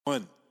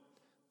1,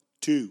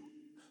 2,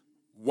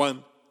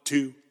 1,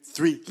 2,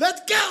 3.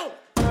 Let's go!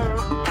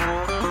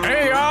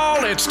 Hey,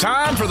 y'all, it's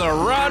time for the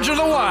Roger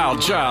the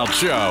Wild Child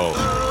Show.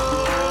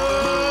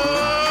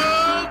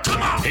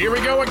 Here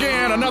we go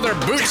again, another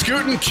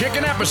boot-scooting,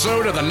 kicking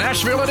episode of the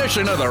Nashville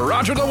edition of the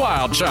Roger the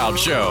Wild Child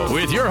Show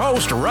with your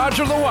host,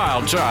 Roger the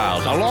Wild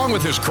Child, along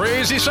with his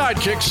crazy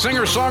sidekicks,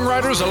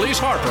 singer-songwriters Elise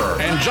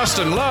Harper and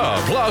Justin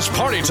Love, plus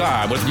party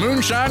time with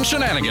moonshine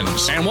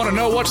shenanigans. And want to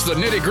know what's the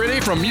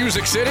nitty-gritty from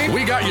Music City?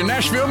 We got your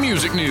Nashville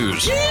music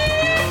news.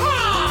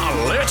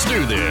 Yeehaw! Let's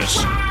do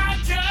this.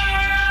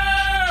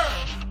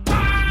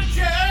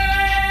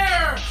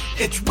 Roger!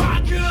 It's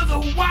Roger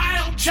the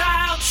Wild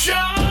Child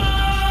Show!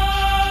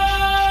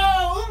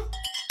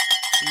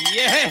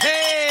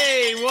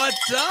 Yay!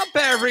 What's up,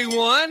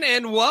 everyone?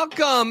 And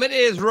welcome. It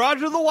is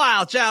Roger the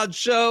Wild Child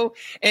Show.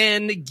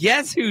 And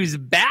guess who's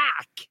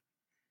back?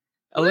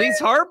 Elise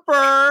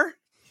Harper.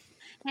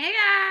 Hey,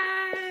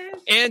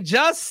 guys. And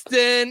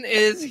Justin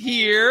is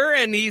here,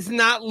 and he's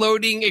not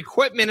loading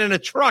equipment in a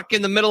truck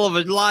in the middle of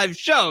a live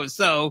show.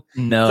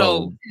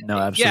 No,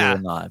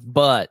 absolutely not.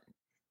 But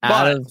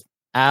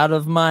out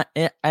of my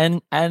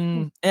and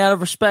out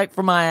of respect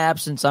for my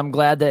absence, I'm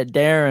glad that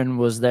Darren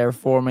was there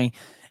for me.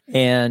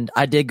 And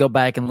I did go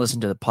back and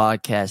listen to the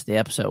podcast. The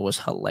episode was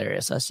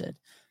hilarious. I said,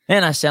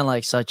 man, I sound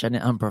like such an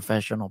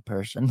unprofessional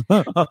person.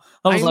 I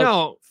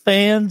know.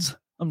 Fans,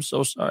 I'm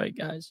so sorry,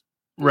 guys.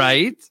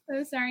 Right?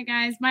 So sorry,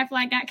 guys. My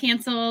flight got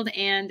canceled,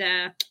 and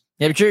yeah,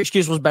 but your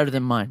excuse was better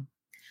than mine.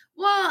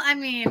 well, I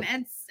mean,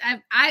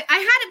 I had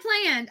it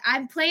planned.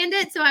 I planned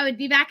it so I would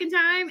be back in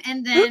time,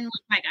 and then my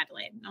flight got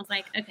delayed. And I was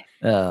like, okay.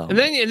 Oh. And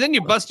then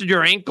you busted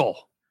your ankle.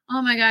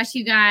 Oh my gosh,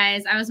 you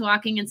guys! I was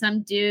walking, and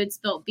some dude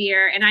spilled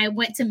beer, and I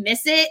went to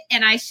miss it,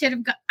 and I should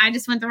have. I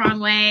just went the wrong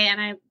way, and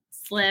I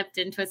slipped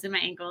and twisted my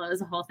ankle. It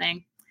was a whole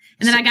thing.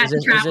 And then I got to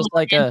travel. Is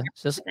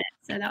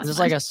this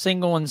like a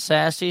single and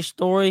sassy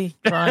story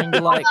trying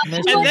to like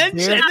miss and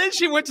then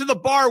she went to the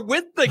bar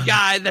with the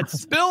guy that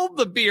spilled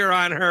the beer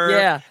on her.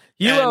 Yeah,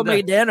 you owe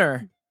me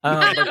dinner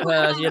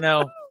because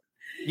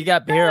you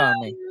got beer on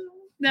me.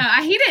 No,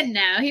 he didn't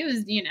know. He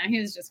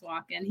was just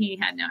walking. He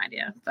had no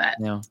idea. But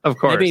no, of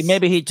course,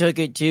 maybe he took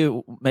it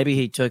to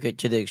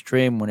the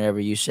extreme whenever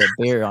you said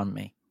beer on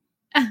me.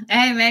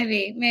 Hey,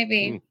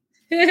 maybe.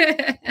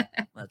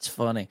 That's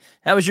funny.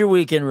 How was your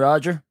weekend,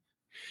 Roger?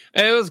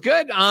 It was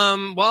good.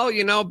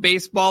 Well,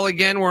 baseball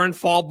again. We're in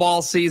fall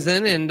ball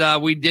season,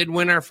 and we did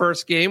win our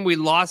first game. We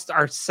lost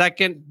our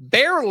second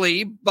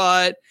barely,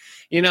 but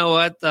you know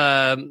what?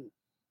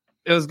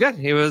 It was good.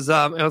 It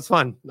was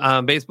fun.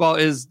 Baseball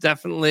is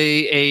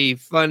definitely a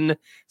fun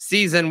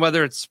season,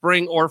 whether it's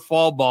spring or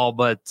fall ball,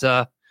 but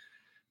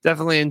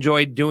definitely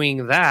enjoyed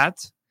doing that.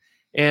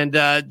 And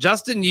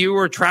Justin, you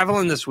were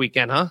traveling this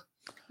weekend, huh?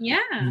 Yeah.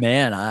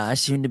 Man, I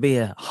seem to be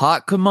a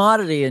hot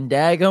commodity in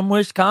daggum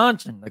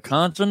Wisconsin, the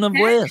continent of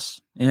Wis.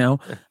 I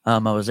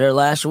was there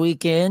last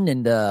weekend,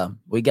 and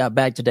we got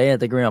back today. I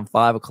think around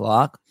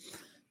 5:00,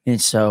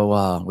 and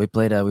so we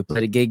played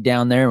a gig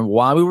down there. And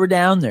while we were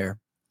down there,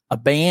 a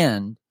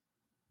band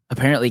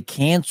apparently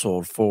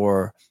canceled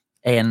for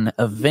an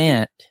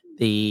event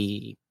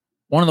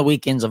one of the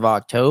weekends of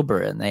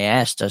October, and they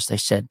asked us. They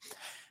said,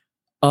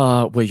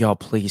 "Will y'all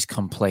please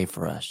come play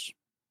for us?"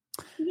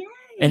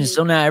 And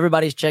so now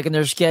everybody's checking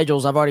their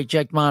schedules. I've already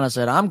checked mine. I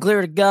said, I'm clear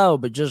to go,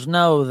 but just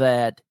know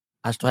that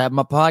I still have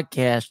my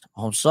podcast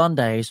on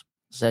Sundays.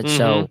 I said,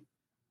 So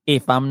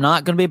if I'm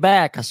not going to be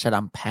back, I said,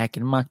 I'm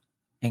packing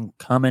and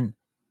coming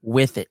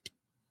with it.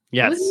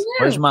 Yes.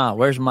 Where's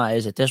my,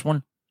 is it this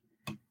one?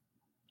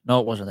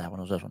 No, it wasn't that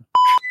one. It was this one.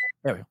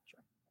 There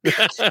we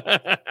go.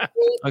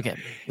 Okay.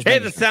 Hey,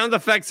 the sound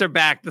effects are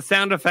back. The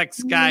sound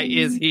effects guy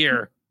is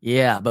here.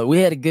 Yeah, but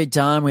we had a good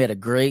time. We had a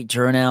great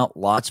turnout.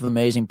 Lots of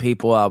amazing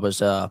people. I was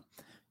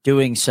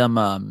doing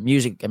some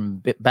music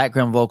and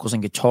background vocals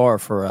and guitar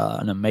for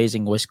an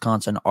amazing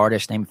Wisconsin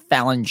artist named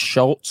Fallon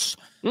Schultz.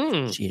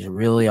 She's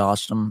really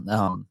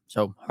awesome.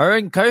 So her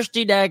and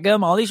Kirsty,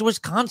 daggum, all these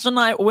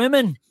Wisconsinite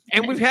women.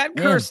 And we've had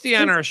Kirsty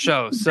on our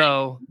show,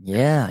 so.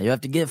 Yeah, you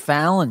have to get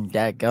Fallon,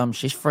 daggum.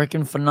 She's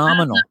freaking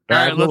phenomenal. All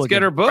right, let's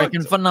get her booked.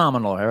 Freaking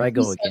phenomenal. Here I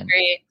go She's again. So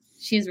great.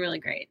 She's really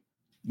great.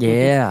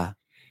 Yeah.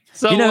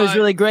 So, who's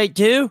really great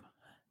too?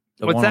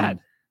 What's that?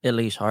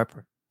 Elise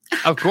Harper.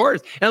 Of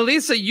course. And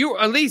Elise,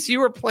 you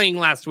were playing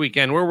last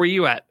weekend. Where were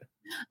you at?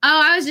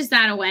 Oh, I was just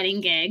at a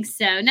wedding gig,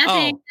 so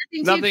nothing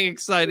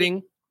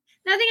exciting.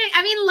 Nothing.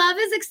 I mean, love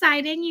is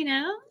exciting,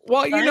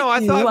 Well,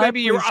 I thought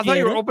you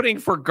were opening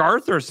for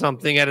Garth or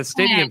something at a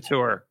stadium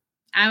tour.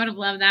 I would have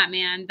loved that,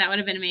 man. That would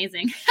have been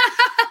amazing.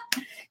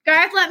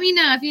 Garth, let me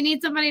know if you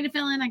need somebody to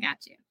fill in. I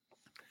got you.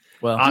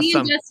 Well,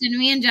 awesome.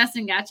 Me and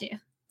Justin got you.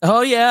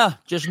 Oh, yeah.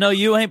 Just know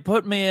you ain't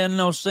put me in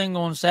no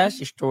single and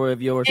sassy story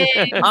of yours.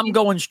 I'm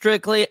going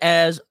strictly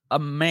as a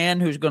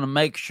man who's going to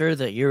make sure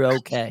that you're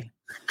okay.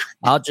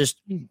 I'll just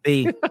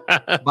be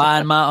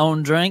buying my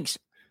own drinks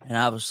and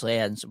obviously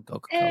adding some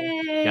Coca-Cola.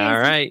 Hey. All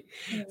right.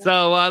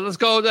 So let's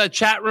go to the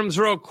chat rooms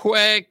real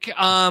quick.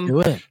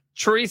 Do it.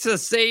 Teresa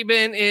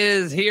Sabin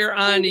is here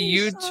on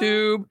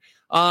YouTube.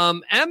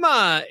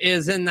 Emma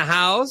is in the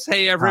house.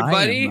 Hey,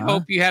 everybody. Emma.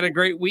 Hope you had a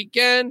great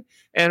weekend.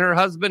 And her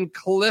husband,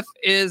 Cliff,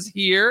 is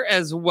here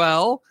as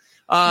well.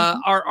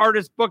 Our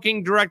artist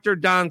booking director,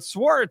 Don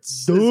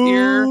Swartz, is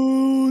here.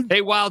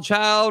 Hey, Wild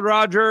Child,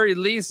 Roger,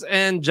 Elise,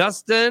 and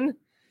Justin.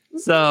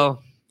 So...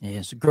 Yeah,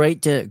 it's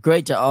great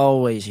to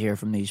always hear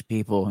from these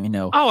people,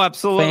 Oh,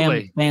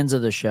 absolutely. Fans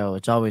of the show.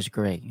 It's always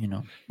great,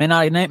 May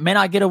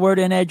not get a word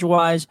in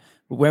edgewise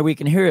where we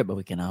can hear it, but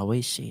we can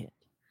always see it.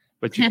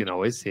 But you can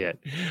always see it.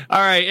 All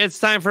right, it's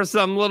time for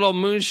some little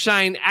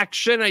moonshine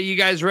action. Are you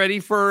guys ready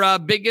for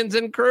Biggins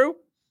and crew?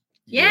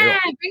 Yeah,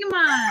 bring them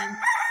on.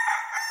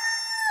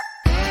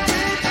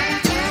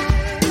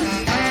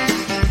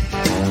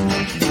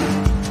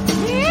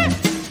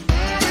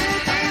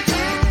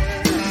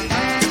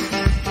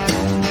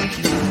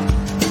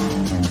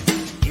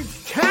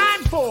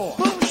 Time for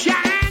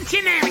moonshine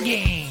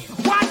shenanigans.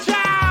 Watch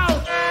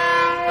out!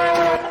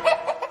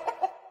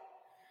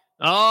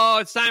 Oh,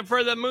 it's time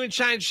for the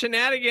moonshine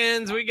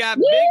shenanigans. We got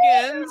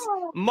Biggins,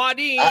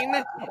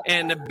 Maudine,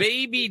 and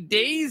baby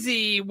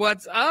Daisy.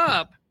 What's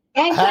up?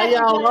 And How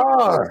y'all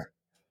are?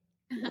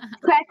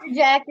 Cracker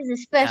Jack is a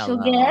special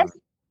Hello. guest.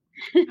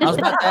 I was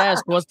about to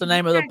ask, what's the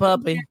name of the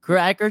puppy?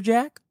 Cracker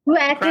Jack?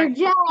 Cracker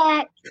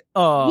Jack.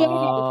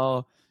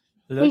 Oh,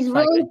 looks He's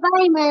like really it.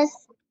 famous.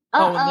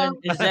 Oh, Uh-oh.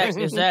 and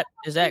then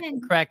is that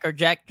Cracker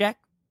Jack?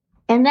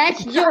 And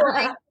that's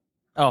Joy.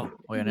 Oh,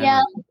 wait, never Yeah.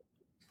 mind.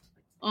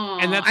 Oh,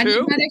 And that's are you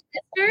who? brother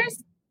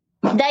sisters?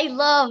 They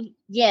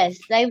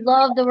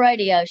love the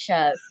radio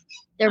show.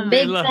 They're Oh, big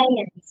they love-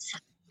 fans.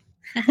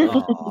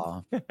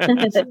 Aw.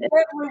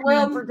 Very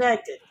well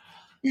protected.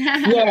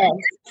 Yes.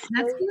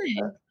 That's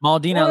good.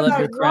 Maldine, I One of love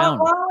your those crown.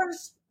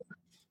 Rottweilers,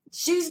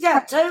 she's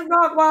got 2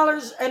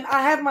 Rottweilers, and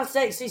I have my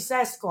sexy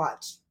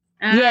Sasquatch.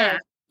 Yes.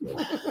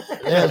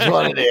 That's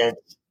what it is.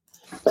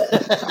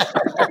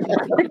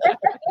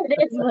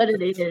 That's what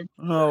it is.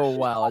 Oh,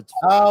 wow. It's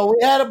Oh,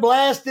 we had a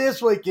blast this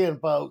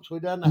weekend, folks. We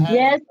done the Hazard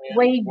Yes, Fest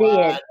we wide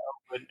did.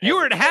 open. You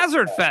were at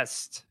Hazard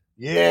Fest.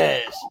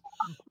 Yes.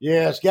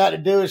 Yes, got to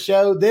do a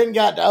show. Then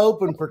got to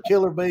open for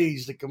Killer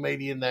Bees, the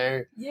comedian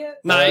there. Yeah.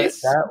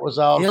 Nice. That was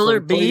awesome. Killer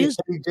Bees?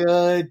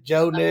 Judge,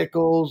 Joe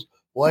Nichols,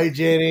 Wade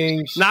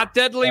Jennings. Not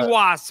Deadly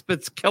Wasp,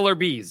 it's Killer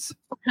Bees.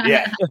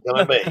 Yeah,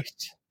 Killer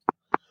Bees.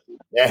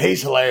 Yeah,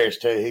 he's hilarious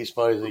too. He's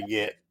funny as he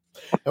get.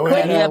 And we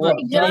Did he have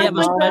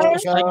a special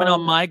Red segment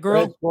on My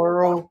Girl?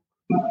 Squirrel.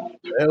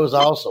 It was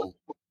awesome.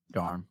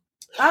 Darn.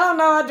 I don't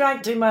know. I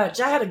drank too much.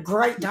 I had a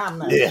great time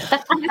though. Yeah.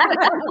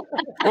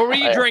 What were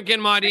you drinking,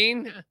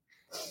 Maudine?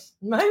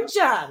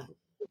 Moonshine.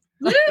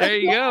 There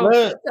you go.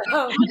 Look,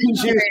 Oh,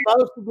 she was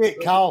supposed to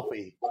get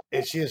coffee,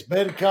 and she has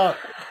been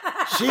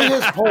She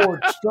has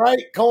poured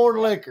straight corn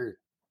liquor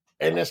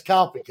in this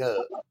coffee cup.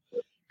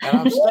 And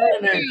I'm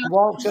standing there, and she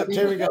walks up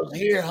to me and goes,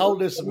 "Here, hold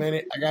this a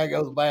minute. I got to go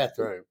to the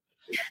bathroom."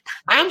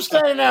 I'm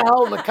standing there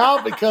holding a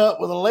coffee cup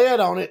with a lid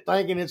on it,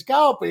 thinking it's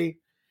coffee.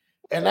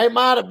 And they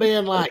might have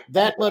been like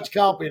that much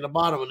coffee in the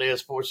bottom of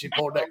this before she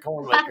poured that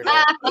corn liquor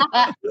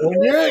down.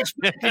 When you're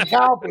expecting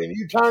coffee and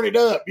you turn it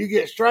up, you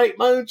get straight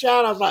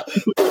moonshine. I was like,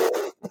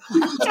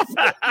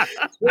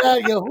 yeah,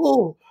 you go, ooh,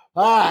 all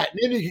right.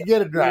 Then you can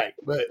get a drink.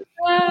 But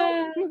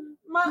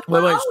my Wait,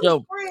 oldest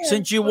so friend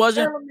since you was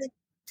wasn't- telling me-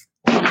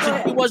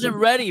 Since you wasn't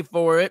ready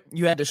for it,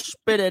 you had to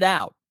spit it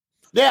out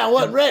yeah, I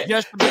wasn't ready.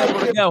 just to be able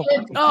to go,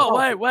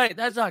 oh, wait,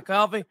 that's not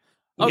coffee.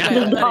 Okay,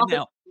 I'm ready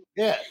now.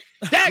 Yeah.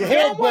 That Your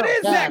head girl, what goes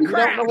is down. that You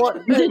crap? don't know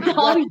what to do. You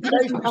got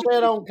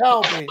 8% on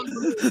coffee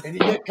and you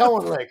get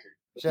corn liquor.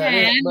 So,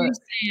 Okay, I but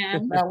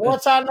understand. now,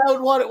 once I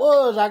knowed what it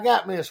was, I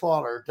got me a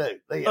swallower too.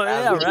 Then Oh, I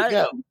yeah, was good to right.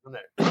 go from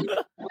there. I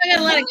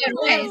gotta let it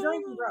go Yeah, away.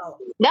 drinking problem.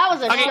 That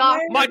was a Okay, shock.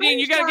 Maudine,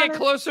 you got to get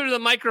closer to the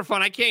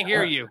microphone. I can't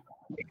hear you.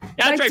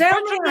 That's They right. tell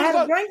Put me your I had a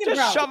nose up. drinking Just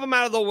problem. shove them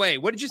out of the way.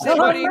 What did you say,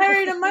 So I Maudine?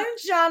 married a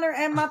moonshiner,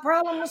 and my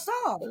problem was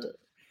solved.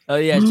 Oh,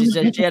 yeah, she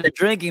said she had a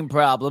drinking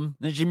problem.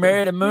 Then she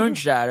married a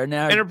moonshiner.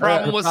 Now And her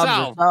problem was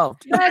problem's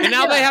solved. And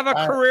now they have a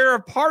Right. career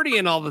of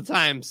partying all the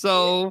time.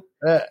 So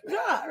Right.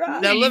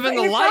 they're living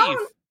the It's life.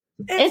 on-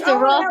 It's a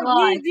on rough how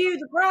life. you view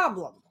the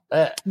problem.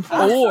 Yeah.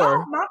 I Or-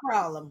 solved my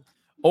problem.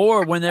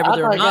 Or whenever I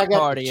they're think I not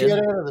got the shit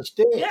partying. out of the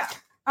stick. Yeah,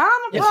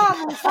 I'm a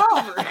problem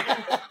solver.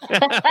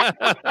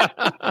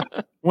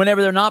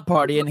 Whenever they're not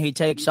partying, he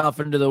takes off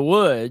into the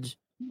woods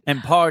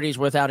and parties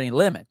without any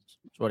limits.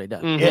 That's what he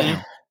does. Mhm.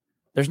 Yeah.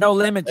 There's no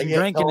limit to They get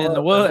drinking in caught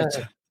the up. woods.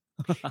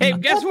 Hey,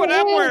 guess what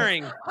I'm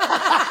wearing?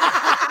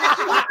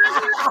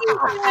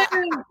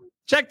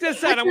 Check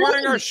this out. I'm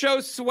wearing our show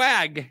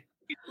swag.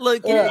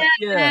 Look Yeah. at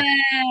yeah.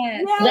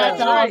 That's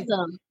Yeah.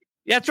 awesome.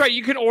 That's right.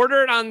 You can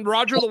order it on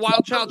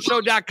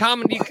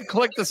RogerTheWildChildShow.com and you can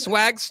click the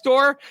swag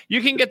store.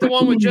 You can get the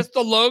one with just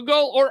the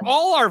logo or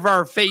all of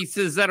our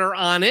faces that are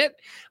on it.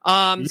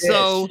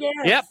 So, Yes.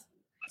 yep.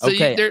 So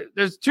Okay.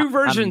 there's two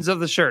versions of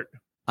the shirt.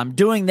 I'm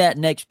doing that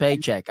next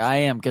paycheck. I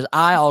am, because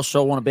I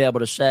also want to be able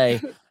to say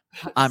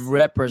I'm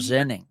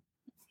representing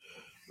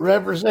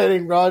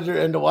Representing Roger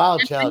and the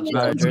Wild Child. Show.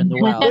 Roger and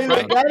the Wild Dude,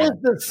 Child. that is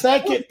the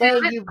second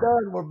thing you've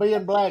done where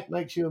being black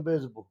makes you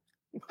invisible.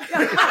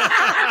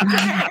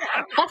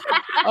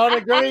 On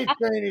the green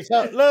screen. He's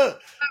look,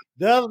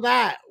 the other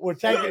night we're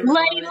taking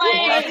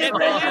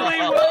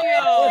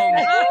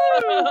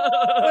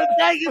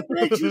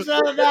pictures the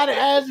other night at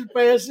Hazard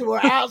Fest, and we're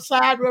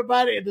outside with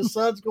everybody, and the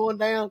sun's going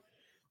down,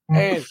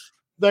 and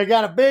they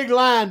got a big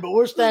line, but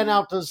we're standing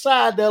off to the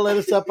side. They'll let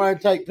us up there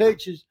and take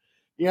pictures.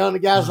 You know, and the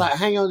guy's like,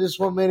 hang on just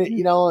 1 minute,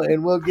 you know,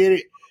 and we'll get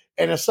it.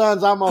 And the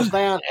sun's almost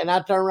down, and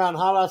I turn around and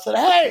holler. I said,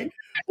 hey,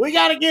 we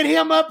got to get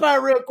him up there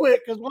real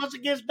quick, because once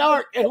it gets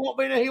dark, he won't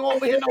be in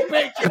no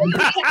picture.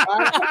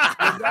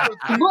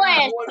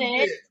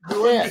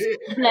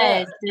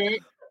 Bless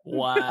it.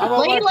 Wow.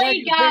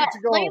 Lily got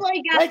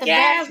the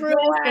best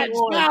dressed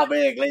award. Smile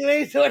big,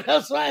 Lily. So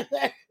that's right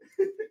there.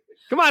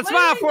 Come on,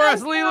 smile for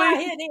us,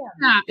 Lily.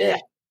 Yeah.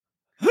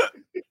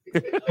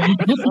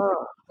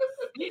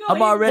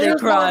 I'm already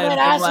crying.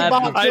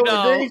 I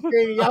know.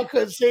 Y'all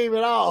couldn't see him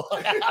at all.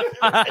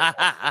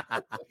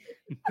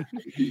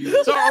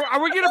 So are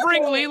we going to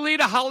bring Lily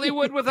to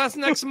Hollywood with us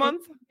next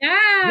month?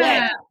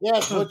 Yeah.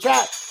 Yes.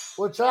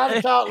 We'll try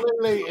to talk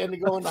Lily into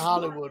going to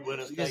Hollywood with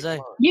us next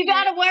month. You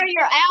got to wear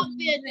your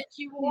outfit that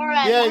you wore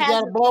at you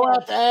got to blow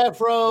out the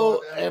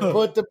afro and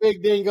put the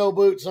big dingo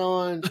boots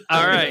on.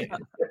 All right.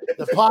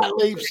 The pot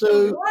leaf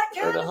suit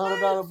or the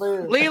 $100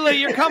 bill. Lily,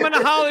 you're coming to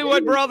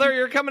Hollywood, brother.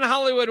 You're coming to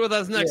Hollywood with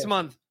us next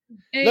month.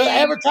 Look,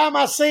 every time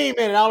I see him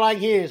in it, all I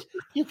can hear is,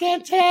 you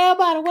can't tell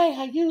by the way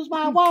I use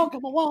my walk.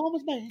 I'm a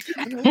woman's man.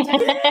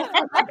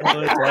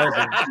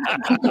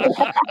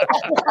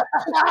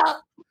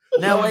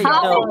 Now, wait,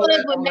 Hollywood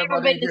would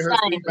never be the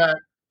same.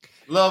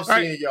 Love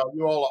seeing y'all.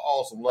 You all are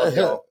awesome. Love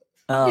y'all.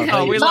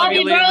 We love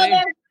you, Lily.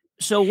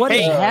 So what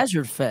is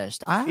Hazard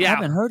Fest? I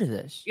haven't heard of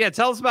this. Yeah,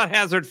 tell us about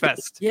Hazard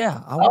Fest.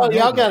 Yeah.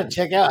 Y'all got to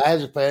check out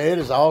Hazard Fest. It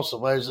is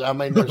awesome. There's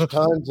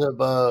tons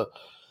of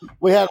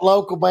we had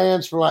local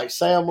bands for like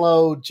Sam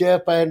Lowe,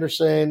 Jeff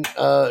Anderson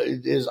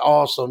is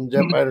awesome.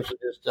 Jeff Anderson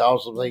is the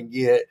awesome thing to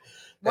get.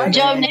 And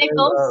Joe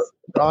Nichols.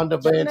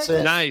 Rhonda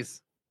Benson.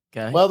 Nice.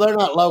 Okay. Well, they're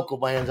not local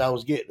bands. I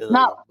was getting to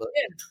them.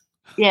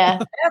 Yeah.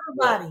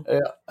 Everybody. Yeah.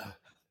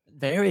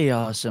 Very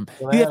awesome.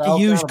 You have to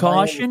use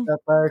caution.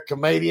 Up there.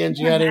 Comedians,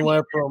 you had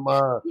anywhere from,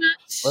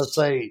 let's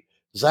see,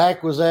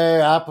 Zach was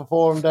there. I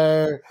performed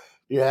there.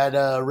 You had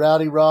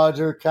Rowdy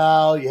Roger,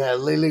 Kyle. You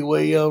had Lily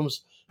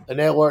Williams, the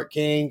Network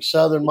King,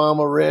 Southern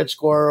Mama, Red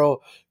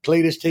Squirrel,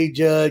 Cletus T.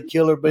 Judd,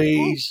 Killer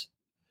Bees.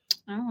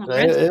 Oh, So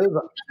it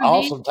was an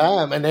awesome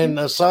time. And then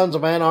the Sons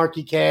of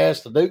Anarchy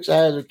cast, the Dukes of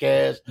Hazzard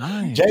cast,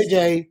 Nice.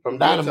 JJ from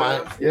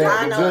Dynamite.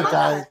 Yeah, the good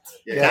time.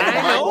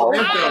 Yeah,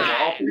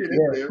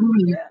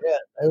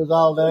 it was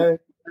all there.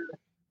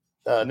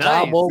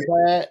 Tom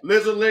Wolfat.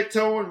 Lizard Lick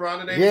Towing,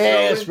 Ronda Name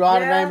Yes,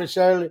 Ronda Name and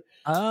Shirley.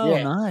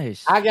 Oh,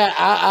 nice. I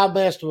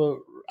messed with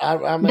Dog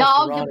the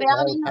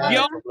Bounty Hunter.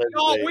 Yo,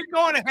 we're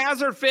going to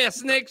Hazard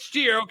Fest next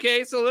year,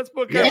 okay? So let's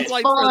book our It's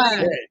flight for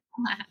fun.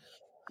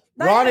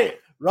 that.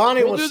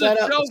 Ronnie We'll was do set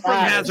the up show from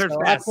beside us, Hazard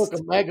so I Fest. took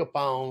a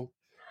megaphone,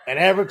 and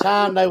every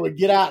time they would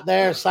get out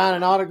there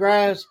signing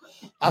autographs,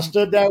 I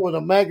stood there with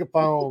a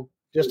megaphone,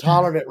 just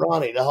hollered at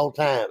Ronnie the whole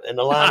time in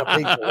the line of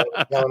people that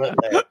was going up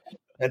there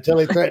until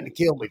he threatened to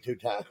kill me 2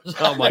 times.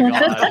 Oh my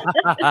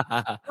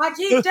God. I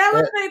keep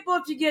telling people,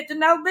 if you get to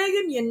know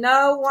Biggin, you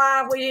know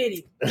why we hit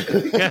him.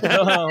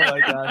 Oh my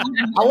God.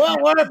 I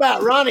wasn't worried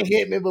about Ronnie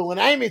hitting me, but when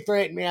Amy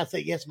threatened me, I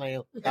said, yes,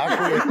 ma'am. I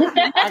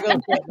quit. I go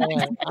sit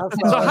down. I'm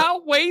So sorry.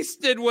 how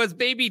wasted was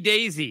Baby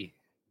Daisy?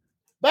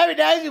 Baby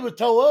Daisy was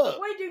tore up.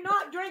 We do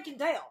not drink and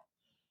tell.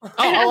 Oh,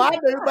 I do.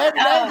 Baby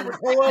Daisy was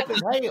tore up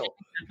as hell.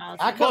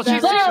 Well,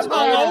 she's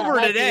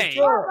hungover today.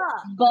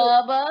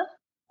 Bubba.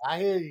 I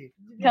hear you.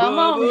 Come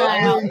on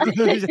now.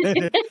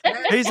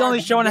 He's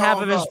only showing half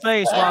of his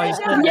face while he's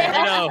sitting there.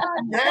 Yeah.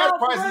 Gas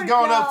prices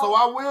going up, so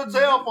I will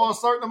tell for a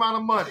certain amount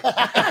of money.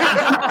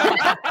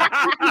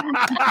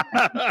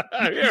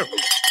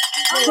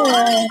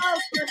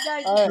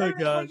 Oh,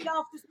 gosh.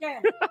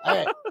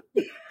 Hey.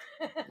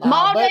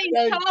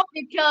 Maldine's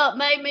coffee cup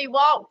made me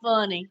walk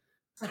funny.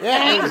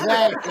 Yeah,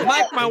 exactly.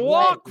 Like my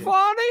walk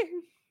funny?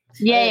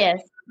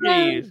 Yes.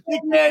 Jeez.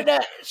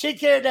 She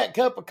carried that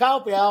cup of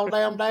coffee all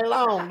damn day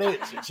long,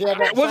 didn't she? She had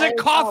that Was it same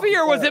coffee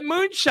or was cup. it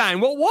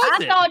moonshine? What was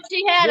I it? thought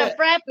she had a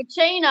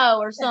frappuccino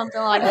or something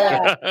like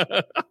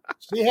that.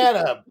 She had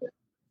a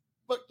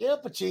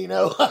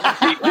cappuccino.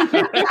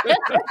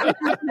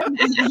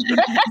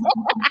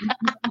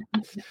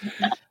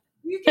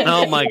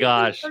 Oh my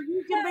gosh.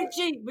 You can be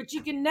cheap, but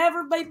you can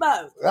never be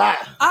both. Right.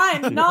 I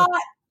am not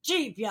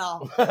cheap,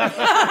 y'all.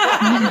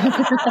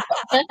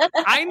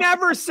 I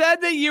never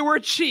said that you were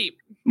cheap,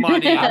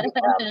 Monty. Right.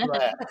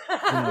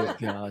 Oh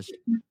gosh.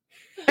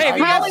 Hey, have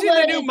you guys seen the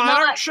Hollywood new is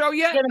Monarch not show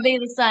yet? Going to be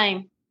the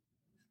same.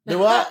 Do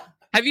what?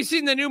 Have you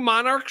seen the new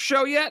Monarch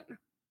show yet?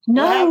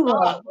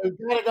 No. We've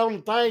got it on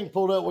the thing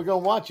pulled up. We're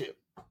going to watch it.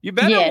 You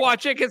better Yes.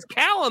 watch it because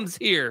Callum's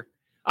here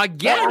I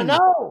again.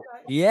 know.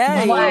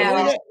 Yeah.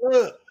 Wow.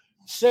 Look,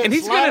 since And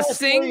he's gonna last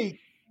sing- week-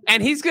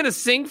 And he's going to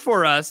sing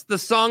for us the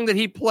song that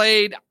he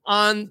played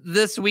on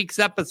this week's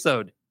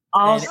episode.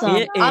 Awesome.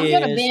 it I'm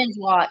going to is- binge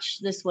watch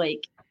this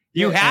week.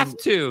 You Yeah, have and-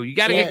 to. You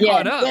got to Yeah. get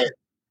caught up.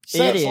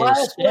 Since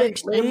last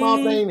week, me and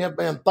Maudine have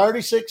been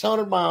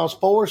 3,600 miles,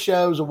 4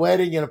 shows, a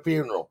wedding, and a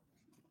funeral.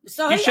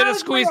 So You should have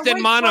squeezed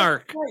in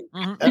Monarch.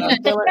 And I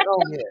still ain't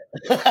home yet.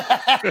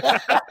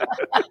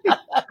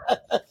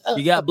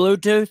 You got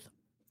Bluetooth?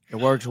 It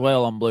works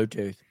well on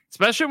Bluetooth.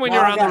 Especially when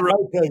you're on the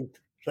road. Bluetooth.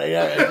 So,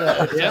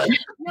 yeah.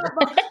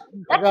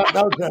 I got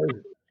no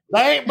tooth.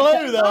 They ain't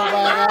blue, though,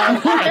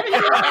 man.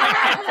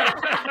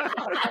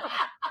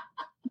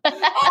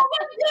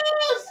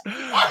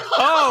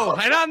 Oh,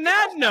 and on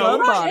that note,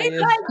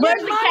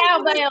 Where's the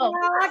cowbell?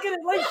 I can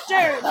at least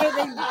share it with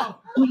him.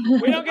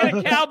 we don't get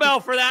a cowbell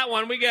for that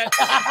one. We get.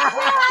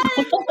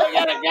 We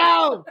gotta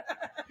go.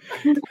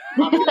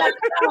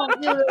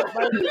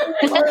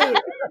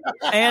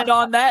 And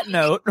on that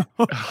note,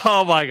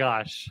 Oh my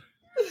gosh!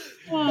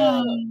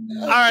 All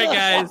right,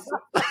 guys.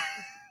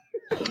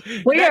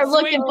 We are Next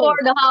looking week-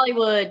 forward to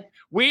Hollywood.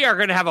 We are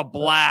going to have a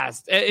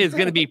blast. It is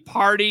going to be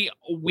party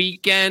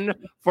weekend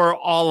for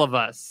all of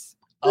us.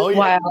 Oh, yeah.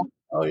 Wow.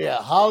 Oh, yeah.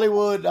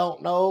 Hollywood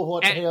don't know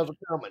what the hell's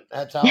coming.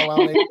 That's all I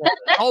need to know.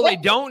 Oh, they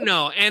don't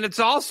know. And it's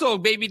also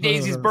Baby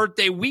Daisy's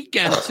birthday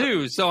weekend,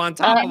 too. So on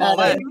top of all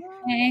that.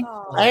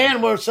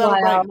 And we're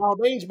celebrating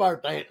Maudine's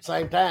birthday at the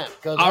same time.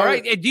 All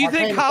right. Do you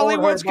think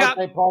Hollywood's got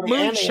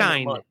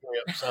moonshine?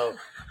 So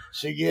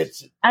she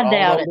gets I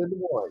doubt it.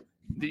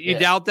 You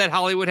doubt that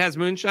Hollywood has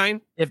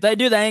moonshine? if they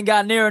do, they ain't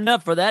got near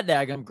enough for that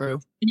daggum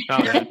crew. Oh,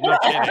 no kidding.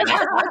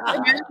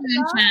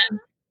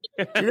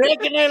 You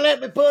reckon they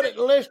let me put it in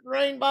a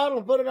Listerine bottle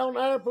and put it on the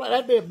airplane?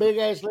 That'd be a big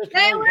ass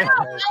Listerine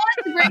bottle.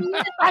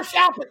 I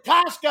shop at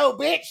Costco,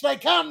 bitch. They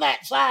come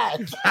that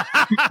size.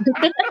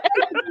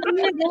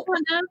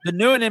 The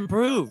new and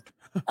improved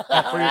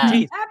for your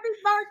teeth. Happy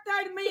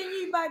birthday to me and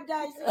you, baby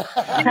Daisy.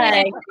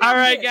 Hey, All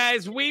right,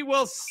 guys. We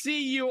will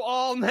see you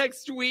all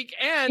next week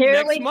and Here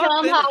next we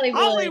month come, in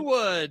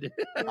Hollywood.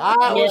 All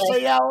right, we'll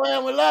see y'all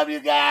then. We love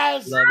you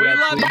guys. Love We you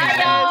love too. you guys.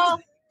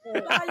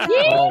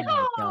 Oh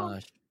my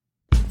gosh.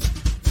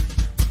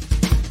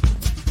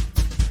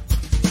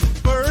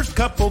 First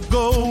couple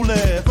go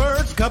left,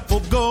 first couple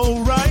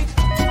go right.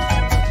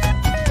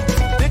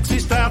 Dixie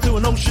style to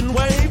an ocean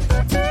wave.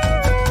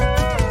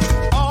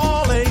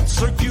 All 8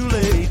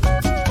 circulate.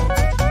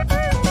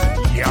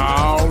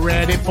 Y'all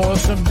ready for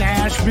some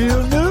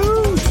Nashville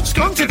news?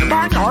 Skunk to the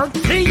barnyard,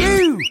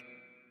 PU.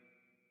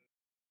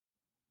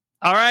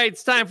 All right.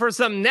 It's time for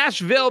some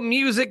Nashville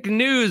music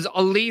news.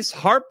 Elise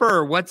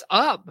Harper, what's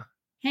up?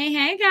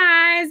 Hey,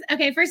 guys.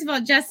 Okay, first of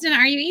all, Justin,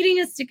 are you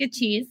eating a stick of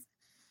cheese?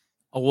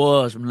 I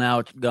was, but now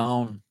it's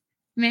gone.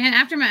 Man,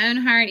 after my own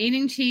heart,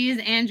 eating cheese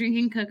and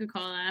drinking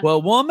Coca-Cola.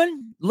 Well,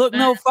 woman, look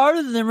no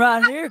further than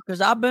right here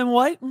because I've been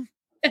waiting.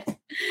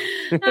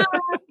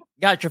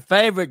 Got your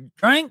favorite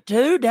drink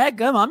too?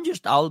 Dadgum, I'm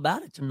just all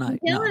about it tonight.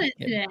 No, Killing I'm it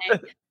kidding.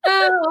 today.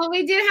 Well,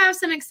 we do have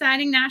some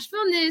exciting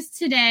Nashville news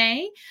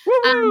today.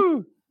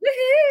 Woo-hoo!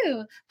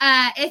 Woohoo!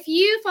 If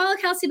you follow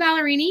Kelsey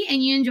Ballerini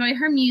and you enjoy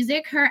her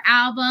music, her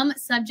album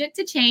Subject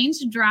to Change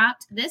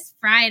dropped this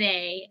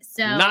Friday.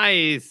 So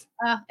Nice.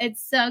 oh,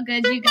 it's so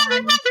good, you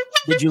guys.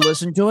 Did you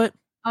listen to it?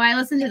 Oh, I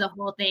listened to the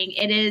whole thing.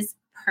 It is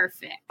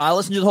perfect. I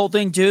listened to the whole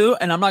thing too,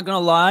 and I'm not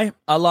gonna lie.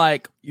 I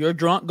like You're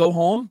Drunk, Go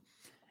Home,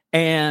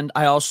 and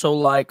I also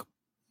like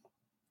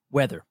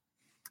Weather.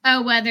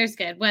 Oh, Weather's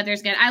good.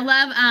 Weather's good. I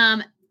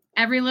love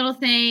Every Little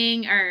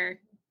Thing or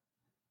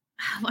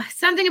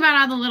something about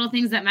all the little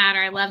things that matter.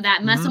 I love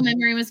that. Muscle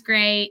Memory was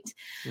great.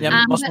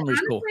 Yeah, Muscle Memory's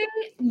cool.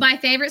 My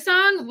favorite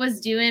song was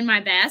Doing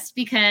My Best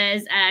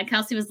because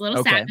Kelsey was a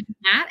little sad with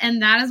that.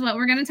 And that is what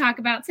we're going to talk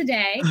about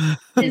today.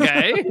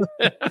 Okay.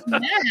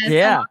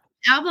 Yeah.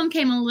 Album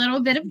came a little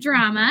bit of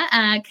drama.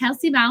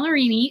 Kelsey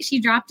Ballerini, she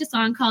dropped a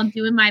song called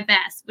Doing My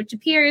Best, which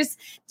appears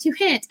to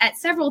hint at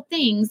several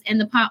things in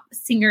the pop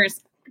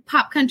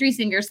country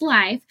singer's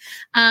life.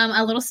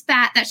 A little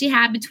spat that she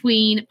had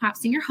between pop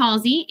singer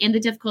Halsey and the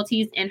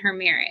difficulties in her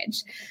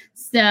marriage.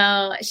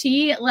 So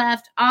she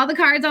left all the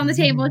cards on the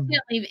table. She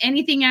didn't leave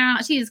anything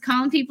out. She was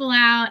calling people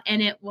out,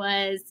 and it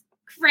was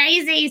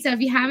crazy. So if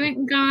you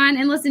haven't gone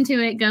and listened to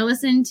it, go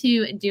listen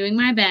to Doing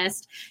My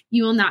Best.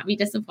 You will not be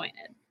disappointed.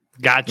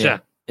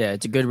 Gotcha. Yeah,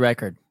 it's a good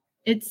record.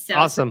 It's so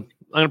Awesome.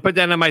 I'm going to put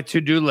that on my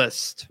to-do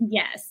list.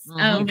 Yes.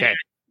 Oh, Okay.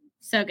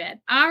 so good.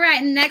 All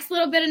right. Next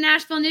little bit of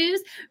Nashville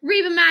news.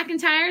 Reba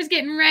McEntire is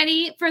getting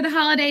ready for the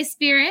holiday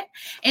spirit,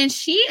 and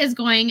she is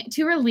going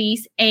to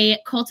release a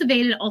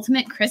Cultivated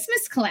Ultimate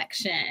Christmas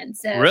collection.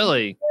 So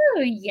Really?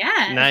 ooh,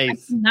 yes.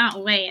 Nice. I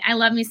cannot wait. I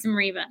love me some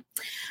Reba.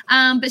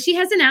 But she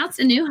has announced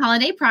a new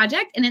holiday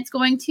project, and it's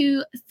going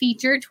to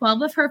feature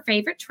 12 of her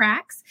favorite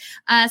tracks,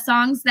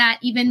 songs that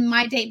even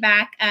might date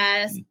back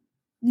to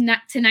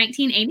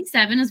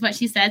 1987 is what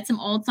she said. Some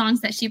old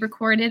songs that she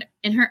recorded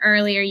in her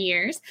earlier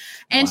years.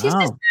 And she's just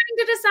trying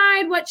to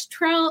decide which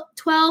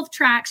 12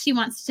 tracks she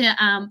wants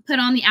to put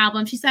on the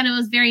album. She said it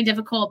was very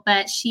difficult,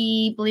 but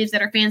she believes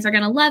that her fans are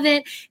going to love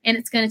it, and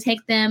it's going to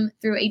take them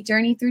through a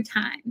journey through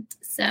time.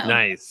 So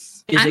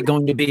nice. Is it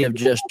going to be of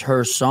just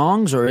her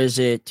songs, or is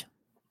it,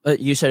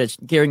 you said it's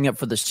gearing up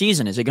for the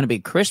season. Is it going to be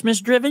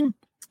Christmas driven?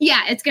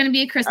 Yeah, it's going to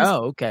be a Christmas.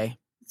 Oh, okay.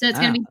 So it's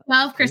going to be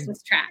 12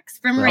 Christmas tracks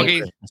from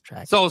Ray.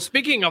 So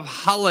speaking of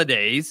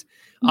holidays,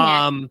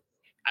 I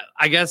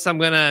guess I'm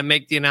going to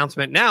make the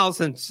announcement now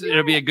since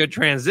it'll be a good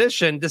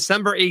transition.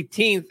 December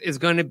 18th is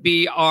going to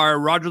be our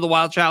Roger the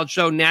Wild Child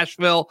Show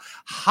Nashville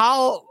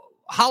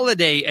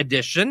Holiday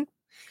Edition.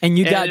 And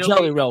you got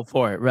Jelly Roll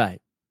for it,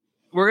 right?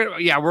 We're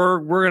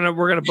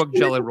gonna book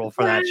Jelly Roll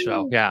for that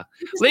show. Yeah.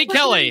 Lee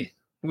Kelly.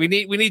 We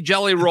need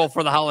Jelly Roll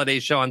for the holiday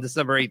show on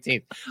December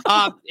 18th.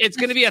 It's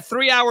going to be a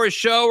 3-hour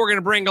show. We're going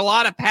to bring a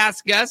lot of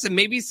past guests and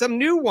maybe some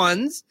new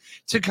ones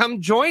to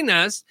come join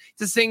us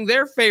to sing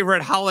their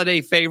favorite holiday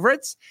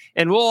favorites.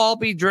 And we'll all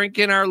be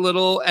drinking our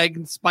little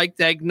spiked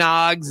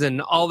eggnogs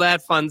and all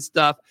that fun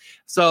stuff.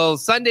 So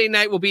Sunday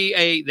night will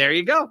be there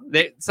you go.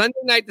 Sunday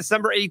night,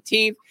 December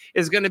 18th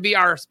is going to be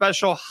our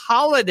special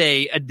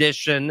holiday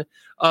edition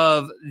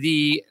of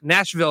the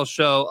Nashville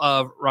show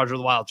of Roger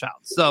the Wild Child.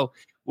 So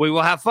we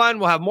will have fun.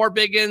 We'll have more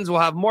Biggins. We'll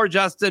have more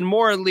Justin,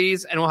 more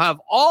Elise, and we'll have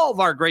all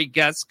of our great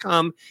guests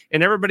come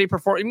and everybody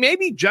perform.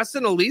 Maybe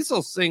Justin and Elise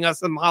will sing us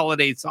some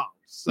holiday songs.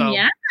 So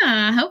yeah,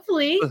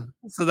 hopefully.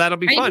 So that'll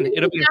be fun.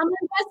 It'll be town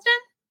then, Justin?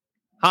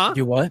 Huh?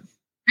 Do what?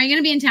 Are you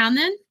going to be in town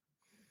then?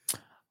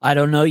 I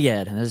don't know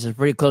yet. This is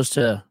pretty close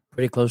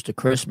to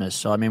Christmas.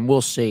 So I mean,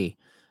 we'll see.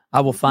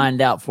 I will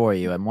find out for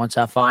you, and once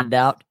I find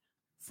out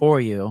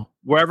for you,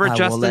 wherever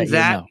Justin's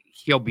at,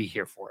 he'll be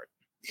here for it.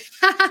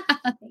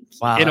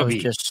 Wow, it was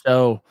just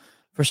so.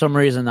 For some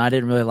reason, I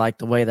didn't really like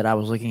the way that I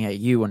was looking at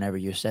you whenever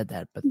you said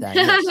that. But that's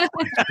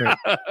great.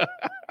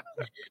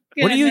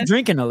 What are you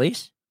drinking,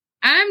 Elise?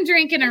 I'm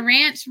drinking a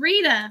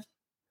Rancherita.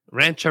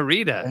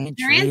 Rancherita.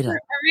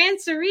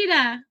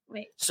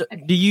 Wait. So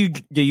do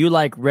you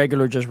like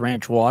regular just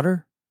ranch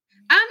water?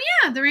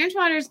 Yeah, the ranch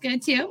water is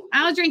good too.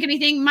 I'll drink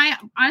anything.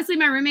 Honestly,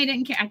 my roommate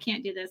didn't care. I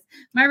can't do this.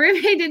 My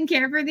roommate didn't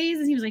care for these,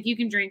 and he was like, "You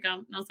can drink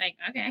them." And I was like,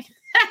 "Okay."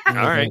 All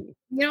right.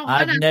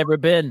 I've never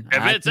been.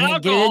 If it's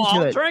alcohol,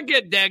 I'll drink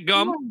it,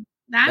 dadgum.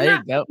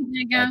 There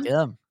you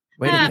go.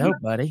 Way to go,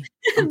 buddy.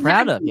 I'm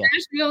proud of you.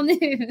 Nashville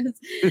news.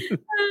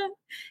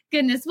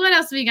 Goodness, what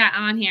else we got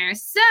on here?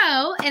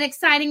 So, in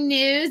exciting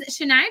news,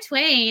 Shania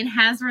Twain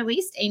has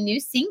released a new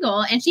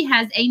single, and she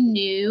has a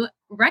new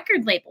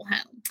record label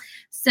home.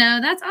 So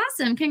that's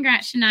awesome.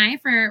 Congrats, Shania,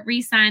 for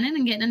re-signing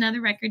and getting another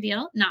record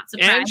deal. Not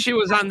surprised. And she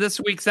was on this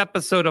week's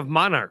episode of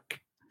Monarch.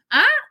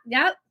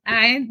 Yep.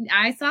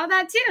 I saw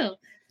that too.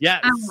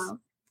 Yes.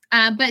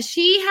 But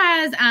she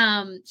has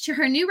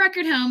her new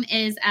record home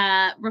is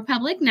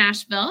Republic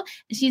Nashville.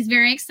 And she's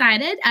very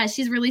excited.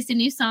 She's released a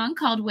new song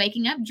called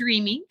Waking Up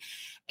Dreaming.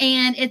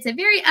 And it's a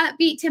very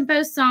upbeat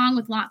tempo song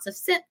with lots of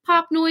synth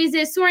pop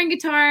noises, soaring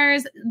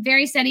guitars,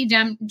 very steady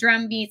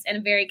drum beats, and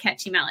a very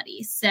catchy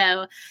melody.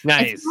 So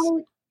nice. If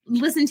you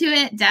listen to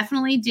it,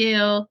 definitely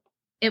do.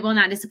 It will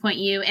not disappoint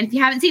you. And if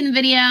you haven't seen the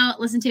video,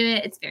 listen to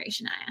it. It's very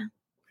Shania.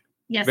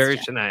 Yes, very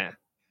Jeff. Shania.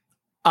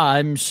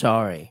 I'm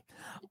sorry.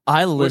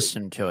 I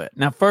listened to it.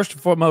 Now, first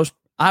and foremost,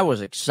 I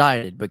was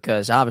excited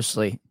because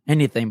obviously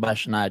anything by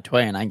Shania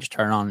Twain, I can just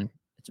turn on and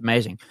it's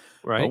amazing.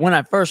 Right. But when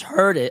I first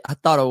heard it, I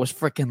thought it was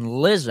freaking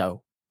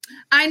Lizzo.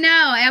 I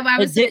know. I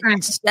was it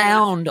didn't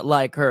sound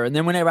like her. And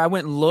then whenever I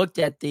went and looked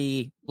at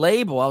the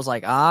label, I was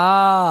like,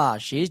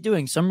 she's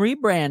doing some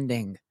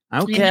rebranding.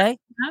 Okay.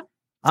 Yeah.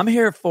 I'm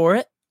here for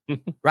it.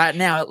 Right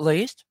now, at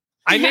least.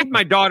 I named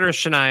my daughter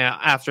Shania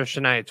after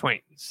Shania Twain.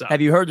 So.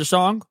 Have you heard the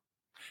song?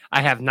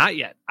 I have not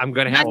yet. I'm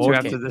going to have to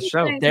after this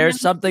show. There's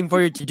something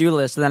for your to-do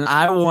list, and then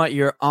I want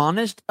your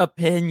honest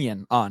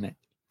opinion on it.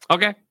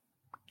 Okay.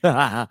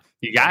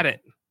 You got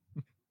it. I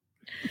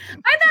thought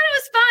it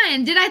was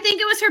fun. Did I think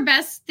it was her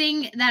best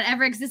thing that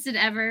ever existed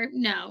ever?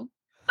 No.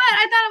 But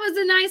I thought it was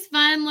a nice,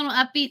 fun, little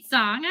upbeat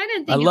song. I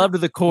didn't think I loved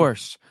the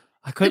chorus.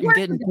 I couldn't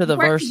get into the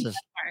verses.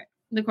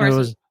 The chorus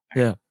was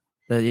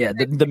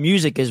the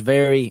music is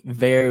very,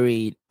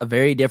 very a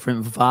very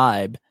different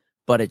vibe,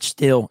 but it's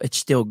still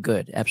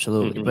good,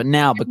 absolutely. Mm-hmm. But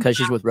now because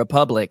she's with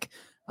Republic,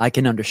 I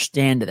can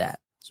understand that.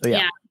 So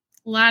yeah,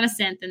 a lot of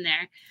synth in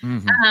there.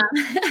 Mm-hmm.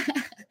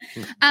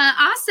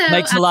 Also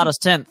makes a lot of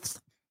sense.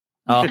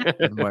 Oh,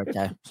 didn't work.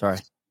 Okay, sorry.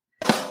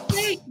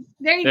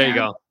 There you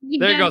go.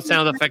 There you go,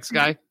 sound effects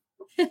guy.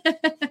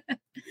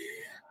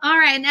 All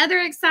right. Another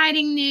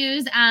exciting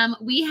news.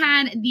 We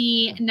had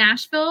the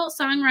Nashville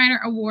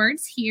Songwriter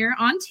Awards here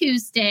on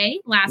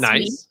Tuesday last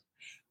week.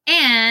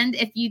 And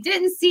if you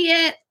didn't see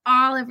it,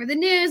 all over the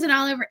news and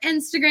all over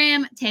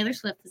Instagram, Taylor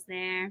Swift was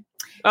there.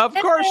 Of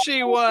course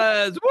she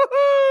was.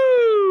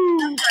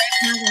 Woohoo!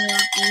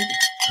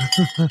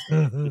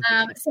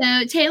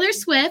 So Taylor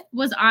Swift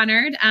was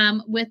honored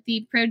with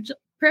the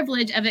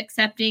privilege of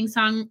accepting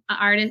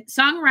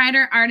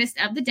Songwriter Artist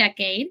of the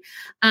Decade.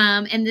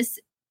 And this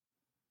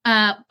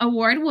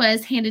award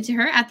was handed to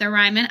her at the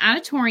Ryman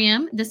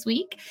Auditorium this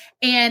week.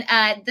 And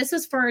this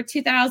was for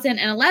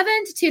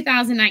 2011 to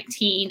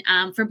 2019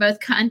 for both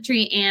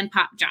country and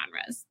pop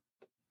genres.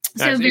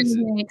 So very,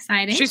 very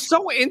exciting. She's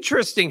so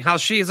interesting how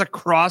she is a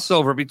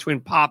crossover between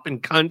pop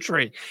and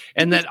country,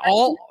 and that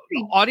all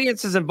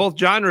audiences in both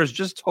genres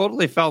just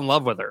totally fell in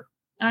love with her.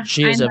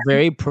 She is a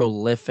very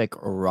prolific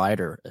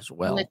writer as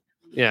well.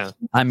 Yeah.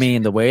 I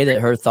mean, the way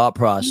that her thought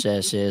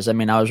process is, I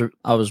mean, I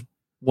was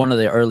one of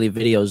the early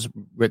videos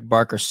Rick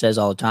Barker says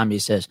all the time. He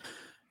says,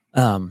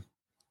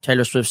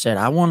 Taylor Swift said,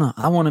 I want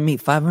to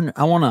meet 500.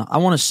 I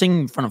want to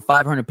sing in front of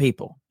 500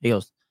 people. He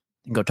goes,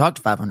 then go talk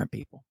to 500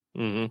 people.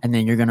 Mm-hmm. And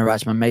then you're going to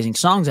write some amazing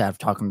songs out of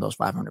talking to those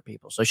 500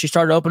 people. So she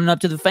started opening up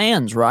to the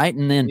fans, right?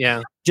 And then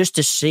just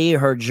to see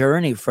her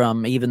journey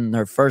from even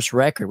her first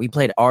record, we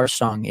played our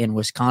song in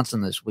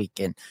Wisconsin this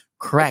weekend,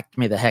 cracked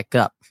me the heck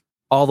up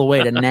all the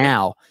way to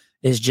now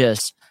is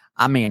just,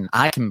 I mean,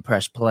 I can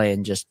press play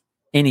and just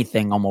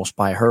anything almost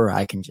by her,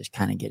 I can just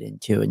kind of get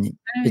into. And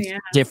it's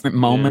different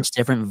moments,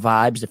 different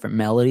vibes, different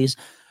melodies.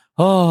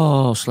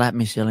 Oh, slap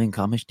me silly and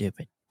call me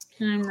stupid.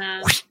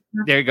 There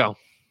you go.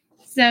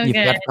 So you good.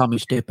 forgot to call me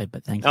stupid,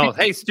 but thank you. Oh,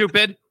 hey,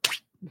 stupid.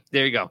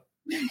 There you go.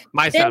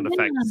 My sound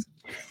effects.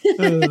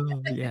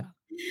 Yeah.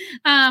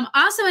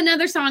 Also,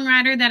 another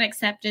songwriter that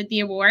accepted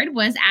the award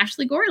was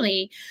Ashley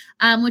Gorley,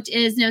 which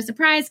is no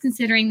surprise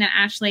considering that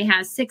Ashley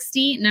has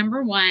 60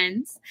 number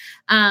ones.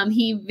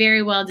 He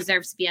very well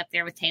deserves to be up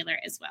there with Taylor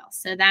as well.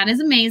 So that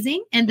is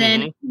amazing. And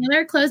then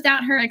Taylor closed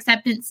out her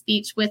acceptance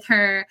speech with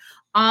her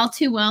all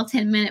too well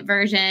 10-minute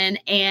version,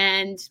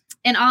 and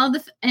all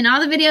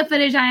the video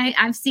footage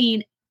I've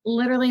seen.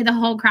 Literally the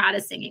whole crowd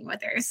is singing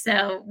with her.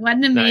 So what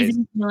an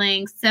amazing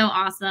feeling. So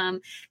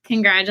awesome.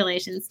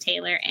 Congratulations,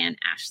 Taylor and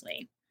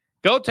Ashley.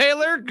 Go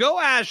Taylor, go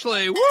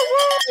Ashley. Woo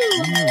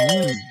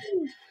woo.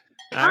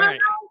 All right.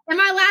 And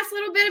my last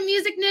little bit of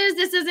music news,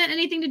 this isn't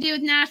anything to do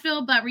with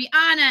Nashville, but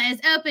Rihanna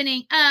is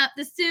opening up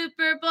the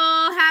Super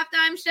Bowl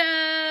halftime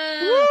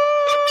show.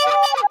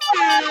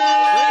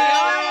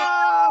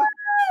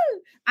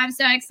 I'm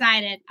so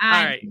excited.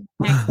 I'm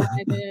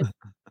excited.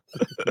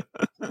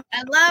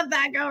 I love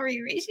that girl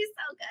Riri. She's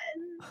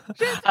so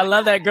good. I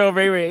love that girl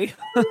Riri.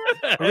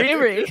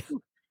 Riri.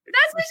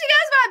 That's what she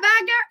goes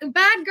by,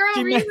 bad girl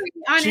Riri.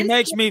 She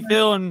makes me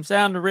feel and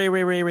sound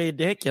Riri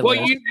ridiculous.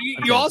 Well,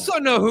 you also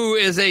know who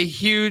is a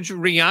huge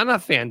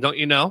Rihanna fan, don't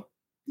you know?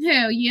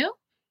 Who, you?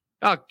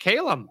 Oh,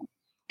 Calum.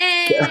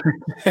 Hey.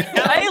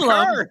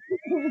 Calum.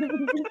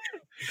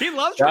 He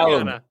loves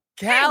Rihanna.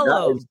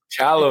 Callum.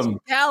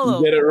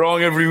 You get it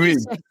wrong every week.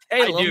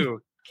 I do.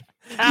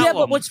 Callum. Yeah,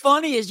 but what's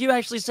funny is you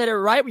actually said it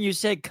right when you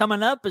said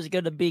coming up is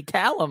going to be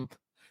Callum.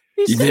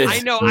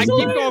 I know. I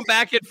keep going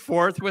back and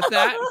forth with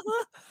that.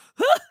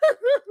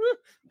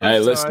 Hey,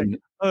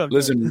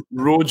 listen,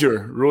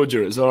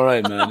 Roger. It's all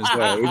right, man. It's all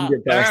right. We can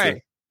get past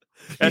it.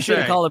 You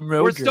should call him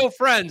Roger. We're still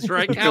friends,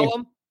 right,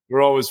 Callum?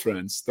 We're always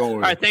friends. Don't worry.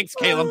 All right, thanks,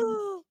 Caleb.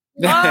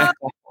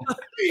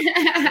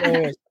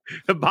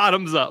 The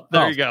bottom's up.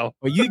 There you go.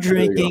 Are you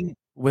drinking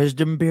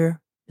wisdom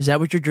beer? Is that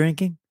what you're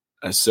drinking?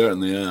 I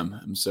certainly am.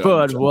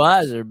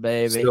 Budweiser,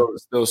 baby.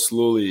 Still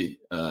slowly.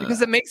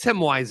 Because it makes him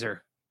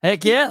wiser.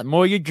 Heck yeah. The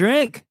more you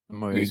drink, the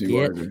more you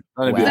get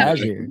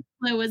wiser.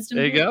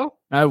 There you go.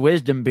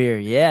 Wisdom beer.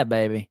 Yeah,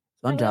 baby.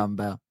 That's what I'm talking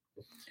about.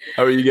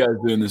 How are you guys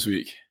doing this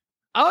week?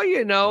 Oh,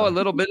 a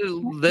little bit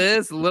of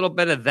this, a little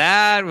bit of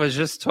that. Was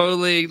just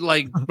totally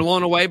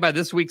blown away by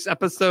this week's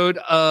episode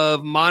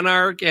of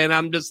Monarch. And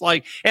I'm just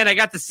and I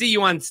got to see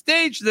you on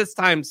stage this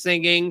time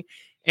singing.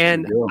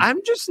 And I'm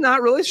just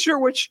not really sure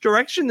which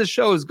direction the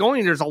show is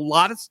going. There's a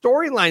lot of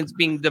storylines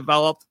being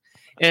developed.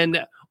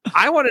 And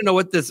I want to know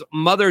what this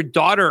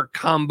mother-daughter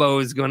combo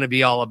is going to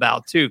be all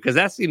about, too, because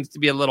that seems to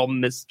be a little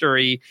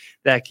mystery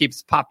that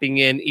keeps popping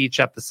in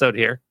each episode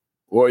here.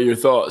 What are your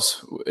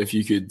thoughts? If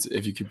you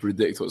could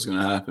predict what's going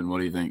to happen, what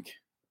do you think?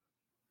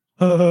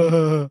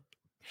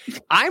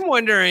 I'm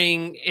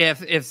wondering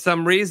if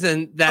some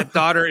reason that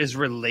daughter is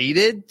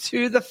related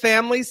to the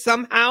family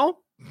somehow.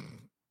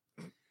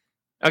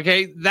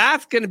 Okay,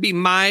 that's going to be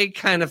my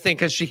kind of thing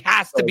because she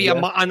has to be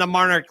on the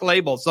Monarch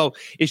label. So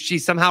is she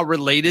somehow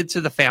related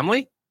to the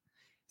family?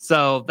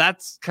 So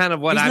that's kind of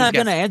what He's I'm not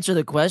going to answer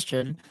the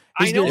question.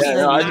 I know.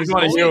 I just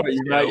want to hear what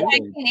you might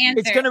think.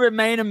 It's going to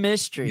remain a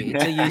mystery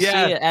until you see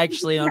it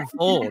actually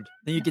unfold.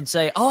 Then you can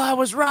say, "Oh, I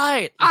was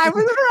right. I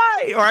was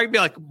right," or I'd be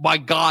like, "My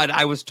God,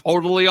 I was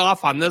totally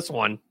off on this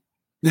one."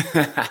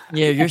 Yeah,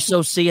 you're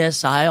so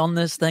CSI on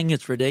this thing;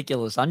 it's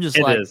ridiculous. I'm just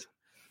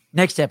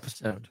next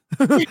episode.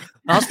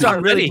 I'll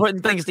start really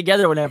putting things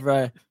together whenever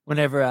I'm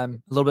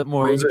a little bit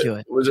more into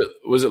it.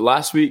 Was it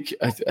last week?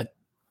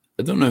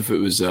 I don't know if it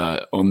was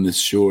on this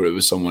show or it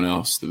was someone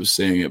else that was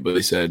saying it, but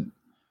they said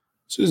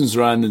Susan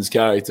Sarandon's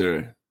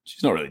character,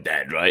 she's not really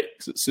dead, right?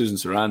 Because it's Susan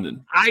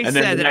Sarandon.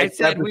 I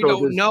said we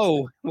don't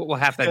know what will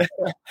happen.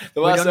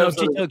 The last episode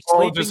she took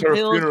sleeping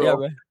pills. Yeah,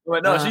 right.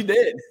 Well, no, she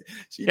did.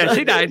 She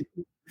died.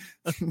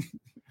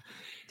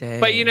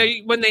 But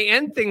when they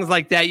end things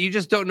like that, you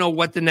just don't know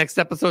what the next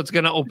episode's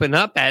going to open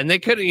up at, and they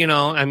could,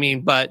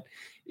 but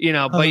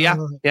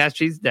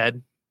she's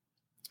dead.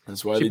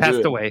 That's why she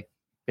passed away.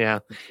 Yeah,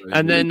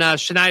 and then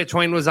Shania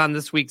Twain was on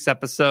this week's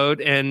episode,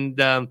 and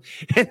I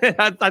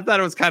thought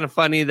it was kind of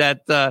funny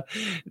that the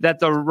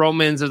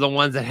Romans are the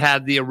ones that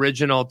had the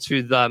original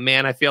to the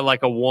Man I Feel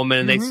Like a Woman,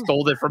 and they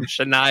stole it from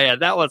Shania.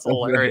 That was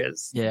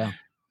hilarious. Yeah,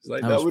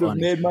 that would have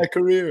made my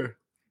career.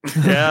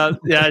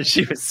 Yeah,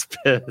 she was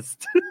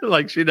pissed.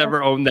 Like she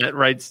never owned that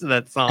rights to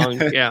that song.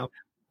 Yeah.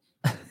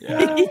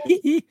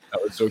 That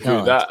was so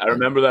cute. I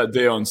remember that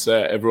day on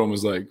set, everyone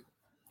was like,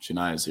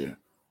 Shania's here.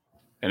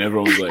 And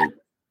everyone was like,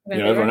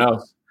 everyone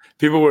else.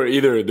 People were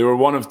they were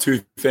one of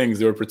two things.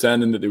 They were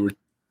pretending that they were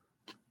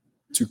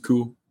too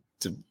cool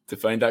to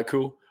find that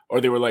cool.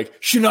 Or they were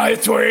like,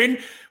 Shania Twain?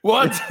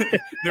 What?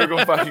 They were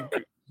going fucking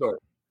sorry.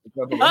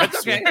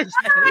 That's okay.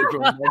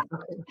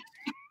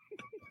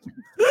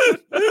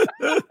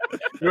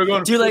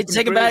 Too late to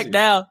take it back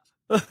now.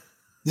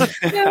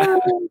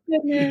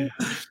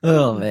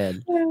 Oh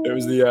man. It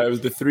was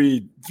the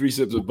three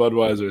sips of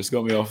Budweiser. It's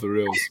got me off the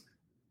rails.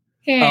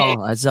 Okay.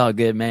 Oh, that's all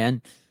good,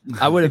 man.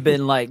 I would have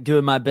been like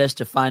doing my best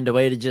to find a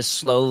way to just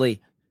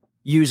slowly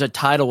use a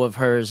title of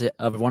hers,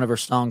 of one of her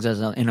songs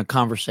in a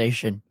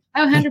conversation.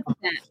 Oh, 100%.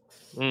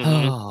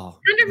 Oh,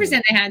 100%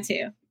 they had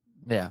to.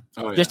 yeah.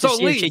 Oh, yeah. Just to So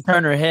see if Lee- she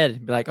turned her head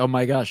and be like, oh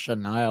my gosh,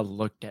 Shania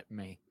looked at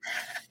me.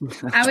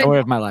 I Story would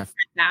of my life.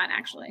 not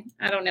actually.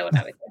 I don't know what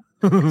I would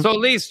do. So,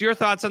 Elise, your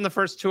thoughts on the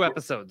first 2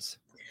 episodes?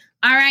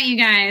 All right, you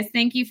guys.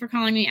 Thank you for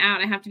calling me out.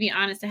 I have to be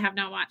honest. I have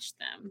not watched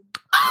them.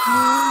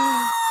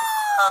 I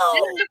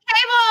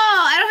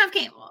don't have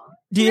cable.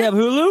 Do you have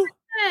Hulu?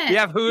 You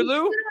have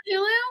Hulu?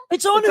 Hulu?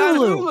 It's on It's on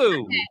Hulu.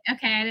 Hulu.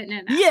 Okay, I didn't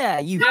know that. Yeah,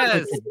 you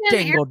Yes.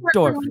 dangle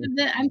dork.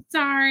 I'm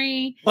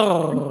sorry.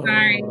 Oh. I'm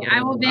sorry.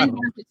 I will binge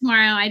watch it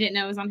tomorrow. I didn't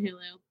know it was on Hulu.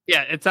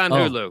 Yeah, it's on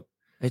Oh. Hulu.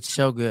 It's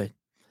so good.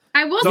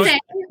 I will So- say,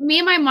 me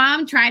and my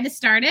mom tried to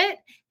start it,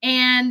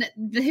 and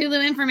the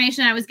Hulu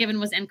information I was given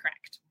was incorrect.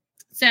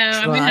 So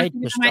I'm going to have to Tried to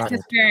tell my start it.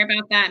 sister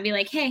about that and be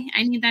like, hey,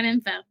 I need that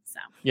info. So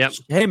Yep.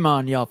 Shame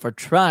on y'all for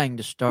trying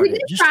to start we it.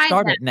 did Just try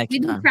start that. it next We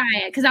did time. try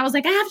it because I was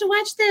like, I have to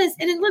watch this,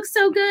 and it looks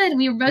so good. And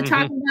we were both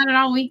talking about it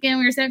all weekend.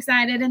 We were so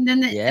excited, and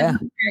then Yeah.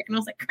 and I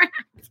was like, crap.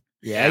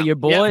 Yeah, your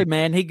boy,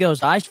 man, he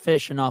goes ice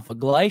fishing off a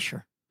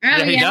glacier. Oh,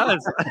 Yeah, he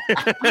does.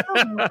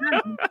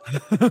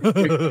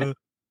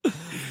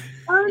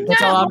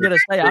 That's all I'm gonna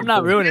say. I'm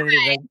not ruining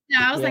anything. So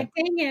I was Yeah. like,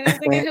 dang it. I was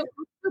like, I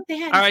hope they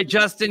had. All right,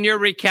 Justin, your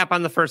recap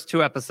on the first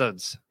 2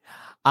 episodes.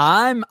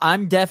 I'm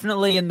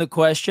definitely in the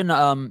question.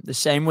 The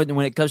same when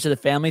it comes to the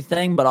family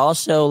thing, but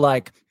also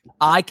like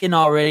I can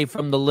already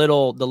from the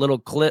little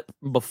clip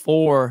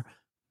before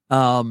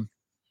it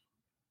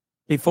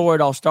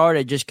all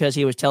started, just because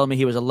he was telling me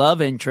he was a love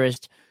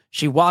interest.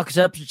 She walks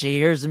up and she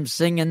hears him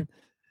singing,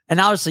 and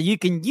obviously you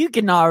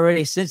can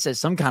already sense that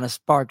some kind of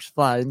sparks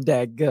flying,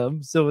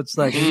 dadgum. So it's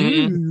like,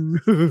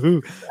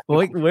 ooh,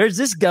 where's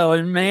this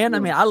going, man? I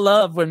mean, I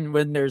love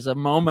when there's a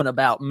moment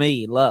about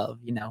me, love,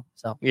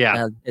 So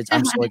Yeah.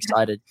 I'm so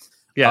excited.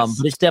 Yes.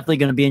 But it's definitely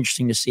going to be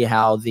interesting to see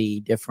how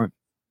the different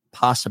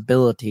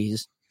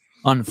possibilities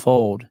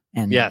unfold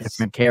and the Yes.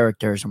 different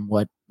characters and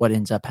what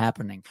ends up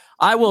happening.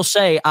 I will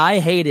say I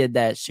hated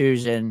that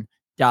Susan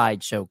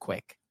died so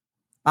quick.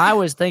 I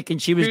was thinking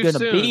she was Too going to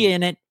be soon.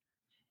 in it.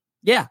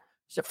 Yeah,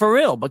 for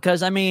real,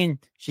 because I mean,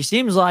 she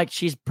seems like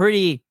she's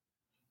pretty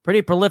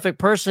prolific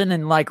person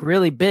and like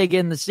really big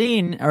in the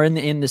scene or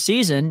in the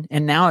season.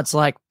 And now it's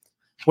like,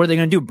 what are they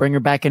going to do? Bring her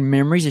back in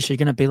memories? Is she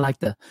going to be like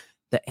the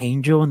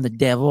angel and the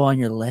devil on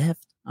your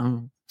left?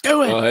 Do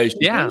it. Hey,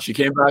 Yeah. She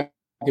came back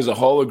as a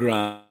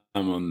hologram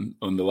on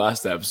the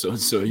last episode,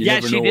 so you Yeah,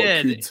 never she know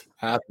did. what could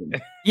happen.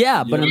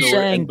 Yeah, You but don't I'm know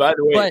saying, and by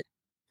the way,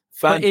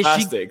 but is she-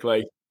 fantastic.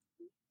 Like,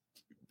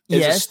 is a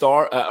yes,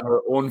 star at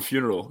her own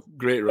funeral.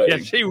 Great writing.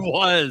 Yeah, she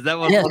was. That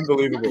was Yes.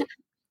 Unbelievable.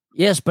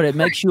 yes, but it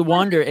makes you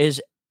wonder: is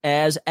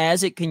as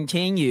it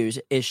continues,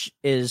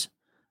 is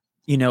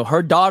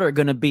her daughter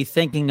going to be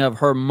thinking of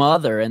her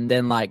mother, and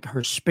then like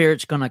her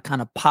spirit's going to kind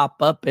of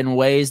pop up in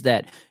ways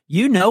that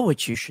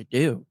what you should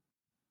do.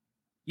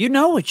 You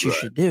know what you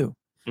should do.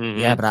 Mhm.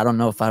 Yeah, but I don't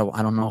know if I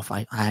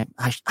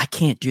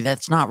can't do that.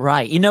 It's not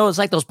right. It's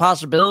like those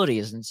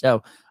possibilities, and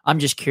so I'm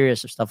just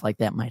curious if stuff like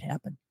that might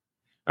happen.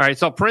 All right,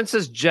 so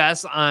Princess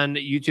Jess on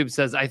YouTube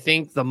says, I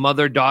think the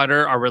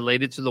mother-daughter are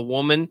related to the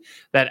woman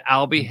that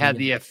Albie had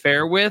the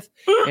affair with,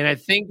 and I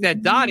think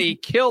that Dottie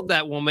killed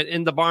that woman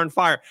in the barn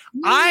fire.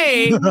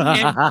 I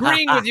am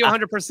agreeing with you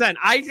 100%.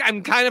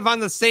 I'm kind of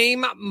on the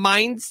same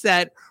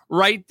mindset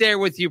right there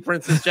with you,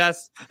 Princess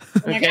Jess. Oh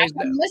my gosh,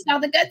 I missed all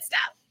the good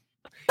stuff.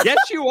 Yes,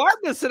 you are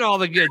missing all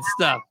the good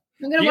stuff.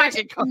 I'm gonna You watch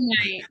gotta it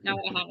tonight. No,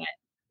 I haven't.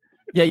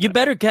 Yeah, you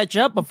better catch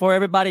up before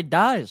everybody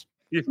dies.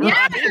 Yeah,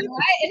 right?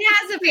 It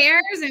has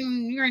affairs,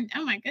 and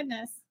oh my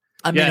goodness.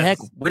 I mean, Yes. heck,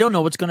 we don't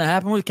know what's going to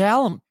happen with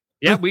Callum.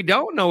 Yeah, we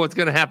don't know what's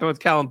going to happen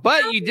with Callum,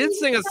 but you did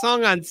sing a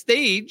song on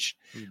stage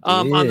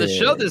on the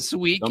show this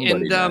week. Somebody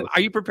and did. are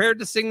you prepared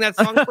to sing that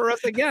song for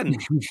us again?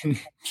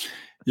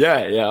 Yeah,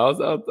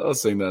 I'll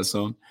sing that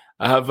song.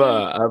 I have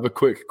a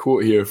quick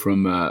quote here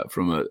from a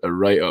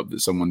write up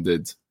that someone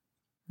did.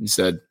 He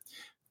said,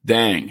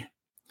 "Dang,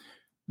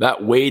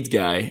 that Wade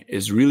guy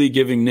is really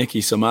giving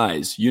Nikki some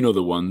eyes. You know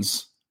the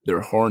ones.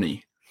 They're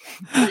horny."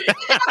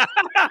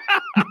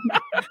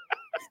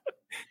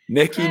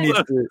 Nikki needs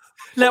to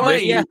No,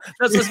 wait, yeah,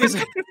 that's what I was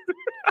gonna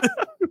say.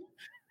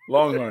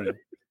 long horny.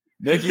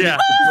 Nikki Yeah.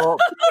 needs to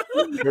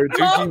drop her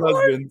 2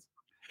 husbands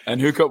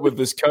and hook up with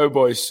this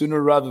cowboy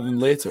sooner rather than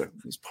later.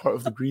 It's part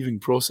of the grieving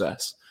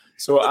process.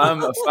 So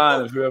I'm a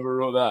fan of whoever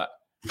wrote that.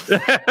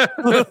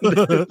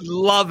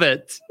 Love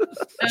it.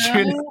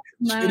 Tune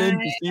in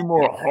to see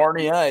more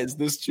horny eyes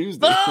this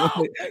Tuesday.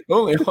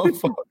 Only on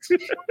Fox.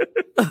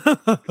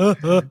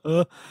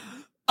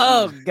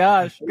 Oh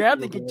gosh,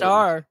 grab the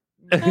guitar.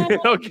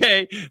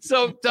 Okay,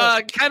 so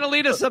kind of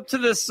lead us up to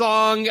this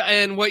song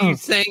and what you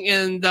sang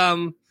and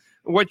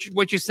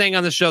what you sang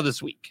on the show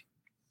this week.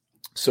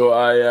 So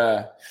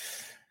I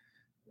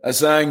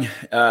sang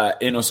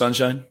 "Ain't No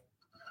Sunshine."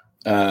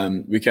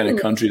 We kind of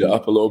countryed it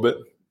up a little bit.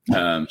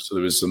 So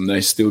there was some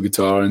nice steel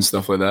guitar and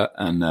stuff like that,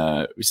 and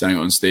we sang it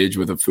on stage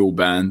with a full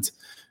band.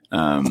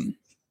 It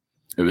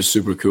was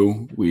super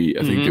cool.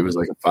 I think it was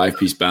like a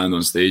 5-piece band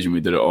on stage, and we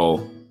did it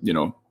all. You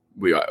know,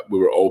 we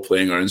were all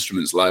playing our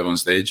instruments live on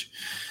stage,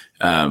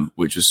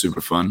 which was super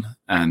fun.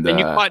 And you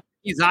caught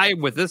Nikki's eye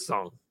with this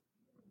song.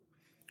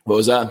 What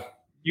was that?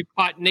 You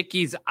caught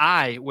Nikki's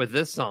eye with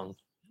this song.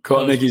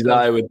 Caught Nikki's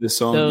eye with this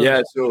song.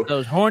 So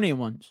those horny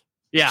ones.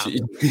 Yeah.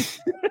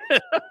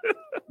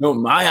 No,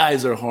 my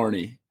eyes are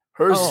horny.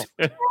 Hers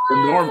are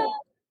normal.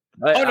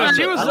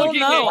 She was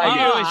looking at you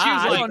and she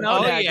was like,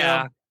 "Oh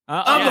yeah,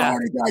 I'm the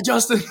horny guy,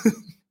 Justin."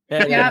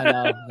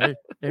 Yeah. No.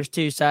 There's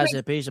two sides to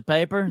a piece of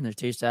paper, and there's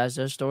two sides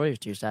to a story. There's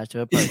two sides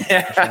to a person.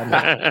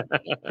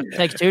 It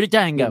takes two to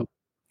tango.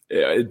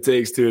 Yeah, it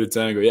takes two to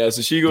tango. Yeah,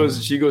 so she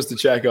goes to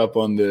check up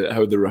on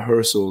how the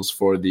rehearsals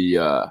for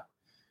the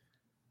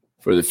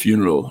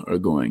funeral are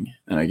going,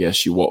 and I guess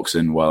she walks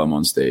in while I'm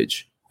on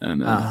stage.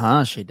 And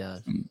she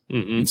does.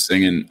 I'm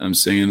singing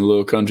a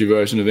little country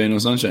version of "Ain't No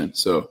Sunshine."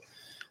 So,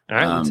 all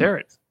right, let's hear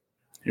it.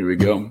 Here we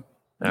go.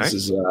 This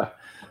is the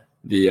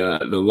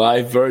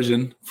live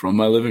version from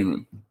my living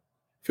room.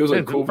 Feels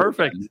like cool.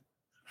 Perfect.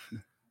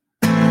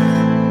 Can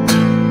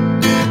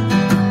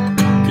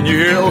you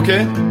hear it?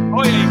 Okay.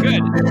 Oh yeah,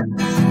 good.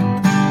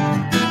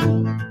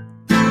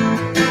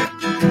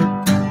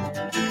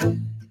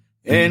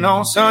 Ain't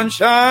no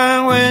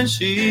sunshine when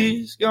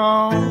she's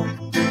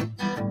gone.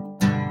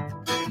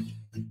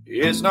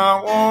 It's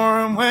not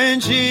warm when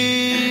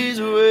she's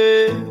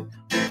away.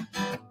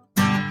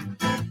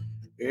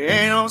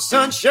 Ain't no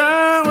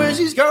sunshine when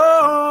she's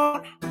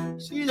gone.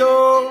 She's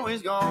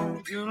always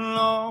gone too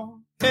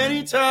long.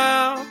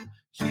 Anytime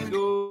she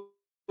goes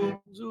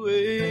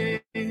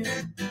away.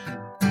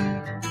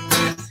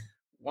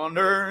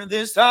 Wonder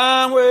this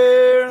time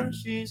where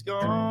she's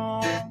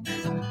gone.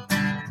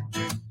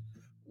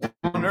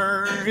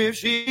 Wonder if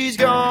she's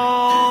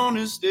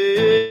gonna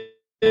stay.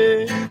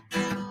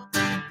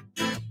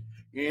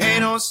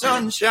 Ain't no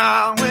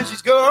sunshine when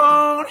she's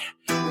gone.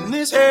 And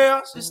this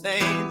house is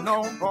staying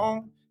no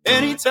home.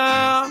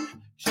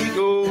 Anytime she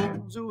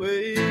goes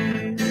away.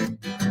 And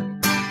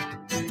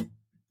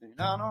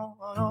I know.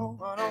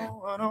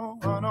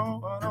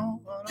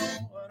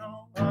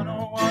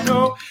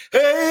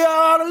 Hey, I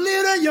ought to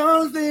leave that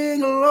young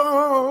thing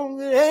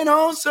alone. It ain't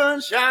no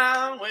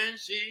sunshine when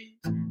she's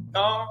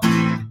gone.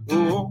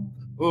 Oh.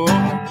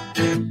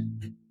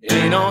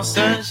 Ain't no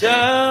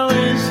sunshine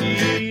when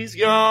she's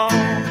gone.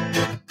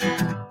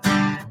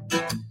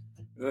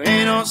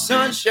 Ain't no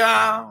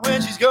sunshine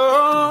when she's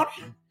gone.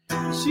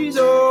 She's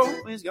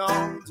always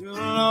gone too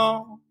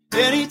long.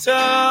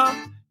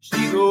 Anytime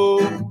she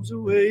goes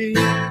away.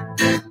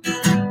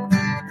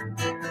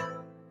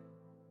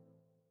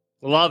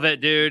 Love it,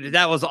 dude.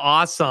 That was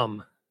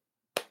awesome.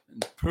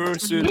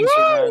 Person.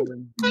 Oh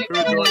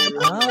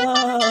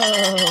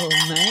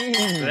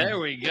man! There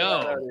we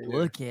go.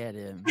 Look at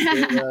him.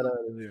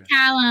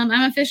 Callum,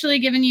 I'm officially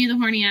giving you the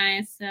horny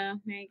eyes. So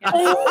there you go.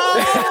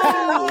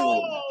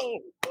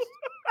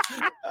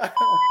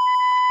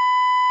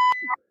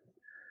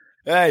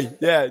 Hey,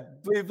 yeah,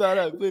 bleep that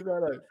out.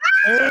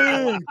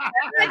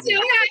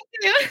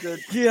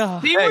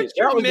 Yeah. See what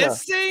you're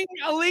missing?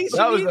 Elise,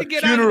 that you was need a to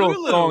get on funeral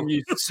Hulu. song,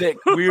 you sick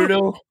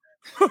weirdo.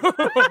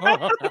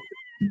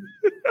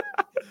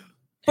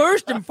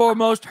 First and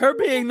foremost, her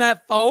being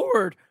that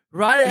forward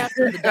right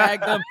after the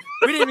daggum.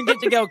 We didn't even get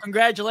to go.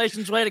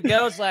 Congratulations, way to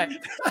go. It's like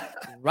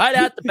right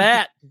out the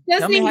bat.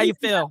 Tell me how you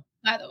feel.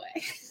 By the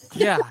way.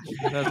 Yeah,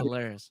 that's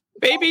hilarious.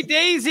 Baby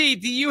Daisy,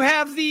 do you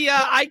have the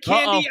eye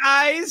candy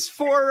eyes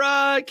for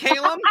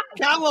Callum?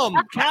 Callum.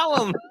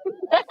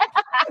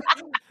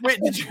 Wait,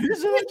 did you?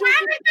 She's not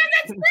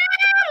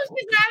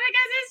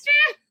because it's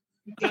true.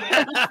 Look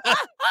at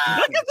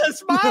the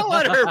smile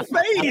on her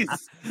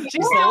face.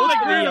 She's still in the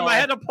groove. I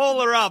had to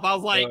pull her up. I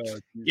was like,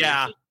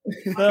 yeah.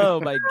 Oh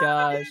my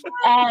gosh.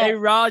 Hey,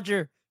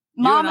 Roger.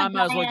 You and I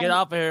might as well get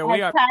off of here.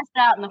 We are passed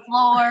out on the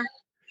floor.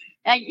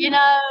 And, you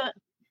know,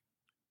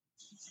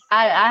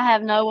 I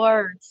have no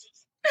words.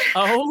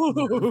 Oh.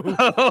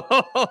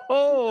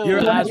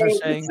 Your eyes are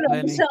saying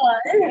plenty.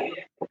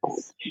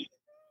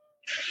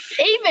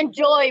 Even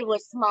Joy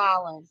was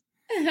smiling.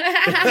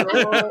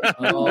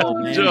 Oh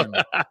man.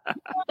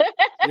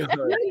 Look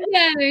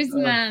at her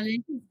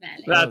smiling.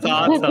 That's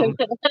awesome.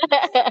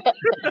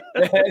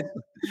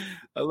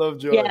 I love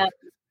Joy. Yeah.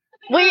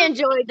 We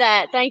enjoyed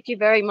that. Thank you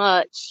very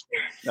much.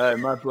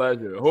 My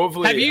pleasure.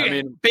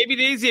 Hopefully, Baby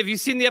Daisy, have you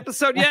seen the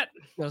episode yet?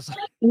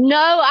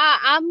 No,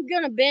 I'm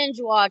gonna binge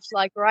watch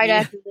like right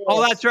after this.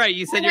 Oh, that's right.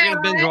 You said you're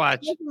gonna binge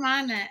watch. I'm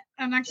on it.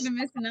 I'm not gonna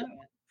miss another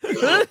one.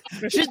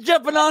 She's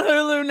jumping on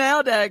Hulu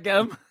now,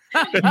 dadgum.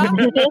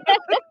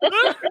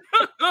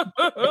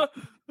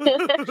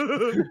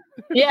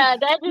 Yeah,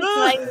 that just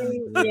made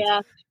me.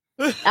 Yeah,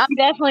 I'm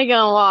definitely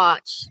gonna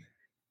watch.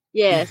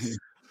 Yes.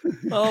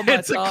 Oh my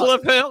It's a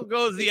Cliff Hill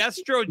goes. The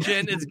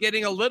estrogen is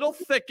getting a little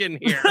thick in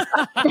here.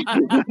 All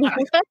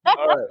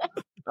right.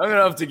 I'm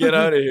gonna have to get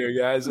out of here,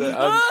 guys.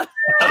 I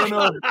don't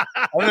know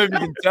if you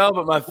can tell,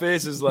 but my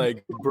face is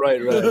like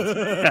bright red.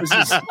 This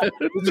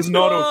is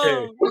not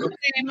okay.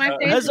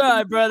 That's all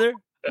right, brother.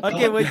 I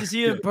can't wait to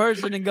see you in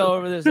person and go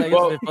over this. It's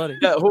gonna be funny.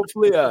 Yeah,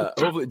 hopefully,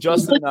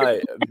 Justin and I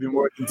have been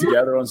working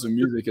together on some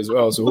music as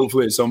well. So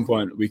hopefully, at some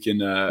point, we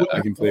can I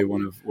can play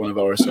one of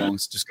our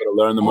songs. Just got to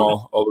learn them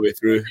all the way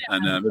through,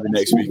 and maybe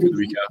next week or the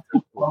week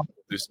after, we'll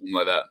do something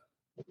like that.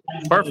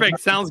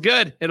 Perfect. Sounds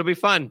good. It'll be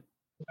fun.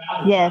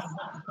 Yes.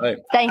 Right.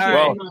 Thank you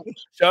very much.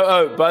 Shout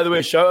out, by the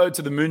way,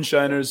 to the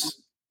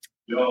Moonshiners.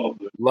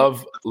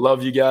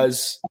 Love you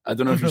guys. I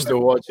don't know if you're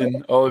still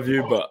watching, all of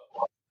you, but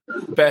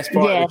best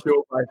part of the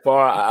show by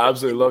far. I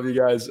absolutely love you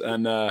guys,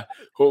 and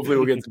hopefully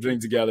we'll get to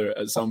drink together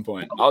at some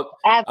point. I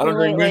don't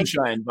drink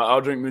moonshine, but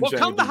I'll drink moonshine.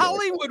 Well, come to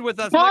Hollywood with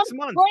us next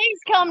month. Please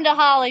come to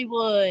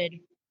Hollywood.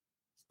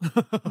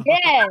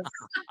 Yes.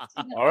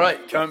 All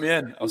right, count me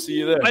in. I'll see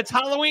you there. It's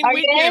Halloween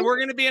weekend. We're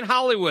going to be in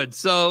Hollywood.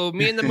 So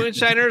me and the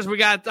Moonshiners, we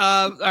got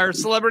our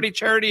celebrity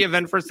charity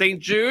event for St.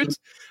 Jude's,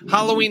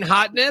 Halloween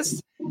Hotness.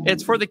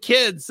 It's for the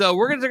kids. So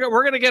we're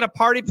gonna get a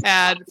party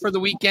pad for the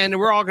weekend, and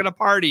we're all gonna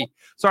party.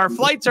 So our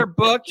flights are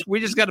booked. We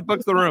just got to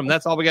book the room.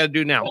 That's all we got to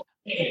do now.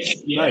 Nice.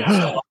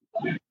 Cool.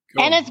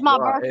 And it's my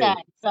birthday,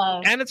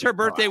 so and it's her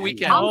birthday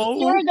weekend. I'm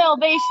sure there'll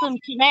be some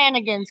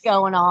shenanigans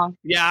going on.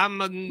 Yeah, I'm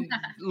a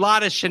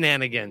lot of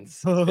shenanigans.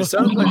 It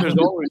sounds like there's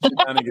always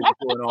shenanigans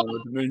going on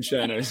with the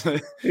Moonshiners.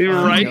 You're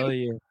right.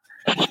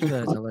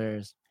 That's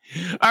hilarious.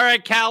 All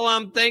right,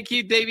 Callum. Thank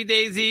you, Davy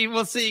Daisy.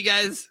 We'll see you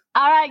guys.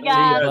 All right,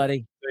 guys. See you,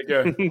 buddy. Take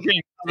care.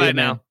 Okay, bye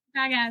now.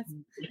 Bye, guys.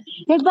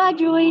 Goodbye,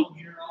 Julie.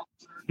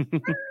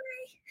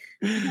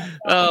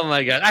 Oh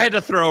my god, I had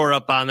to throw her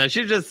up on there.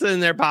 She's just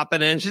sitting there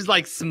popping in. She's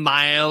like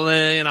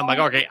smiling, and I'm like,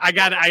 okay, I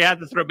had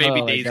to throw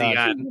baby Daisy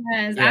on.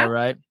 Yeah,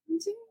 right.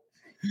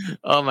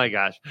 Oh my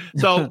gosh.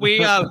 So we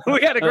had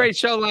a great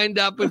show lined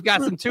up. We've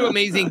got two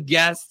amazing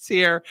guests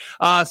here.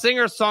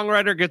 Singer,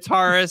 songwriter,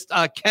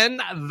 guitarist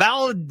Ken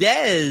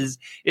Valdez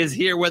is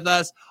here with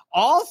us.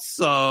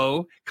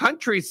 Also,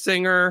 country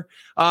singer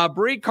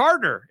Brei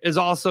Carter is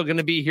also going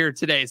to be here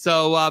today.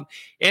 So,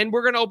 and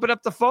we're going to open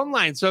up the phone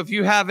line. So if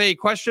you have a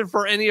question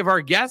for any of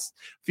our guests,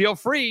 feel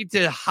free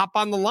to hop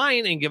on the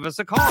line and give us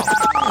a call.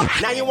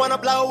 Now you want to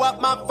blow up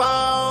my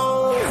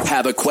phone.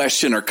 Have a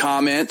question or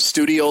comment?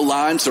 Studio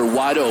lines are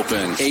wide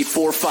open.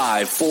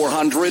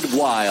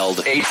 845-400-WILD.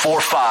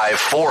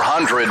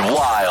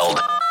 845-400-WILD.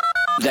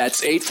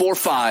 That's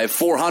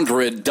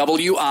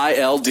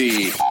 845-400-WILD.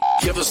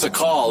 Give us a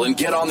call and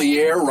get on the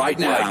air right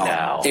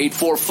now.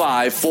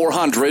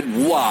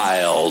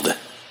 845-400-WILD.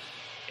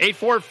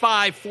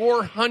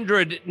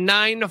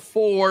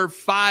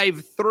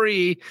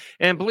 845-400-9453.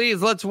 And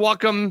please, let's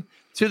welcome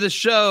to the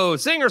show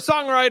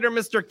singer-songwriter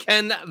Mr.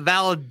 Ken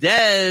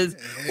Valdez.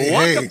 Hey.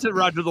 Welcome to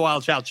Roger the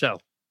Wild Child Show.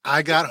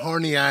 I got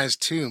horny eyes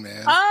too,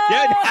 man.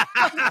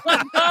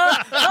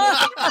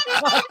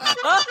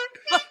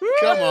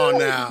 Come on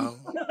now.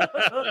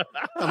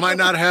 I might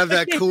not have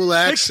that cool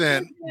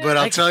accent, but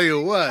I'll tell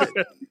you what.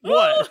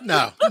 What?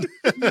 No.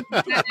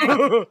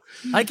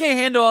 I can't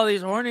handle all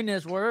these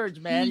horniness words,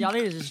 man. Y'all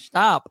need to just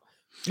stop.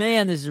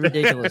 Man, this is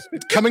ridiculous.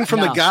 Coming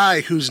from the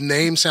guy whose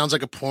name sounds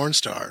like a porn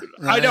star.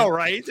 Right? I know,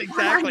 right?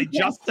 Exactly.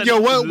 Justin.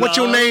 Yo, what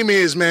your name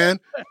is, man?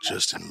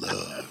 Justin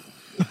Love.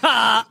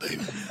 I'm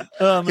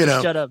gonna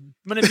shut up. I'm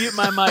gonna mute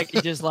my mic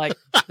and just like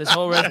this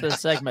whole rest of the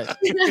segment.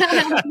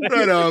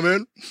 Right on,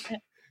 man.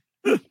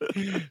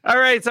 All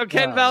right, so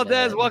Ken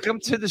Valdez,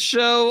 welcome to the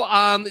show.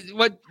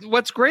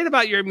 What's great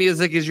about your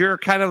music is you're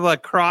kind of a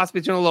cross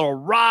between a little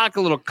rock,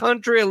 a little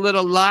country, a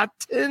little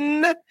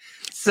Latin.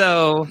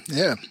 So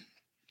yeah,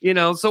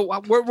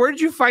 so where did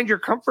you find your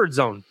comfort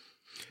zone?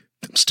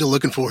 I'm still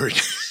looking for it.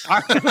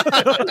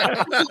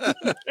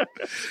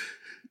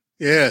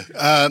 Yeah.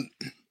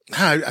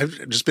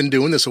 I've just been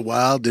doing this a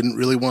while. Didn't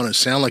really want to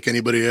sound like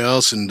anybody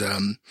else. And,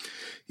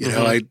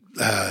 I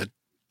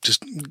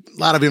just a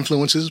lot of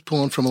influences,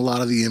 pulling from a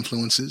lot of the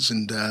influences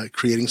and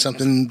creating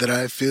something that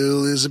I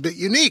feel is a bit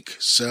unique.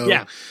 So,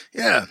 yeah.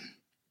 Okay.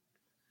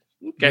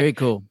 Very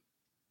cool.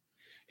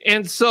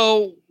 And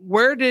so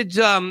where did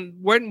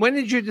when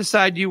did you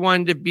decide you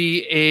wanted to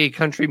be a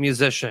country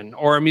musician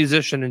or a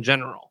musician in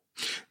general?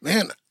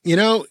 Man,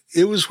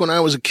 it was when I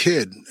was a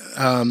kid.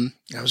 I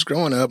was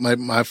growing up.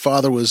 My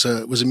father was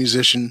a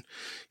musician,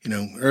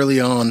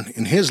 early on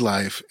in his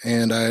life,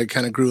 and I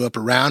kind of grew up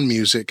around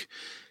music,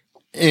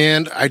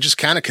 and I just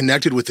kind of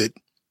connected with it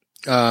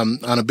on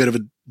a bit of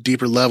a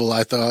deeper level,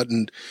 I thought.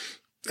 And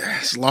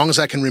as long as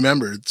I can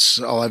remember. It's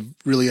all I've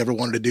really ever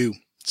wanted to do.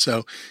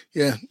 So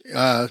yeah,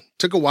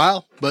 took a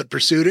while, but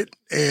pursued it.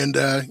 And,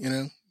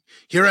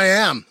 here I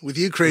am with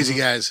you crazy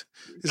guys.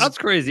 That's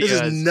crazy. This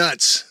is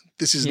nuts.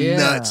 This is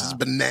nuts. This is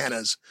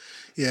bananas.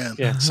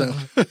 Yeah. So,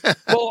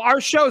 well,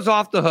 our show's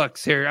off the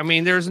hooks here. I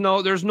mean, there's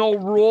no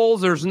rules.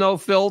 There's no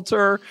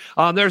filter.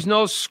 There's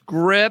no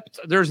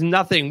script. There's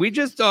nothing. We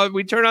just,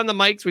 we turn on the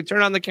mics, we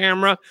turn on the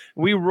camera,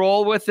 we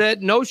roll with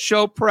it. No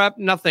show prep,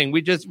 nothing.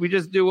 We just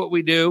do what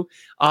we do.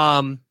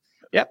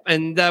 Yep.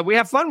 And, we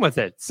have fun with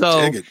it.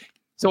 So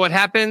what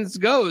happens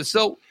goes.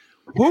 So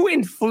who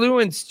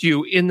influenced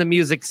you in the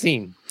music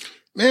scene?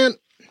 Man,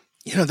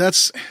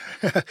 that's,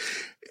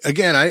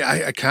 again,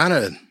 I kind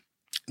of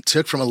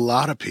took from a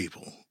lot of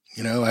people.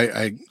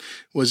 I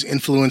was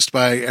influenced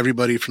by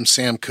everybody from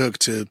Sam Cooke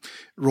to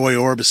Roy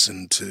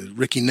Orbison to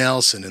Ricky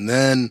Nelson. And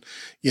then,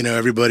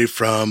 everybody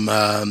from,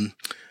 let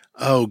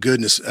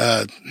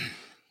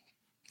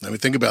me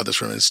think about this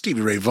for a minute.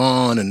 Stevie Ray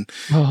Vaughan and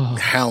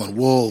Howlin'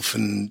 Wolf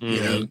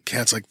and,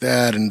 cats like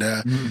that. And,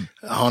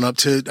 on up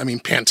to,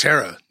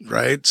 Pantera,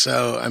 right?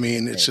 So,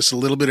 it's just a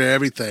little bit of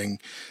everything.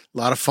 A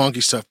lot of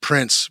funky stuff.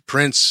 Prince,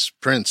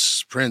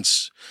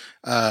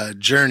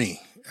 Journey,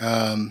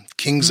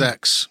 King's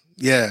X.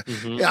 Yeah.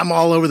 I'm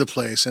all over the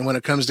place. And when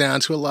it comes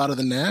down to a lot of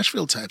the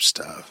Nashville type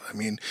stuff,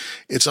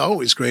 it's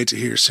always great to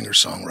hear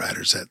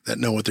singer-songwriters that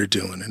know what they're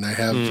doing. And I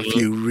have a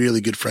few really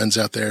good friends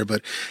out there.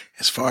 But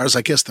as far as,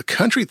 I guess, the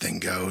country thing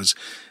goes,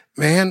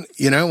 man,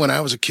 when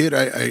I was a kid,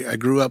 I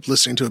grew up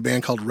listening to a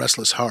band called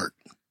Restless Heart.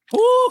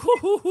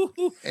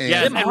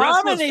 And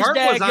Restless Heart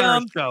was on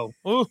our show.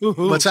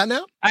 What's that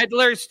now? I had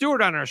Larry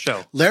Stewart on our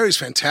show. Larry's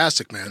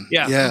fantastic, man.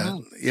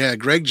 Yeah.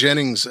 Greg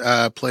Jennings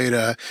played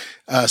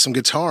some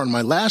guitar on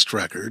my last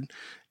record,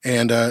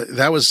 and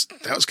that was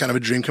kind of a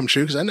dream come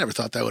true because I never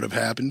thought that would have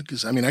happened.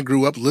 Because I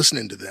grew up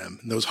listening to them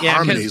and those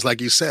harmonies,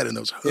 like you said, and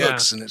those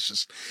hooks, and it's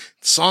just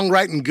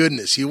songwriting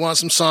goodness. You want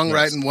some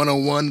songwriting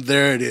 101,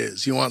 there it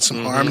is. You want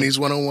some harmonies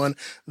 101,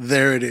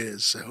 there it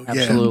is. So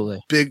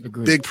absolutely,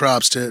 big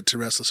props to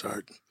Restless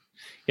Heart.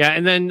 Yeah,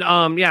 and then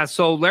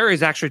so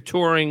Larry's actually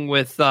touring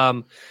with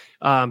Tim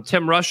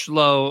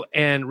Rushlow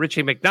and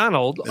Richie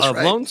McDonald of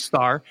Lone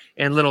Star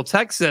and Little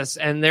Texas,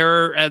 and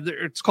they're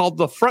it's called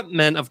the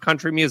Frontmen of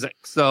Country Music.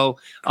 So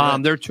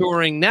they're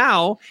touring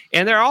now,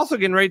 and they're also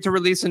getting ready to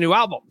release a new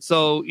album.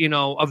 So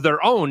of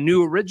their own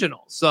new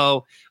original.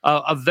 So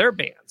of their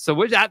band.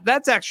 So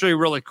that's actually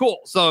really cool.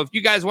 So if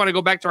you guys want to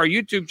go back to our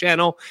YouTube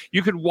channel,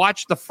 you could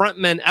watch the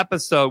Frontmen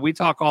episode. We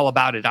talk all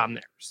about it on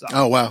there. So.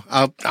 Oh wow,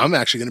 I'm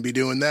actually going to be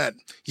doing that.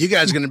 You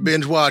guys are going to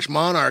binge watch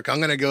Monarch. I'm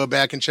going to go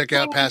back and check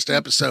out past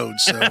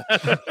episodes. So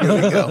here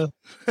we go.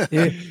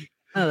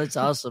 Oh, that's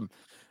awesome.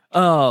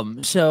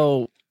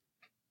 So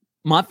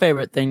my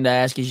favorite thing to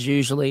ask is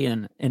usually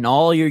in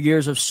all your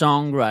years of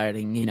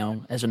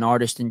songwriting, as an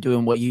artist and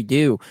doing what you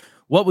do,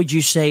 what would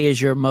you say is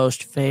your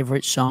most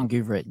favorite song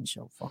you've written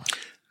so far?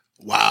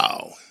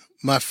 Wow.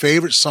 My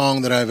favorite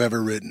song that I've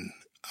ever written.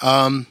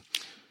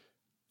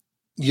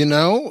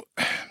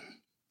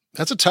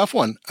 That's a tough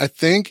one. I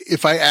think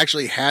if I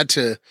actually had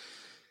to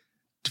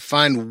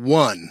find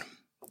one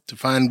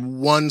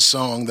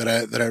song that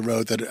I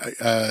wrote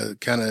that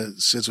kind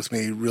of sits with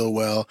me real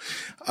well,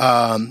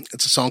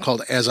 it's a song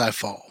called As I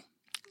Fall.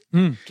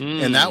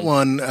 And that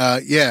one,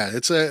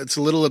 it's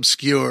a little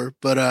obscure,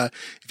 but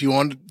if you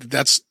want,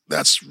 that's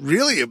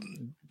really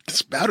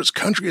it's about as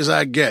country as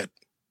I get,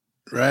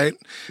 right?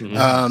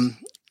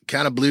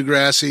 Kind of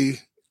bluegrassy,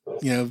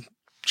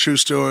 true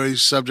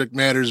stories, subject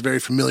matter is very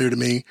familiar to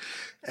me,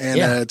 and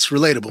it's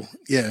relatable.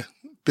 Yeah,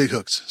 big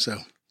hooks. So,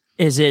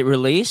 is it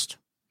released?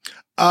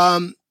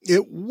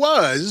 It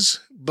was,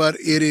 but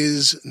it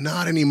is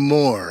not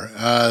anymore.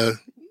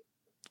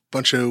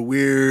 Bunch of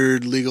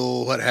weird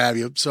legal what have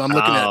you. So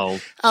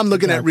I'm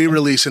looking at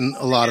re-releasing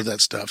a lot of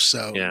that stuff.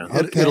 So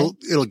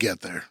it'll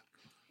get there.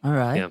 All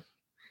right.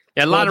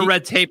 Yeah, a lot of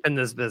red tape in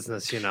this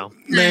business,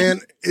 Man,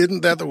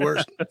 isn't that the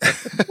worst?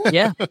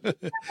 Yeah.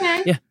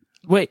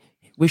 Wait,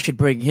 we should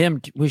bring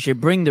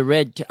the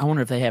red. I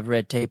wonder if they have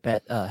red tape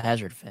at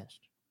Hazard Fest.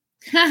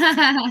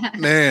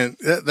 Man,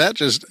 that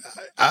just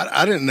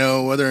I didn't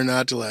know whether or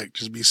not to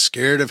just be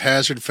scared of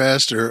Hazard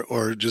Fest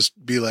or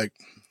just be like,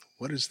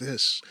 what is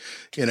this?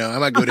 I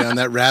might go down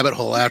that rabbit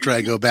hole after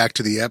I go back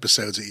to the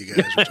episodes that you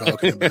guys were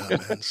talking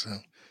about, man. So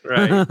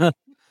right.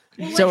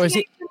 So is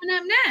it coming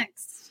up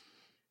next?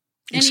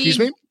 Excuse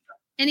me?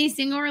 Any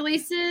single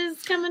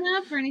releases coming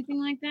up or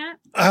anything like that?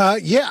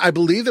 I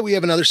believe that we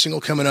have another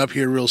single coming up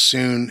here real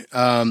soon.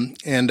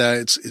 And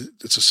it's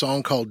a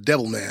song called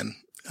Devil Man.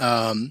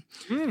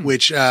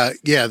 Which,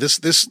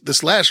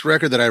 this last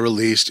record that I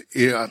released,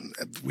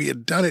 we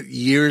had done it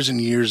years and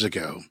years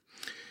ago.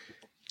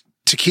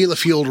 Tequila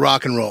fueled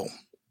rock and roll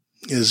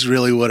is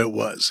really what it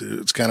was.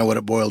 It's kind of what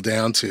it boiled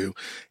down to.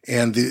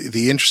 And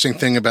the interesting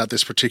thing about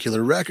this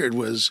particular record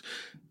was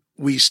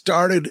we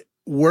started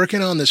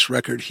working on this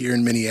record here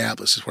in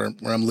Minneapolis, is where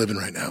I'm living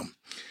right now.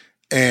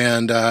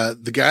 And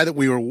the guy that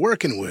we were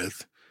working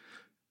with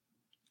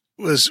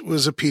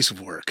was a piece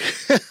of work.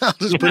 I'll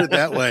just put it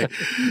that way.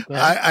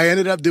 I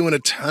ended up doing a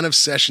ton of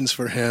sessions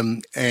for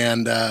him,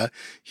 and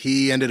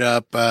he ended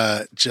up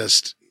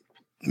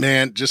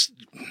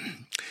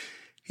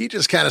he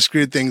just kind of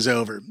screwed things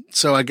over.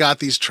 So I got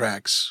these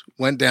tracks,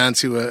 went down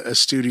to a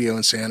studio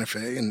in Santa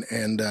Fe,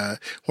 and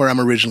where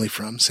I'm originally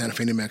from, Santa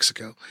Fe, New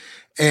Mexico,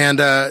 and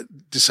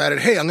decided,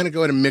 hey, I'm going to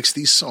go ahead and mix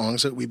these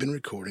songs that we've been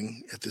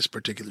recording at this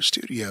particular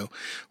studio.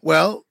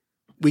 Well,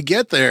 we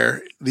get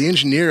there, the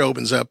engineer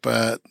opens up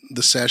the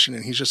session,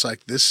 and he's just like,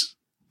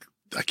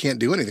 I can't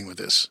do anything with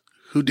this.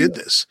 Who did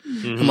this?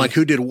 I'm like,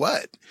 who did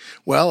what?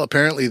 Well,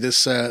 apparently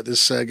this guy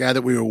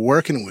that we were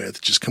working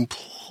with just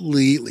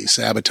completely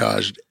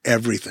sabotaged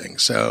everything.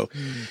 So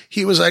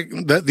he was like,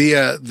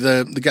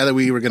 the guy that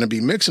we were going to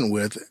be mixing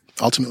with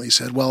ultimately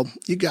said, well,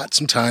 you got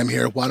some time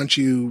here. Why don't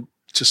you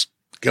just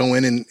go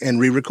in and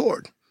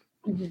re-record?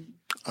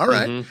 All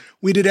right.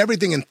 We did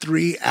everything in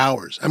 3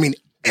 hours. I mean,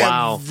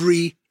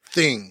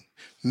 everything,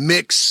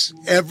 mix,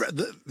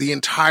 the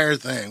entire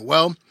thing.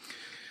 Well,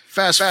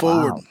 fast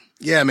forward. Wow.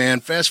 Yeah, man.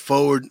 Fast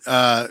forward.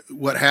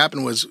 What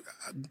happened was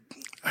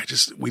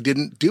we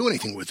didn't do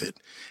anything with it.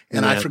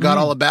 And I forgot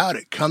all about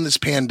it. Come this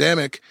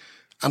pandemic,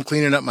 I'm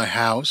cleaning up my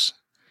house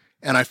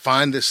and I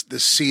find this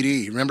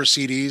CD. Remember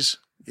CDs?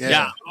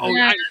 Yeah. Oh,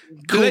 yeah.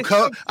 Cool.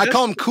 I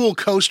call them cool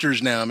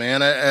coasters now,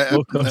 man. I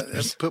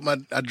put my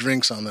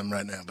drinks on them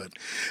right now, but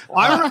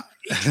I remember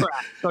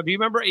 8-track. So do you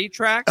remember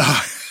 8-track?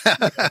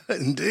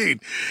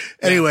 Indeed.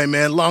 Anyway,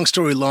 man, long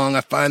story long,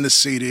 I find this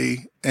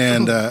CD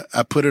and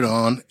I put it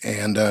on,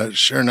 and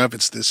sure enough,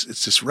 it's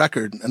this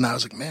record, and I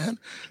was like, man,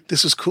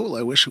 this is cool.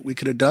 I wish we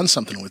could have done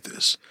something with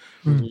this.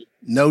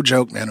 No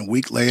joke, man. A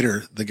week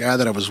later, the guy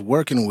that I was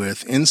working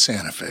with in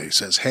Santa Fe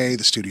says, hey,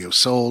 the studio's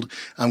sold.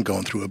 I'm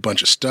going through a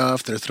bunch of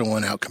stuff. They're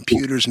throwing out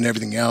computers and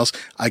everything else.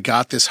 I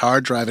got this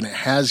hard drive and it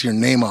has your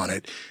name on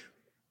it.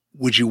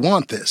 Would you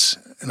want this?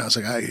 And I was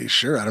like,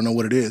 sure. I don't know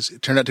what it is.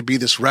 It turned out to be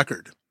this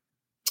record.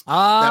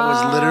 That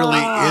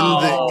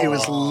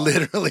was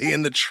literally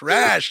in the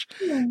trash.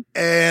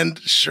 And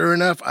sure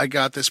enough, I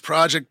got this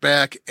project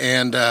back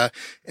and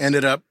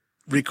ended up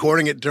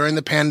recording it during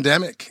the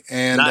pandemic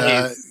and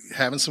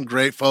having some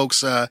great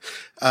folks. This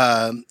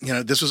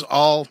was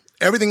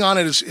everything on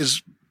it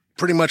is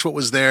pretty much what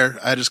was there.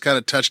 I just kind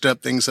of touched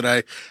up things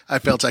that I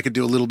felt I could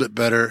do a little bit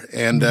better.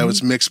 And it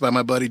was mixed by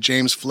my buddy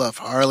James Fluff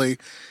Harley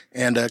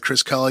and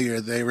Chris Collier.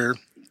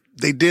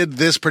 They did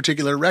this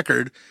particular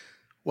record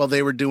while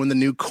they were doing the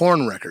new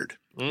Korn record,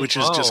 which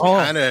is just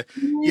kind of,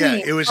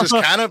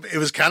 it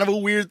was kind of a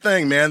weird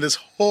thing, man. This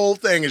whole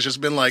thing has just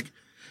been like,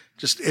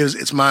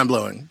 it's mind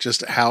blowing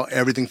just how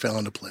everything fell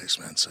into place,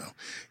 man. So,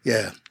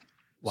 yeah.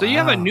 So you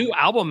have a new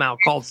album out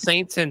called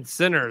Saints and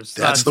Sinners.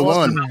 That's the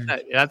one.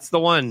 That's the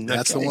one.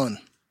 That's the one.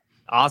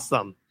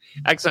 Awesome.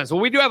 Excellent. So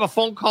we do have a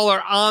phone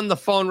caller on the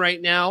phone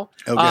right now.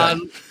 Okay.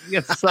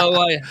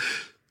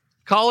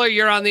 Caller,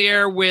 you're on the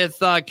air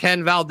with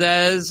Ken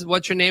Valdez.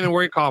 What's your name and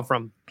where you calling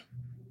from?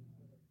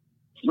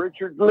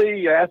 Richard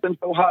Lee, Athens,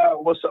 Ohio.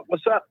 What's up?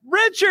 What's up?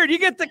 Richard, you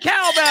get the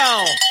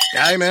cowbell.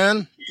 Hi,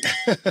 man.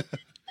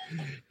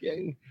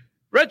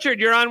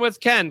 Richard, you're on with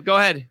Ken. Go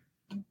ahead.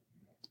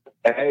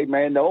 Hey,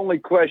 man, the only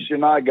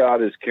question I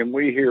got is, can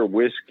we hear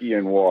Whiskey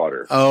and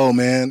Water? Oh,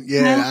 man.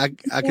 Yeah,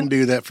 I can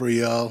do that for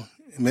y'all.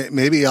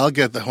 Maybe I'll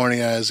get the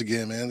horny eyes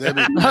again, man. That'd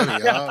be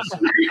awesome.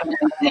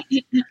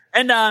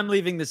 And I'm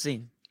leaving the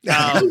scene.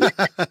 Yeah,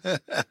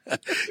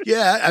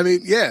 I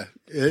mean, yeah.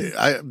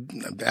 I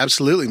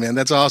absolutely, man.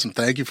 That's awesome.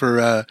 Thank you for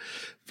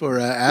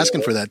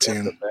asking for that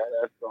tune. That's a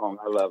badass song.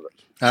 I love it.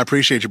 I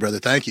appreciate you, brother.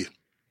 Thank you.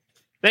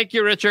 Thank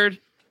you, Richard.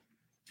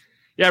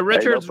 Yeah,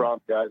 Richard's no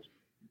problem, guys.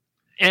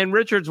 And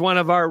Richard's one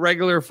of our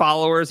regular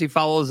followers. He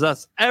follows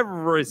us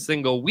every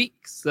single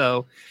week.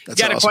 So That's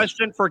you got awesome. A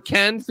question for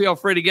Ken, feel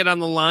free to get on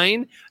the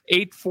line.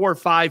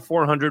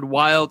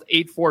 845-400-WILD,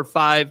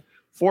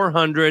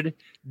 845-400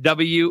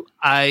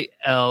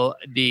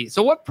 WILD.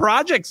 So what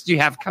projects do you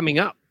have coming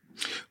up?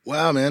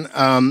 Wow, man.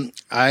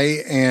 I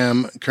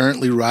am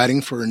currently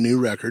writing for a new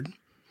record.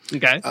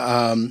 Okay.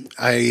 I've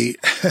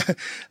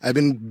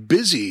been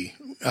busy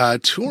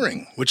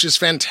touring, which is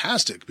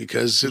fantastic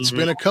because it's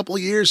been a couple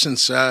of years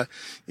since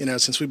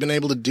we've been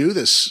able to do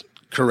this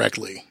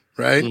correctly,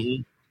 right?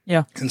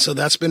 Yeah. And so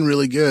that's been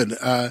really good.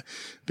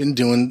 Been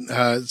doing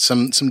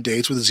some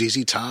dates with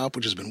ZZ Top,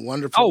 which has been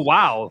wonderful. Oh,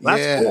 wow.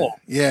 That's cool.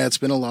 Yeah, it's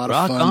been a lot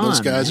of fun.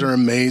 Those guys are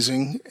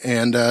amazing.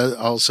 And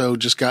also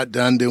just got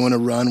done doing a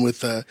run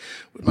with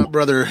my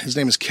brother. His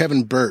name is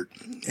Kevin Burt.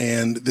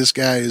 And this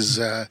guy is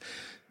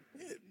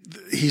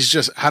he's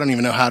just, I don't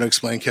even know how to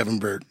explain Kevin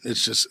Burt.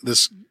 It's just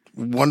this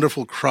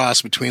wonderful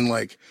cross between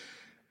like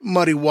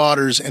Muddy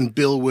Waters and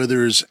Bill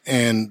Withers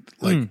and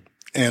like,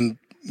 and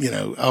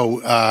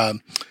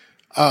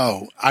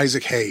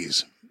Isaac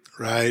Hayes.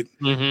 Right.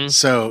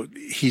 So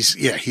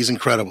he's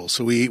incredible.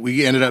 So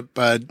we ended up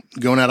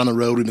going out on the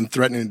road. We've been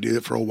threatening to do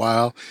it for a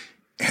while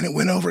and it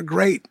went over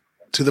great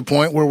to the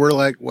point where we're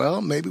like,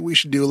 well, maybe we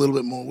should do a little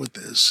bit more with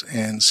this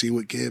and see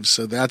what gives.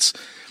 So that's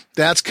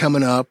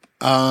coming up.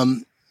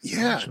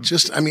 Yeah,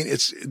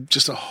 it's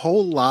just a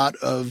whole lot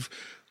of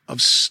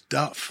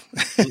stuff.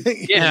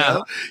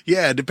 Yeah.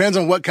 Yeah, it depends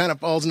on what kind of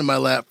falls into my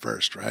lap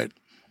first, right?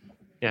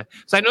 Yeah.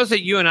 So I noticed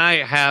that you and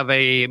I have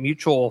a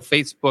mutual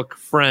Facebook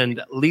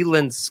friend,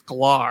 Leland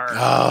Sklar.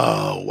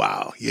 Oh,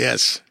 wow.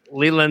 Yes.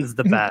 Leland's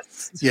the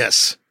best.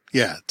 Yes.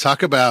 Yeah.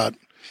 Talk about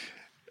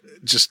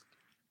just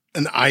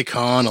an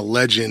icon, a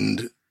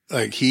legend.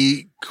 Like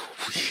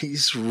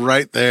he's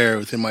right there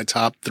within my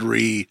top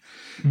 3.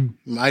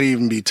 Might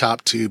even be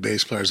top 2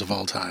 bass players of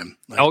all time.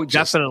 Like,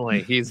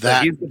 definitely. He's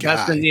the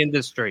best in the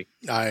industry.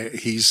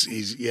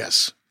 He's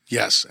yes.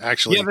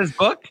 Actually, you have his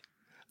book?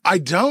 I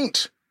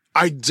don't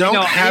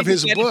have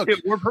his book.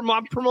 We're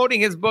promoting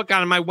his book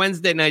on my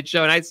Wednesday night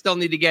show, and I still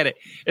need to get it.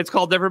 It's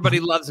called Everybody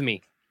Loves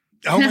Me.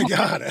 Oh my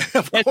God!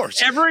 Of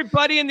course,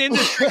 everybody in the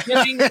industry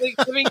giving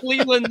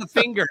Leland the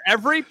finger.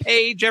 Every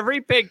page,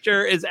 every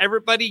picture is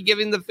everybody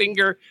giving the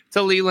finger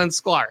to Leland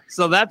Sklar.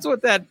 So that's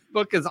what that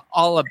book is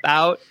all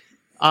about.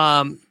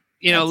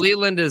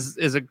 Leland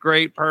is a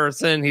great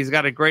person. He's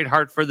got a great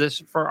heart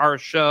for our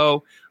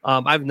show.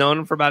 I've known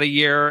him for about a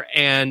year,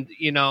 and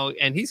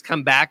he's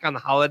come back on the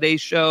holiday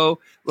show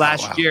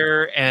last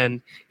year,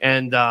 and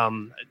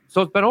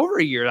so it's been over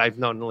a year I've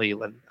known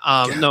Leland.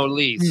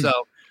 Lee.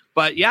 So,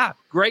 but yeah,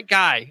 great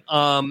guy.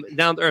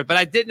 Down to earth. But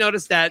I did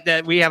notice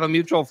that we have a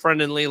mutual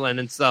friend in Leland,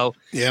 and so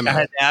I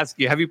had to ask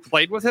you: have you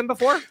played with him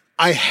before?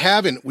 I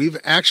haven't. We've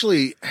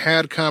actually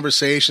had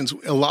conversations.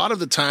 A lot of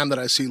the time that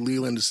I see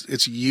Leland,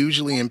 it's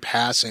usually in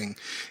passing,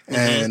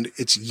 and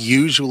it's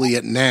usually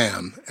at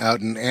NAMM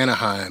out in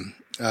Anaheim.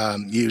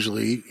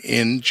 Usually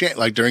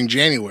during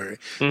January.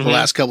 The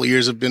last couple of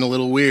years have been a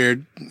little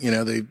weird.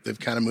 They've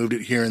kind of moved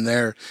it here and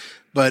there,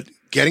 but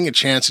getting a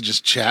chance to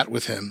just chat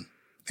with him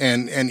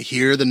and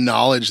hear the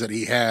knowledge that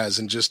he has,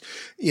 and just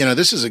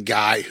this is a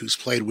guy who's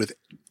played with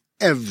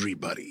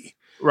everybody,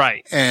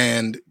 right?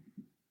 And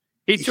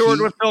he toured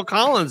with Phil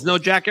Collins, No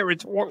Jacket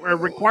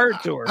Required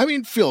tour. I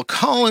mean, Phil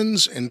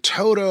Collins and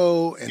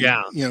Toto and,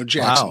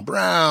 Jackson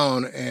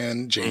Brown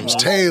and James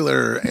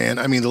Taylor. And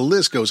I mean, the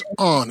list goes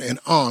on and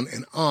on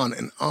and on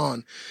and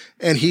on.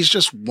 And he's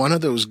just one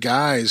of those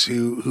guys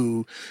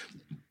who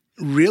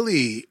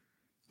really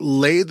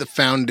laid the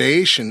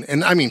foundation.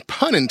 And I mean,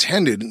 pun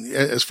intended,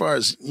 as far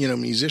as,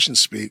 musicians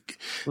speak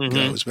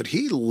goes, but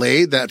he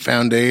laid that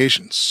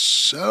foundation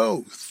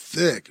so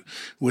thick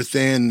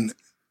within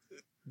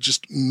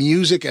just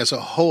music as a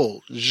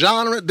whole.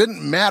 Genre,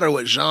 didn't matter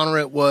what genre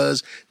it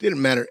was,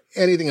 didn't matter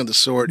anything of the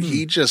sort.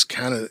 He just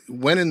kind of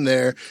went in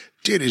there,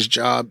 did his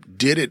job,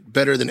 did it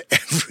better than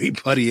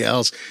everybody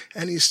else,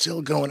 and he's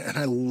still going, and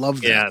I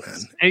love that, man.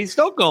 And he's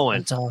still going.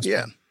 That's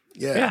awesome.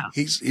 Yeah.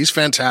 He's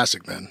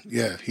fantastic, man.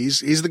 Yeah, he's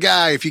the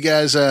guy. If you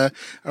guys are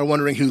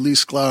wondering who Lee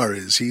Sklar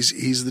is,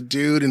 he's the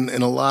dude in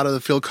a lot of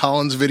the Phil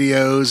Collins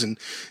videos, and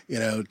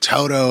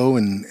Toto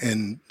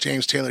and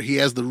James Taylor. He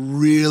has the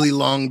really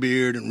long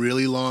beard and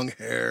really long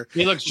hair.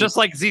 He looks just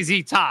like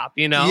ZZ Top,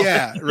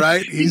 Yeah,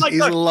 right. He's like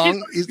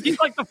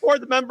the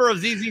fourth member of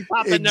ZZ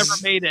Top that never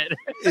made it.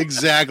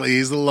 Exactly.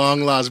 He's the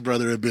long lost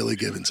brother of Billy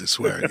Gibbons. I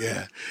swear.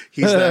 Yeah,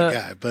 he's that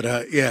guy. But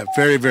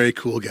very, very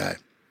cool guy.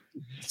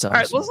 All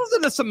right, let's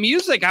listen to some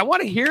music. I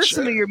want to hear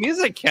some of your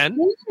music, Ken.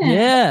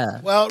 Yeah.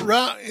 Well,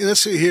 let's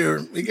see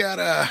here. We got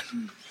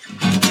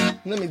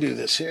let me do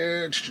this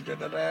here.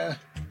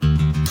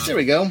 There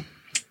we go.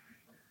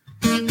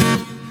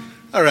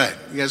 All right.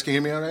 You guys can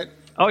hear me all right?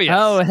 Oh,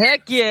 yeah. Oh,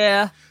 heck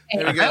yeah.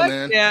 There we go,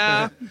 man.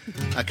 Yeah.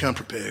 I come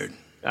prepared.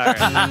 All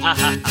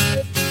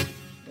right.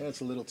 That's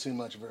a little too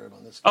much verb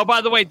on this. Oh,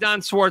 by the way,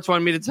 Don Swartz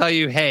wanted me to tell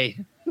you, hey.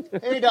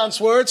 Hey, Don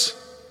Swartz.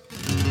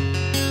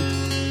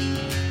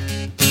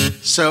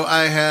 So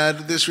I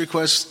had this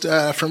request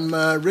from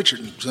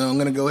Richard. So I'm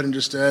going to go ahead and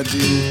just do a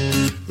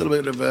little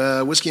bit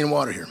of whiskey and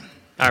water here.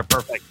 All right,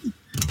 perfect.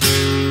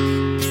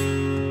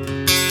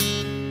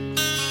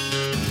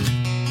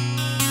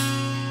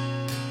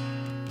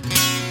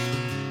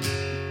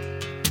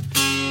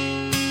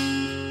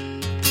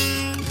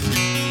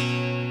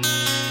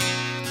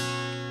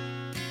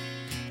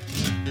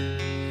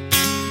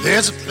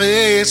 There's a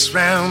place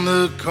round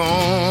the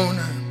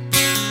corner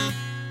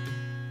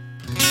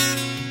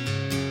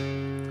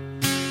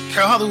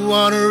called the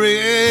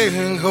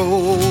Watering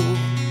Hole.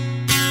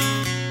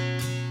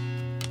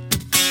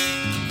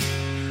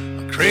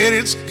 My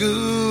credit's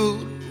good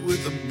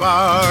with the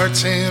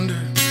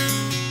bartender.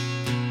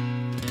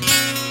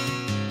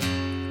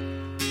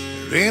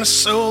 There ain't a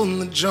soul in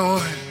the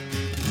joint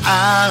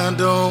I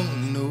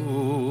don't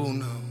know,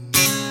 no.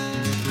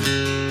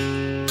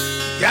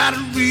 Got a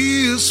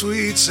real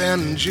sweet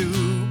sounding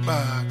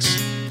jukebox.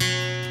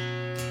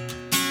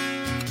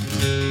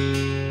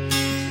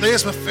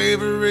 Plays my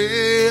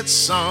favorite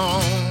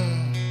song.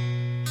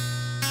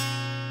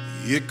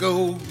 It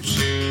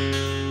goes,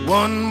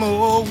 one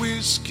more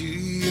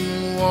whiskey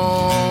and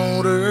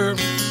water.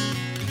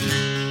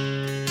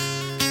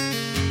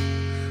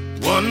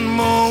 One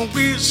more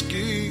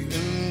whiskey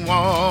and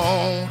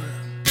water.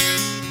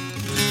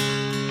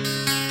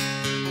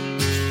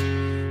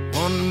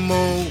 One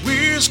more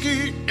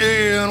whiskey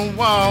and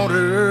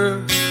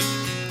water.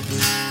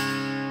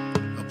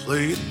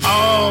 play it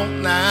all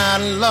night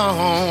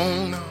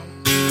long.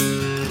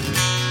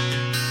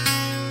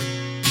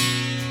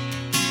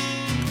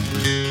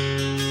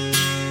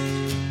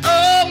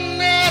 All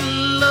night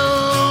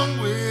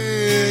long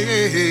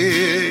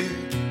way.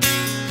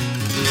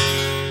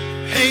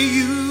 Hey,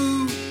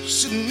 you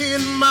sitting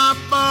in my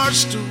bar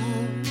stool.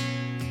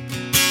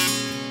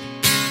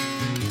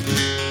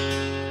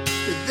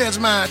 There's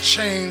my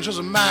change, those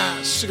are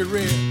my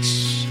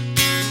cigarettes.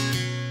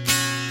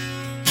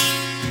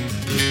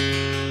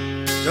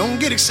 Don't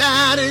get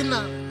excited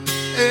now,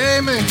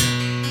 amen.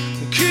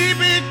 Keep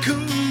it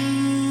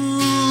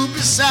cool.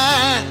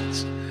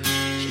 Besides,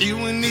 you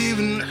ain't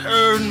even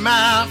heard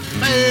my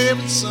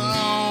favorite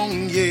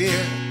song.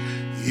 Yeah,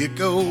 it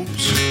goes.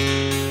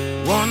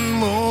 One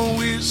more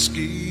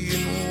whiskey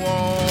and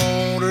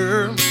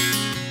water.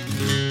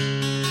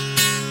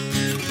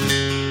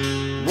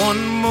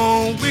 One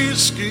more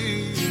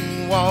whiskey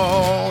and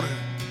water.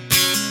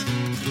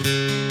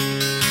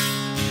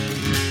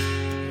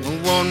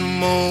 One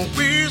more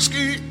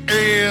whiskey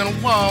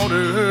and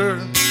water.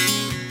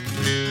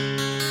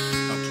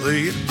 I'll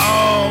play it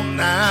all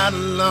night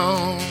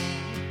long.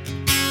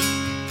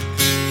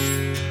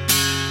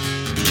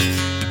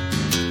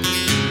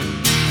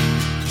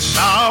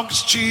 Talk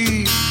is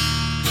cheap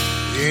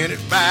and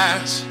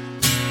advice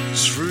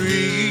is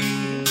free.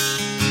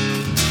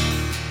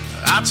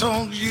 I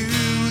told you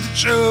the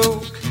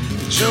joke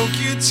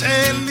you're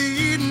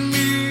telling me.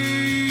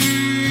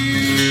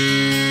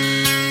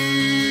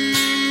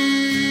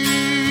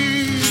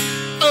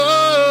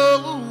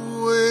 Oh,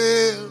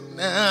 well,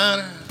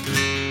 now,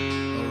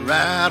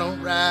 all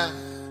right,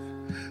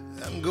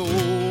 I'm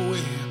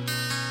going.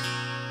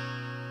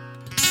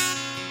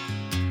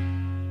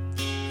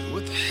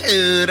 What the hell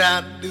did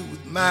I do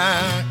with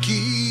my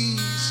keys?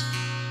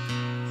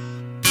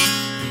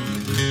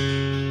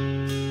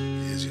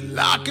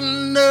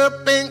 Locking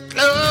up and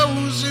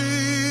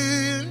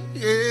closing,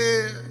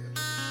 yeah.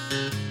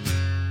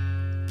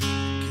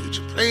 Could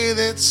you play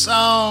that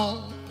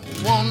song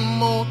one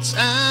more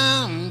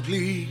time,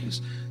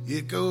 please?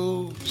 It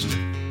goes,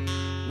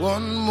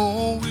 one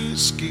more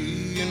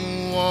whiskey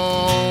and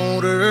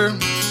water.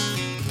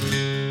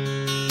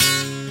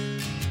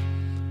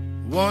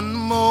 One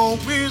more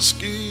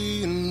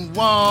whiskey and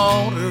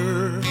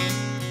water.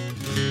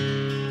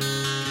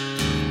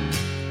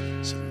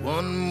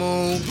 One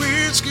more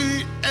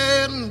whiskey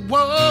and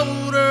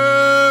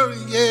water,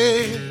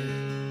 yeah.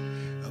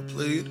 I'll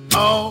play it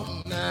all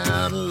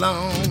night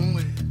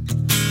long,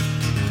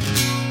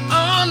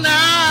 all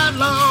night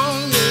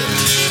long,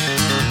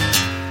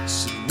 yeah.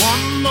 So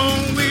one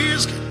more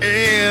whiskey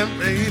and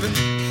baby,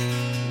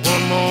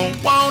 one more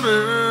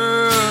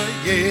water,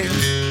 yeah.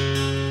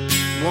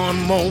 One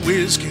more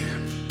whiskey,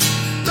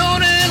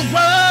 Lord, and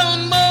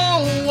one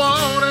more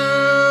water.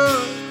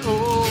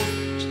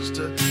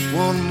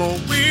 One more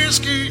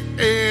whiskey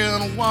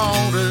and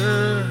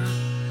water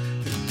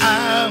that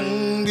I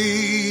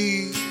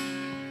need.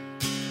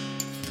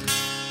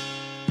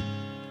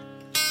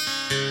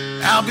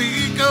 I'll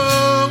be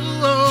gone.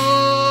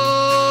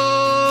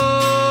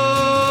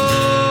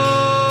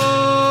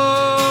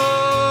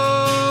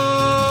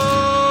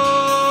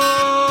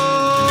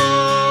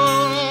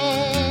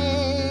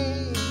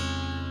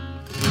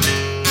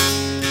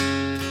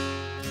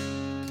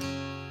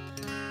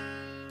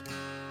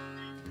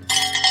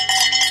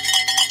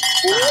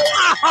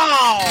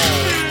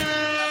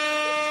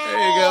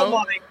 Oh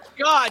my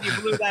God, you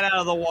blew that out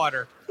of the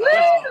water. Woo,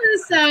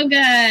 so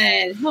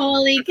good.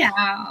 Holy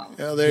cow.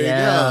 Oh, there you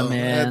go,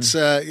 man. That's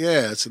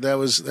so that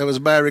was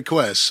by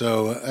request,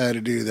 so I had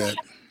to do that.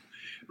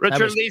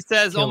 Richard Lee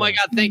says, "Oh my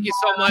God, thank you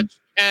so much,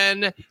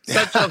 and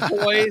such a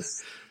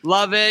voice.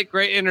 Love it.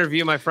 Great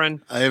interview, my friend."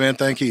 Hey, man,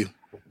 thank you.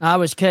 I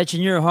was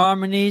catching your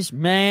harmonies,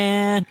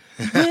 man.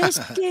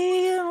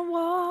 Whiskey and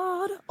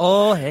water.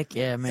 Oh, heck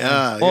yeah, man.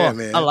 Yeah,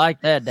 man. I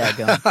like that,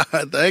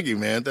 daggone. Thank you,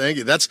 man. Thank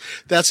you. That's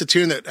a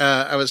tune that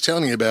I was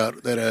telling you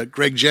about that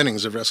Greg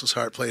Jennings of Restless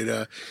Heart played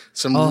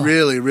some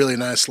really, really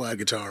nice slide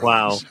guitar.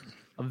 Wow.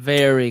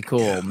 Very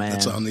cool, man.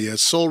 That's on the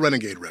Soul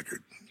Renegade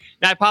record.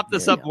 Now, I popped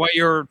this up while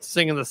you were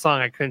singing the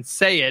song. I couldn't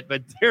say it,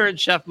 but Darren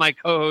Chef, my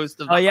co-host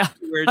of the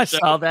Weird I Show,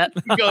 saw that.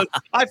 he goes,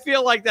 I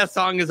feel like that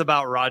song is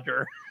about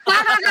Roger.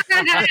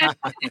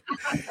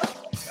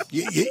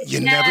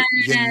 You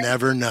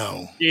never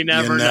know. You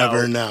never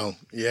know.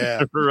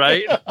 Yeah.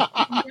 Right?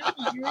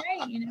 You're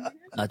right.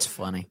 That's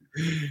funny.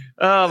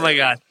 Oh, my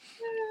God.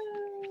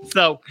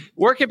 So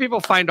where can people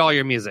find all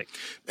your music?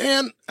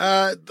 And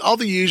all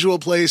the usual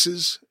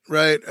places,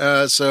 right?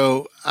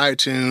 So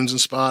iTunes and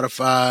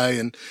Spotify,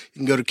 and you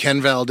can go to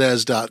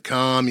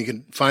kenvaldez.com. You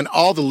can find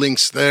all the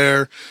links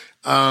there.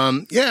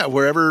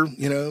 Wherever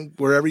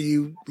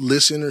you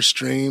listen or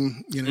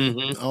stream,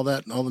 all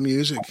the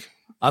music.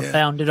 I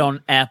found it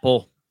on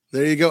Apple.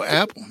 There you go,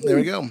 Apple. There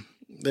we go.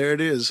 There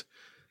it is.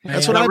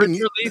 That's what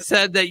Richard Lee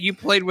said that you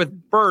played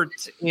with Bert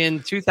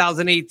in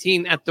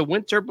 2018 at the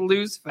Winter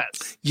Blues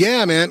Fest.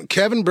 Yeah, man.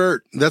 Kevin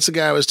Burt. That's the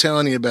guy I was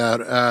telling you about,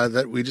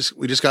 that we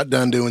just got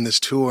done doing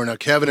this tour. Now,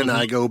 Kevin and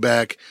I go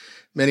back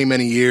many,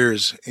 many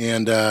years.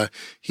 And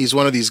he's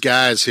one of these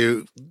guys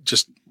who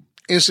just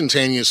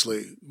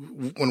instantaneously,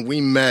 when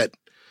we met,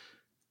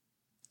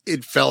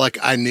 it felt like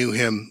I knew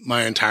him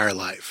my entire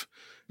life.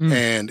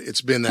 And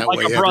it's been that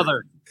way. Like a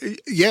brother.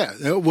 Yeah.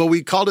 Well,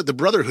 we called it the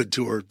Brotherhood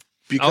Tour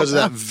because of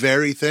that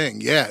very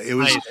thing. Yeah. It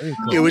was,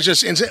 it was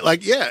just insane.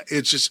 Like, yeah,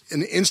 it's just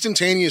an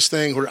instantaneous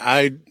thing where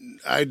I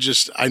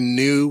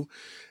knew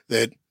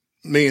that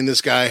me and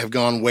this guy have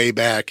gone way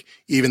back,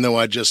 even though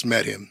I just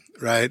met him.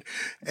 Right.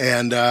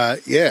 And,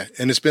 and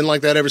it's been like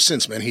that ever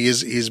since, man.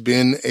 He's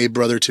been a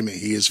brother to me.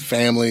 He is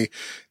family,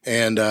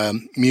 and,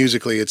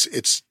 musically,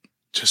 it's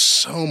just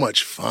so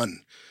much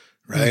fun.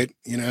 Right.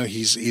 You know,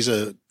 he's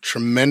a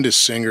tremendous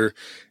singer,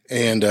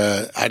 and,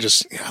 I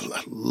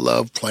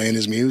love playing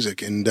his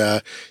music. And,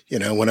 you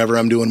know, whenever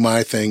I'm doing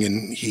my thing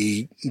and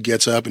he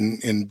gets up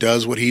and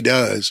does what he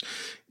does,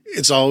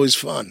 it's always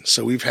fun.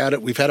 So we've had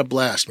a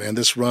blast, man.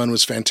 This run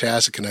was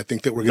fantastic. And I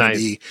think that we're going to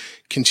be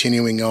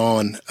continuing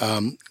on,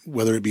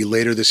 whether it be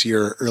later this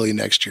year or early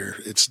next year.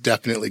 It's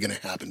definitely going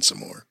to happen some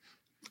more.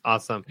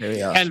 Awesome.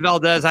 And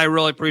Valdez, I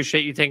really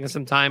appreciate you taking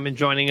some time and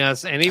joining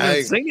us and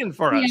even singing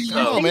for us.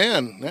 Oh,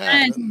 man.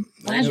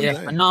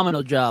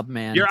 Phenomenal job,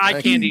 man. You're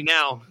eye candy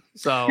now.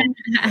 So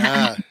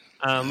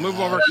move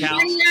over, Cal.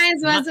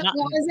 What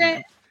was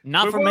it?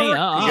 Not for me.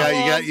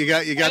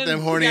 You got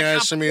them horny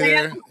eyes for me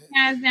there.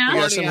 You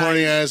got some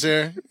horny eyes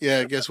there.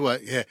 Yeah, guess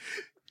what? Yeah.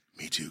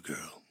 Me too,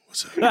 girl.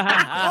 What's up? Stop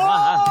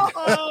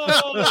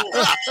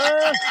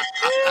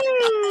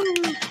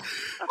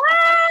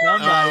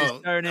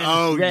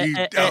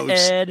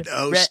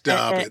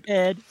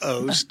it.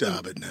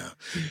 Stop it now.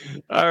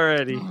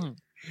 Alrighty.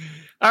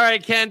 All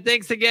right, Ken,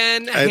 thanks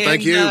again. Hey,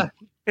 thank you.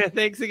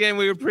 Thanks again.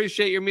 We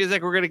appreciate your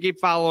music. We're going to keep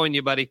following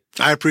you, buddy.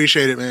 I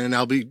appreciate it, man. And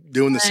I'll be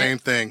doing the same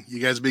thing. You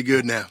guys be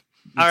good now.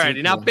 All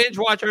righty. Now binge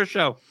watch our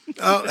show.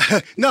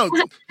 No,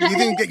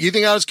 you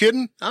think I was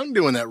kidding? I'm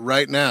doing that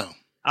right now.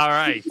 All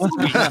right.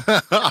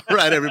 All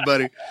right,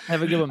 everybody.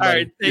 Have a good one, buddy. All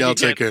right. Y'all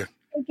take care.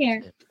 Take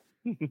care.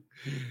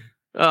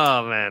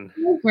 Oh, man.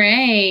 Oh,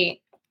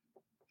 great.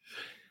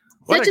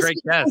 What a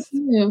great guest.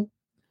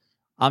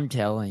 I'm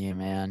telling you,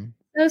 man.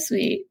 So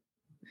sweet.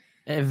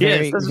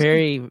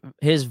 Very.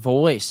 His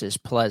voice is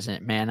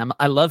pleasant, man.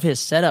 I love his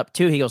setup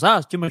too. He goes, "Oh,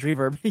 it's too much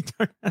reverb."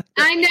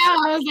 I know.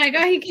 I was like,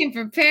 "Oh, he came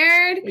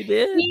prepared." He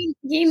did.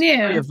 He knew.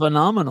 You're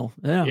phenomenal.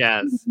 Yeah.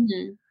 Yes.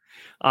 Mm-hmm.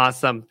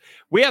 Awesome.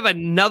 We have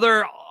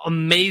another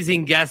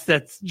amazing guest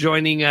that's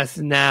joining us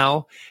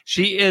now.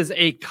 She is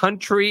a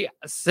country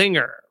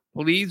singer.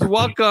 Please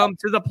welcome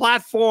to the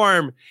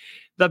platform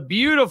the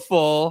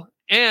beautiful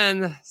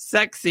and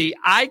sexy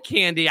eye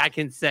candy, I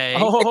can say.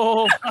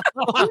 Oh,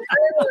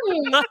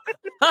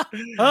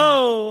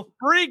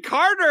 Brei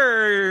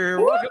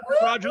Carter. Welcome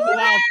to Roger the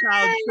Wild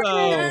Child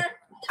Show.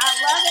 I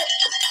love it.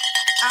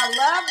 I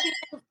love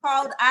being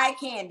called eye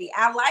candy.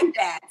 I like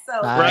that.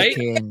 So right?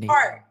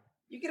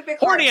 You get a big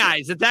horny heart.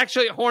 eyes. It's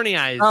actually horny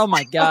eyes. Oh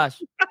my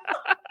gosh.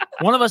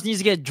 One of us needs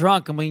to get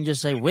drunk and we can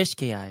just say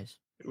whiskey eyes.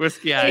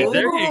 Whiskey eyes.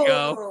 There you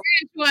go.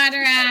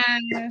 Water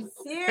eyes.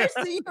 Here's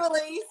to you,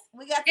 Elise.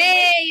 We got the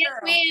hey, yes,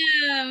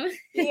 ma'am.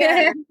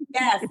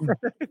 Yes.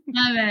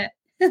 Love it.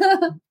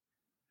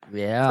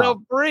 Yeah.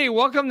 So, Brei,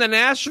 welcome to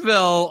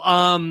Nashville.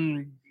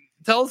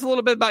 Tell us a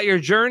little bit about your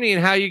journey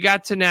and how you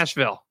got to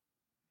Nashville.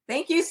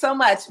 Thank you so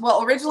much.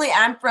 Well, originally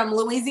I'm from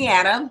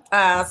Louisiana,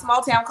 a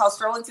small town called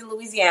Sterlington,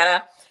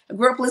 Louisiana. I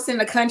grew up listening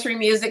to country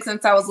music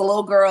since I was a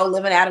little girl,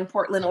 living out in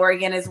Portland,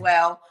 Oregon as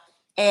well.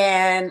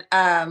 And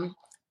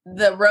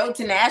the road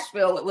to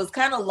Nashville, it was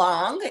kind of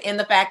long in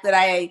the fact that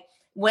I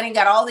went and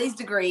got all these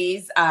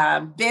degrees,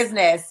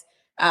 business,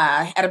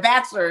 had a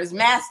bachelor's,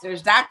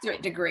 master's,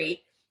 doctorate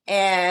degree.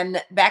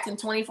 And back in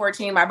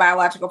 2014, my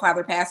biological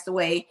father passed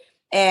away.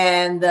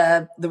 And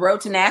the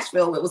road to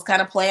Nashville, it was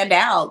kind of planned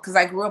out because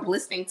I grew up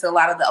listening to a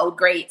lot of the old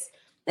greats.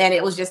 And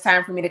it was just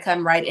time for me to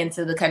come right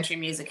into the country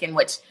music, in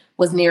which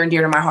was near and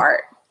dear to my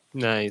heart.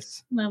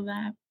 Nice. Love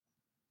that.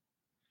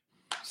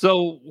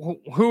 So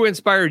who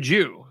inspired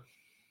you?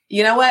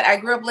 You know what? I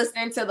grew up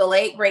listening to the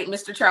late, great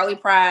Mr. Charlie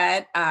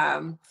Pride.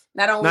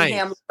 Not only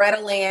him,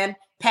 Loretta Lynn,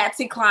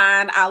 Patsy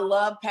Cline. I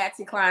love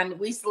Patsy Cline.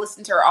 We used to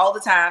listen to her all the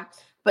time.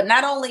 But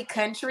not only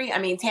country, I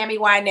mean, Tammy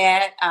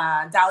Wynette,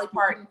 Dolly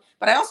Parton,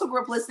 but I also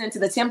grew up listening to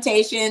the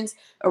Temptations,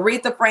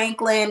 Aretha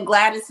Franklin,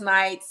 Gladys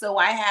Knight. So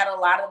I had a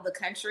lot of the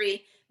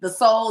country, the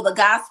soul, the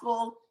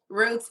gospel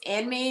roots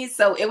in me.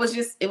 So it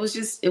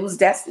was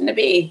destined to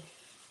be.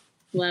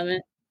 Love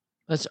it.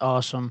 That's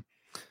awesome.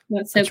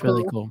 That's so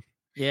really cool.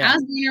 Yeah. I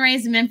was born and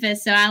raised in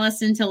Memphis, so I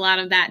listened to a lot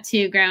of that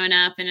too growing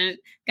up, and it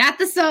got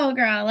the soul,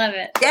 girl. I love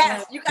it.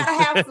 Yes, you got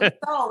to have some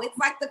soul. It's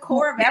like the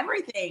core of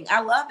everything.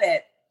 I love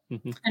it.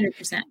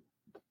 100%.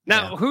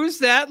 Now, who's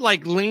that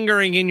like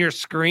lingering in your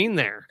screen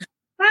there?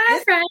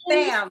 Hi, friends.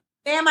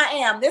 Sam, I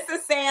am. This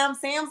is Sam.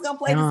 Sam's going to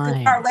play this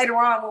guitar later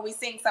on when we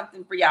sing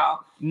something for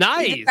y'all.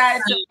 Nice. He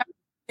decided to come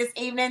this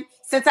evening,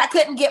 since I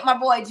couldn't get my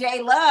boy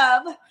Jay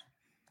Love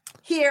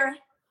here,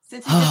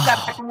 since he just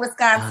got back from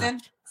Wisconsin.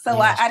 So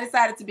I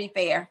decided to be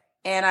fair,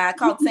 and I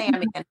called Sam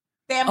in.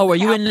 Sam, are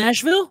you in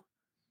Nashville?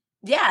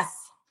 Yes.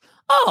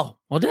 Oh,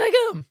 well,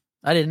 daggum.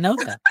 I didn't know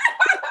that.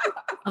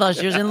 I thought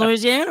she was in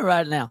Louisiana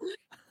right now.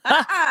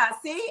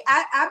 See,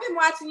 I've been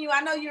watching you.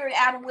 I know you're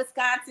out in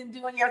Wisconsin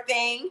doing your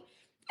thing.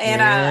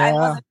 And I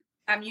wasn't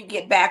time you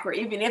get back, or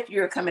even if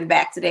you're coming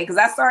back today, because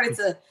I started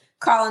to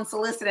call and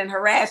solicit and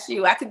harass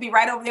you. I could be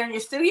right over there in your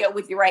studio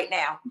with you right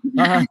now.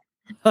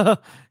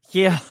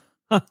 Yeah.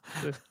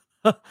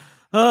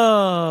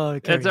 Oh,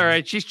 that's all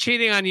right. She's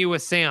cheating on you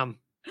with Sam.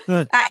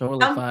 Totally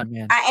fine,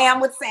 man. I am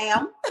with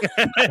Sam.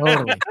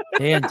 Totally.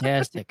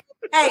 Fantastic.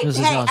 Hey,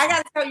 awesome. I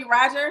got to tell you,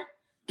 Roger.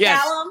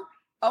 Yes. Callum.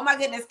 Oh, my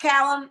goodness.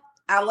 Callum.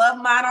 I love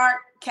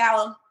Monarch.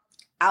 Callum.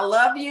 I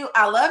love you.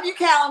 I love you,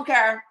 Callum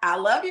Kerr. I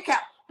love you,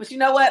 Callum. But you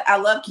know what? I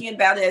love Ken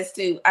Valdez,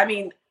 too. I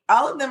mean,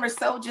 all of them are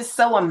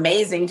so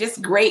amazing.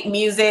 Just great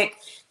music,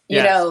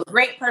 you know,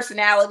 great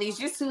personalities,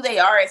 just who they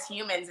are as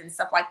humans and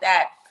stuff like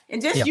that.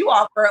 And just you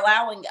all for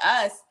allowing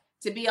us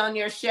to be on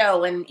your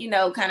show and, you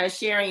know, kind of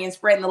sharing and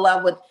spreading the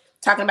love with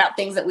talking about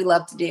things that we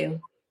love to do.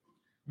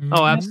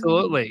 Oh,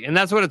 absolutely. And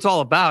that's what it's all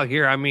about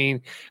here. I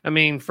mean,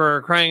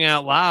 for crying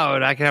out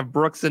loud, I can have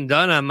Brooks and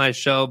Dunn on my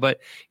show, but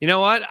you know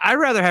what? I'd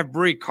rather have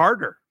Brei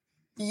Carter.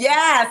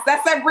 Yes,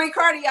 that's that Brei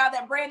Carter, y'all,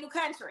 that brand new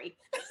country.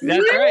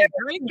 That's right.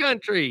 Great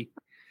country.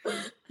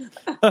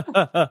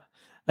 I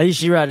used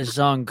to write a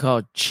song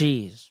called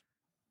Cheese.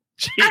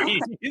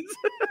 Cheese.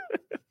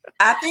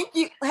 I think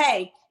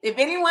if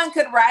anyone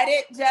could write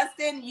it,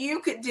 Justin, you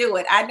could do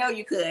it. I know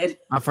you could.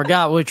 I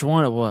forgot which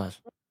one it was.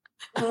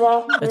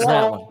 It's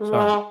that one.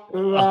 Sorry.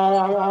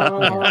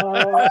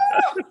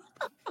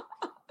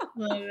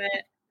 Love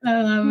it.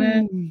 I love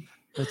it.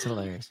 That's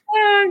hilarious.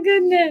 Oh,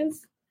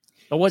 goodness.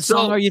 But what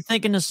song are you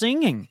thinking of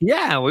singing?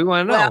 Yeah, we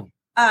want to know.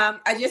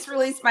 I just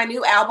released my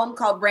new album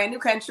called Brand New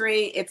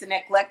Country. It's an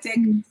eclectic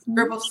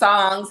group of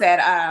songs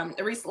that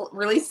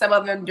released some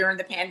of them during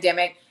the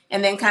pandemic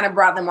and then kind of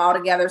brought them all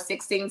together,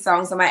 16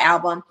 songs on my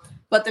album.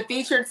 But the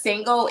featured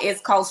single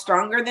is called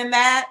Stronger Than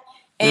That.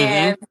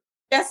 And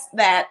just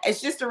that, it's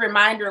just a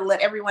reminder to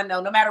let everyone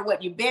know, no matter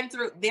what you've been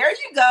through, there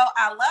you go.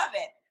 I love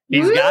it.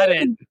 He's got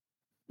it.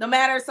 No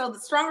matter, so the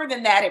Stronger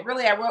Than That, I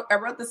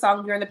wrote the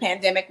song during the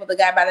pandemic with a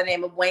guy by the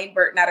name of Wayne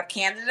Burton out of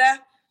Canada.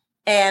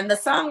 And the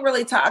song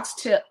really talks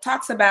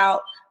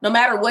about no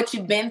matter what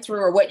you've been through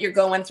or what you're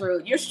going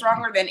through, you're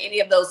stronger than any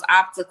of those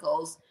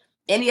obstacles,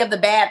 any of the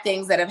bad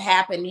things that have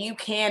happened. You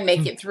can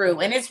make it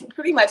through. And it's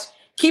pretty much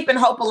keeping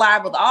hope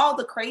alive with all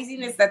the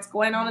craziness that's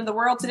going on in the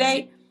world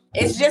today.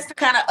 It's just to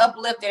kind of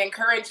uplift and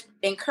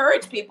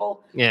encourage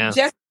people. Yeah.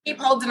 Just keep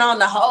holding on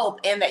to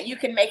hope and that you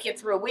can make it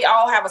through. We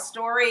all have a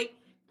story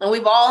and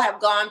we've all have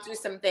gone through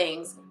some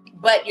things,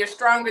 but you're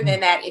stronger than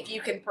that if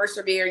you can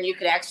persevere and you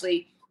can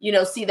actually, you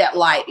know, see that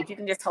light. If you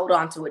can just hold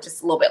on to it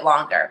just a little bit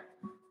longer.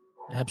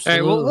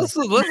 Absolutely. All right, well, let's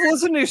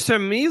listen to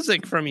some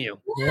music from you.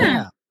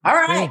 Yeah. All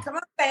right, come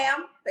on,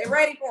 Sam. They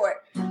ready for it.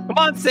 Come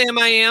on, Sam,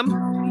 I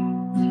am.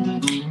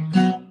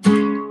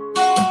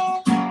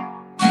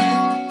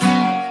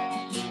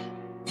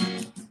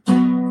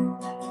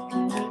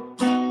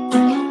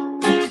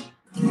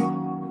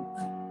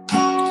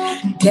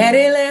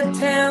 Daddy left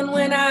town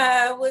when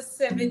I was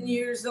 7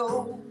 years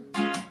old.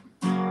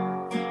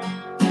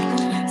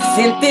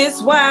 Sent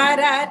this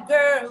wide-eyed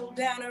girl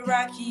down a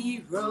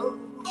rocky road.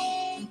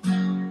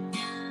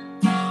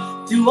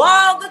 Through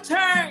all the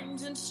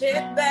turns and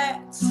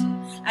setbacks,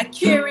 I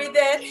carried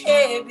that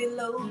heavy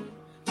load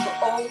for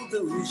all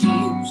those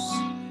years.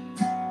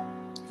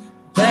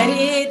 But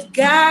it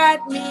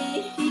got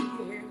me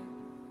here.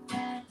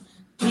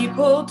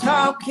 People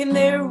talking,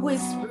 their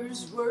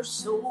whispers were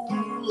so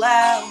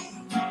loud.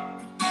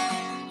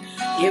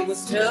 It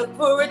was tough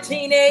for a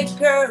teenage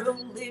girl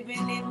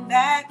living in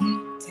that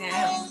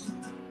town.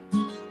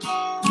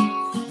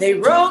 They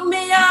wrote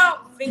me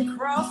off and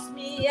crossed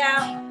me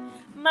out.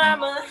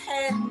 Mama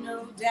had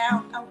no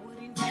doubt I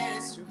wouldn't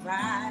just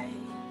survive.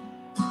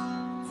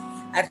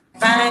 I'd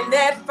find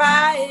that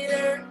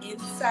fighter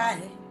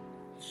inside.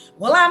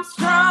 Well, I'm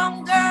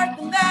stronger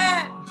than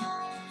that.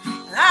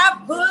 I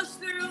pushed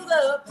through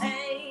the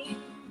pain.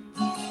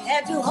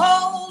 Had to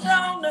hold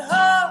on to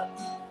hope.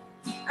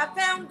 I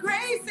found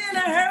grace in a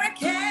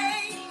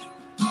hurricane.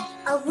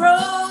 I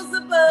rose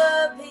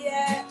above the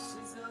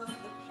ashes of the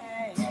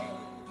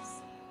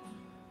past.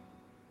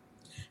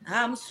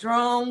 I'm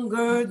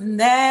stronger than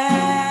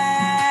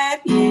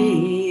that,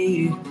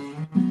 yeah.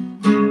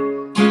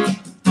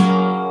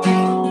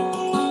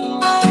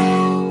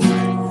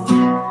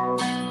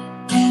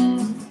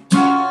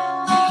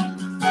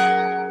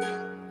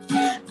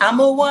 I'm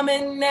a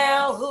woman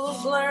now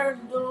who's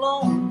learned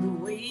along the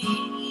way,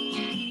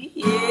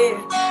 yeah.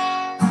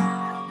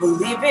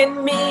 Believe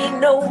in me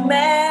no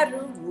matter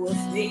what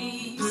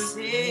they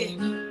say.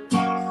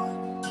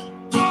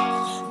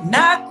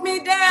 Knock me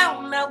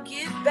down, I'll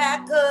get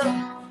back up.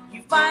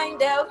 You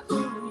find out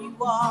who you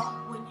are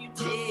when you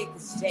take a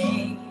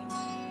stand.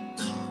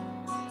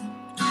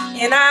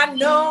 And I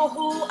know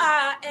who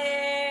I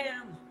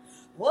am.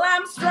 Well,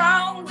 I'm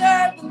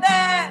stronger than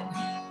that.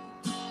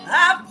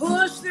 I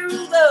pushed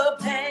through the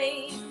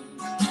pain.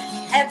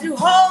 Had to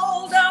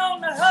hold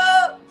on to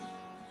hope.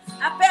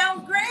 I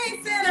found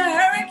grace in a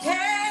hurricane.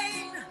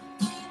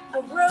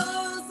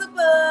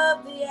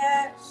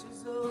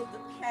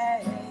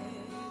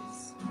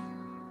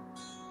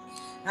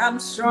 I'm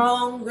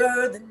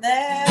stronger than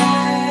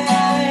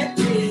that.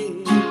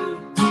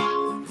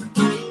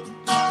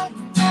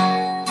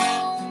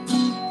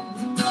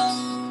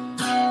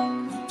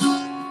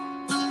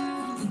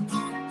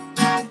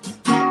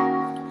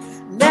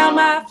 Now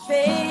my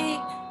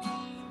fate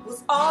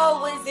was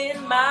always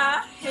in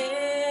my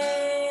hands.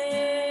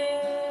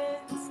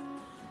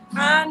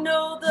 I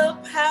know the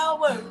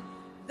power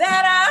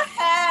that I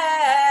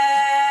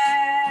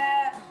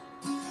have.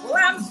 Well,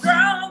 I'm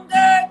stronger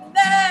than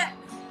that.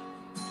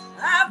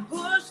 I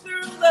pushed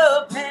through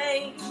the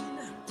pain.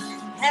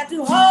 Had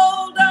to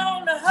hold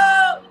on to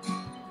hope.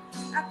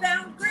 I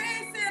found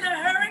grace in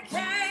a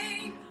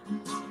hurricane.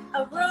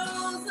 I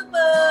rose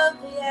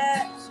above the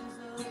ashes of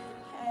the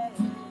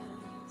past.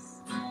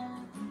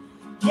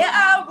 Yeah,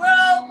 I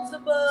rose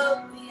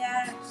above the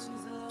ashes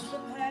of the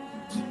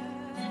past.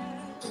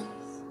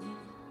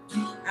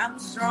 I'm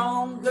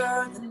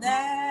stronger than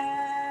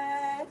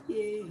that,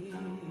 yeah.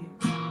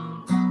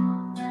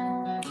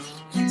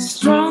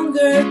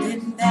 Stronger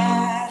than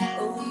that,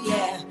 oh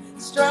yeah.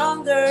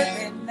 Stronger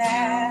than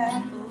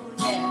that, oh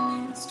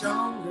yeah.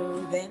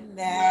 Stronger than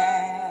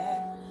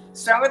that.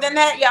 Stronger than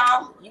that,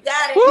 y'all. You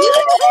got it.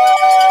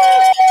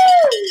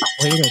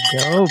 Way to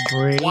go,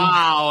 Brei.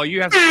 Wow,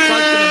 you have such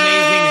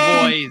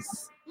an amazing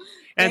voice.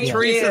 And Thank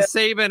Teresa you.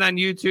 Saban on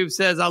YouTube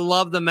says, I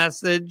love the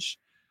message.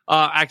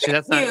 Actually,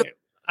 that's not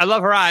I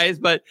love her eyes,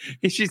 but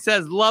she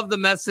says, love the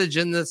message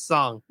in this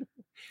song.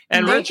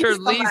 And Thank you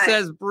Richard so Lee much.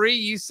 says, Brei,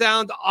 you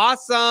sound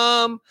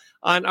awesome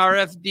on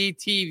RFD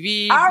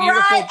TV. All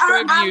Beautiful right.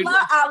 tribute.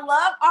 I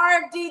love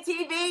RFD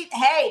TV.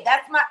 Hey,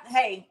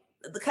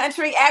 the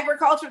country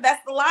agriculture,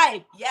 that's the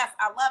life. Yes,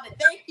 I love it.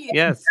 Thank you.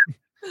 Yes.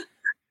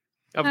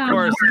 Of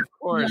Oh,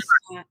 course.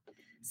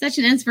 Such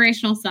an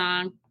inspirational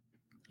song.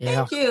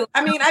 Thank you.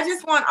 I mean, I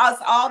just want us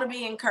all to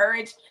be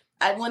encouraged.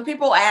 When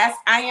people ask,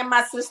 I am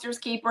my sister's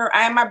keeper.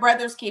 I am my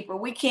brother's keeper.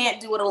 We can't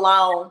do it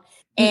alone.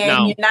 And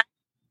No. unite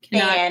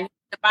and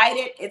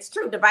divided. It's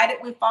true. Divided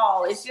we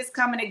fall. It's just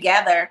coming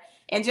together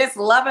and just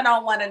loving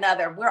on one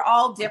another. We're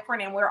all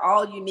different and we're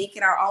all unique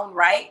in our own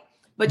right.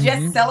 But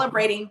just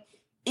celebrating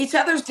each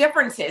other's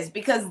differences,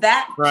 because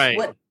that's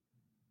what,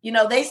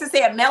 they used to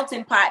say a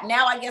melting pot.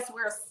 Now I guess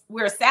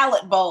we're a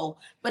salad bowl.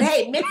 But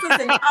hey, mix us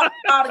and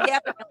all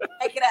together and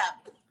make it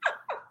up.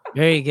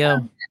 There you go.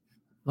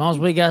 As long as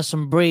we got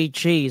some Brei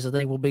cheese, I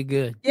think we'll be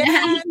good.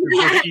 I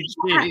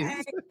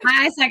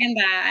second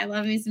that. I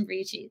love me some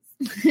Brei cheese.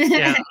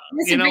 Yeah.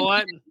 Listen, You know Brei-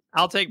 what?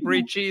 I'll take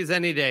Brei cheese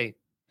any day.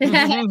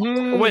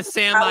 With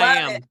Sam, I love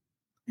am. it.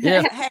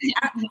 Yeah. Hey,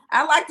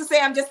 I like to say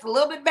I'm just a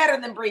little bit better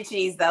than Brei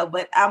cheese, though,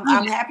 but I'm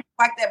happy to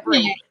like that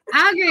Brei.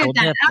 I'll agree Oh, with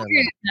that. I'll definitely.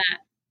 agree with that.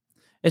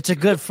 It's a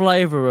good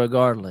flavor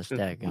regardless,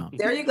 daggone.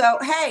 There you go.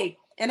 Hey,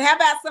 and how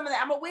about some of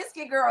that? I'm a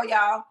whiskey girl,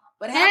 y'all.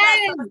 But how about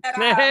some of that?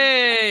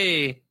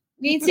 Hey.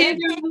 Me too.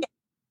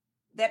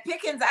 That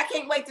Pickens, I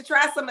can't wait to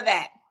try some of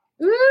that.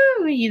 Ooh,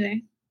 me either.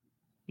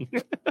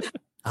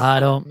 I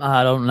don't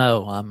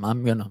know.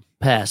 I'm gonna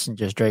pass and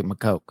just drink my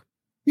Coke.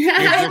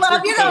 Hey,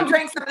 love, you're going to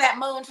drink some of that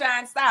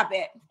moonshine. Stop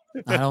it.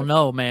 I don't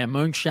know, man.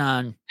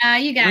 Moonshine.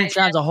 You got it.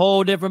 Moonshine's a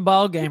whole different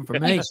ball game for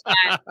me.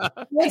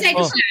 We'll take a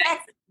Oh. shot.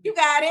 You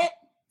got it.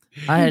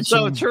 I had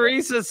So some.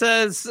 Teresa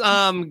says,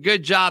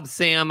 good job,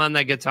 Sam, on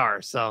the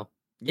guitar. So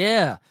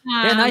Yeah,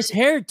 nice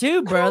hair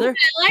too, brother.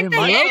 I like Been the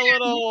ro- hair. a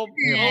little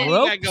Yeah,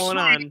 what you got going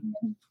on.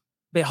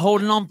 Been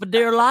holding on for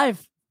dear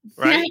life,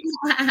 Right?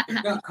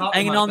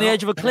 hanging on the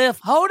edge of a cliff.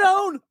 Hold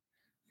on.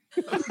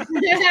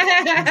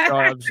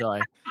 I'm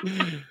sorry.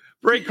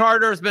 Brei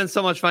Carter, has been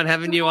so much fun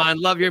having you on.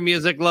 Love your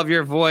music, love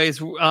your voice.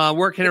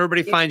 Where can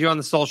everybody find you on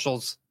the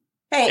socials?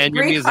 Hey, And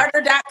your music.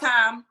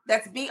 BreiCarter.com.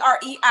 That's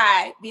BreiCarter.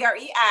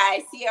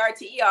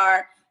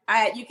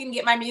 You can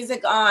get my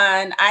music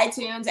on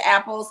iTunes,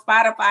 Apple,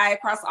 Spotify,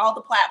 across all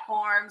the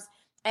platforms.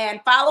 And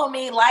follow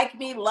me, like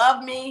me,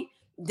 love me,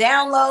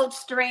 download,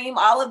 stream,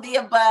 all of the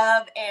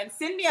above, and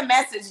send me a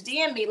message,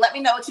 DM me. Let me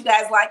know what you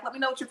guys like. Let me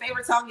know what your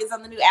favorite song is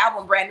on the new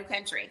album, Brand New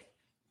Country.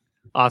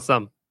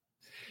 Awesome.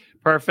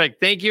 Perfect.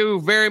 Thank you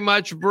very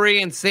much,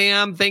 Brei and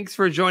Sam. Thanks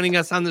for joining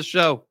us on the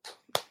show.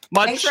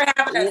 Thanks for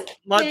having us.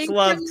 Much Thank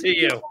love you, to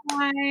you.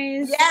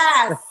 guys.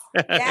 Yes.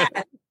 Yes.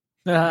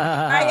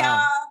 Bye,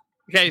 y'all.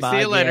 Okay, Bye, see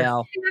you later.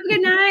 gal. Have a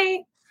good night.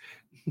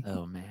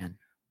 Oh man.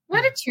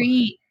 What a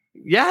treat.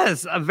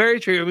 Yes,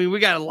 very true. I mean, we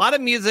got a lot of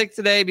music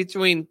today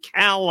between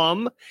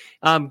Callum,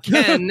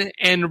 Ken,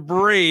 and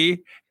Brei.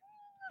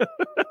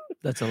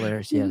 That's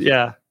hilarious. Yes.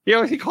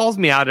 Yeah. He calls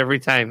me out every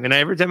time. And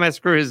every time I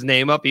screw his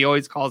name up, he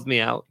always calls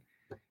me out.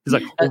 He's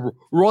like,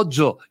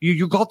 Roger,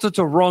 you got it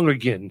wrong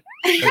again.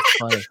 That's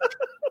funny.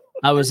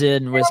 I was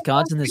in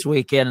Wisconsin this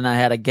weekend and I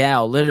had a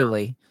gal,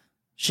 literally.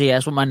 She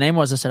asked what my name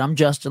was. I said, I'm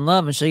Justin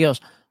Love. And she goes,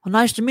 well,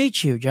 nice to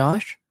meet you,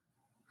 Josh.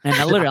 And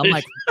I'm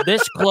like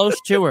this close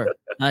to her.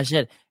 And I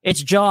said,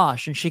 it's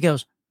Josh. And she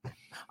goes,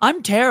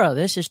 I'm Tara.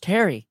 This is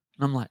Terry.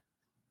 And I'm like,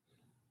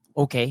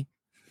 okay.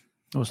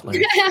 It was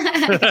hilarious.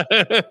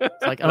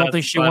 It's like, I don't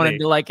think she wanted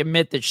to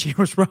admit that she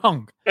was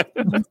wrong. That's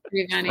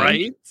pretty funny.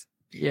 Right?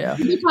 Yeah.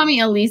 You call me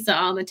Elisa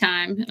all the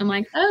time. And I'm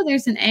like, oh,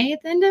 there's an A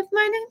at the end of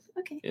my name?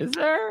 Okay. Is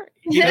there?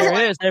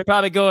 There is. They're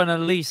probably going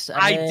Elise.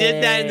 I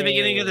did that in the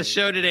beginning of the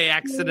show today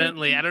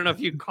accidentally. I don't know if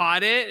you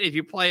caught it. If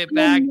you play it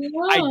back,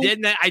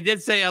 I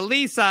did say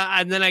Elisa,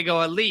 and then I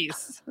go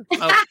Elise.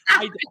 So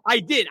I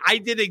did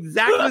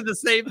exactly the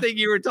same thing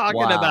you were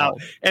talking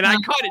about, and I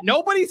caught it.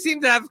 Nobody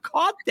seemed to have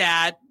caught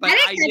that, but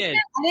I did.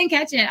 I didn't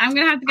catch it. I'm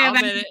gonna have to go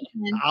back.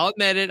 I'll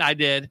admit it. I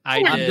did.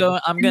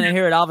 I'm gonna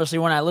hear it obviously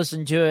when I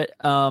listen to it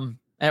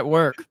at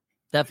work.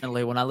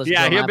 Definitely when I listen to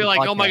it. Yeah, he'll be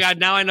like, oh my God,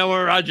 now I know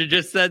where Roger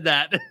just said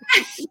that.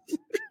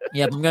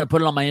 Yeah, I'm going to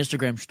put it on my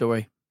Instagram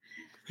story.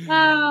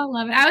 Oh,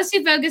 love it. I was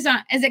too focused on,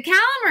 is it Callum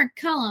or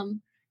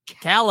Cullum?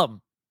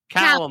 Callum.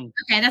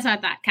 Okay, that's what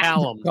I thought.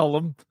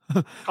 Callum.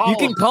 You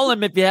can call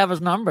him if you have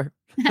his number.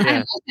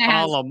 Yeah.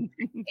 Callum.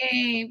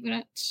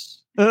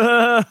 I'm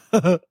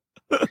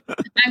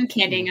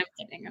kidding.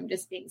 I'm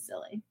just being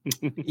silly.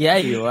 Yeah,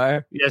 you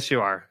are. Yes,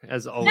 you are,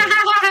 as always.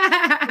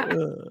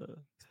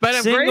 But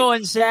single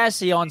and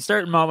sassy on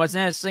certain moments,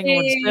 and single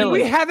and silly. Do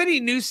we have any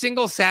new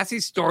single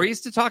sassy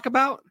stories to talk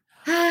about?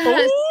 So,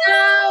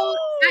 not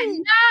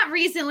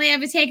recently. I've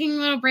been taking a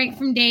little break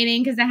from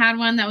dating because I had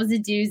one that was a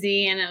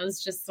doozy, and it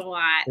was just a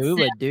lot.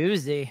 Ooh, a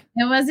doozy!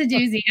 It was a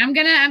doozy. I'm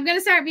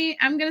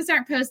gonna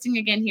start posting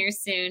again here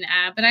soon.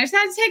 But I just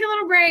had to take a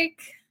little break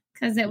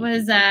because it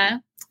was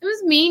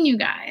mean, you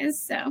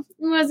guys. So it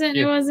was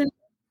really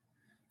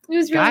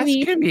guys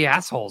mean. Can be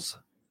assholes.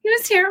 It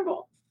was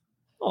terrible.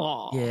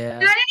 Oh yeah.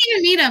 And I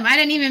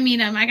didn't even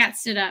meet him. I got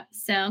stood up.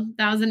 So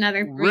that was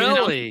another reason.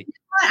 Really?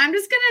 I'm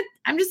just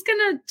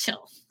gonna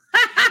chill.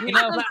 You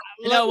know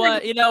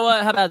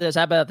what? How about this,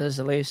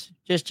 Elise?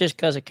 Just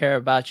because I care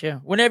about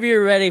you. Whenever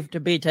you're ready to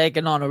be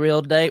taken on a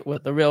real date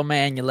with a real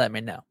man, you let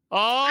me know.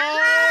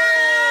 Oh,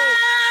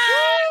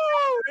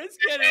 it's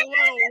getting a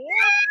little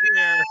warm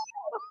here.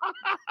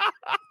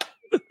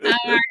 Oh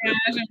my gosh,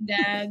 I'm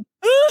dead.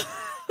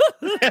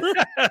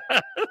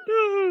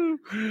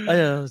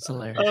 Oh, it's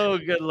hilarious. Oh,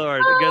 good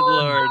Lord. Good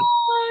Lord.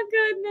 Oh,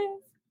 goodness.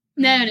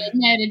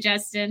 Noted,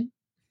 Justin.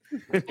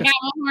 I got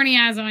one horny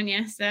eyes on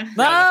you. So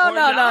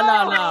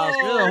No.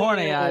 It's really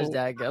horny eyes,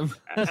 daggum.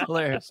 That's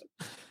hilarious.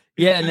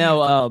 Yeah,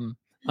 no,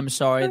 I'm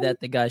sorry that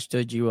the guy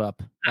stood you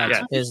up.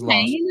 That's his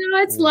loss.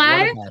 It's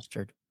live.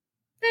 Bastard.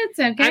 That's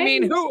okay. I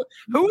mean, who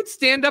would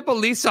stand up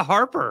Elisa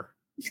Harper?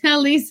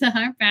 Lisa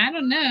Harper. I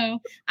don't know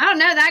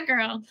that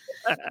girl.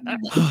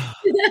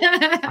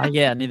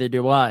 Yeah, neither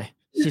do I.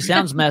 She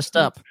sounds messed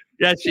up.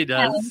 Yes, she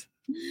does.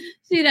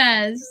 She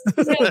does.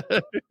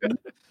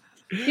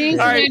 She's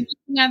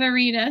another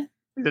Rita.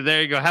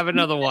 There you go. Have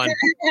another one.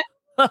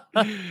 All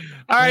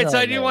right. So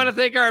I do want to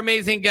thank our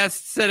amazing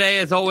guests today,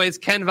 as always,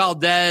 Ken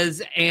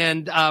Valdez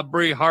and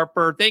Brei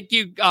Harper. Thank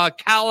you,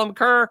 Callum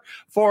Kerr,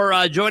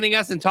 for joining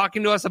us and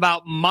talking to us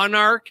about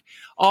Monarch.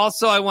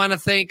 Also, I want to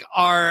thank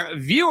our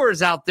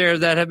viewers out there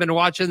that have been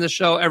watching the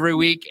show every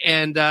week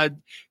and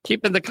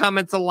keeping the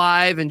comments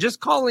alive and just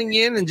calling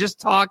in and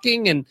just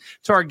talking and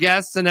to our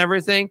guests and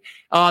everything.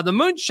 The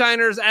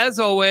Moonshiners, as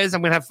always,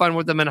 I'm going to have fun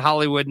with them in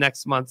Hollywood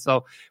next month.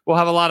 So we'll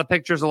have a lot of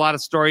pictures, a lot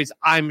of stories.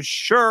 I'm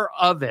sure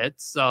of it.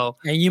 So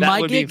and you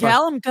might get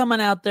Callum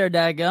coming out there,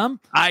 daggum.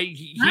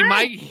 He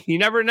might. You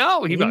never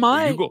know. He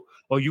might.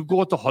 You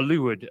go to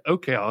Hollywood.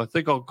 Okay, I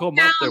think I'll come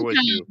out there with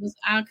you.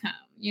 I'll come.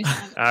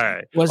 All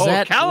right.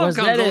 Callum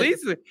comes?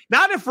 Elisa.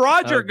 Not if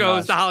Roger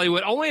goes to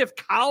Hollywood. Only if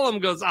Callum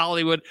goes to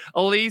Hollywood,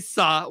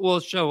 Elisa will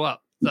show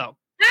up. So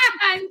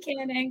I'm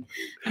kidding.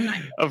 I'm not.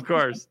 Of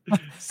course.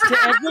 To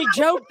every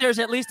joke, there's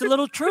at least a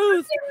little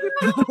truth.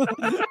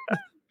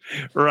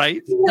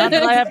 Right? Not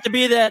that I have to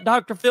be that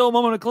Dr. Phil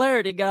moment of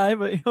clarity guy,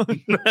 but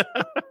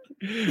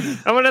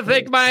I want to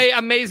thank my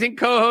amazing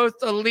co-host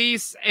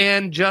Elise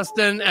and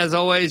Justin. As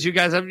always, you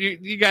guys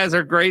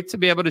are great to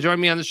be able to join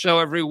me on the show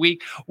every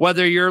week,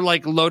 whether you're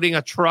like loading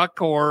a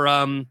truck or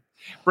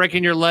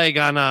breaking your leg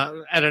at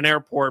an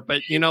airport.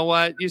 But you know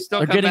what? You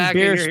still come back.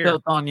 Beer and you're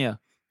spilled on you.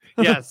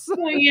 Yes.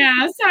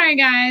 Yeah. Sorry,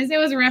 guys. It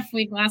was a rough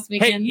week last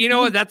weekend. Hey, you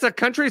know what? That's a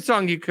country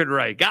song you could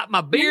write. Got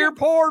my beer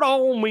poured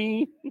on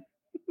me.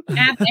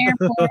 At the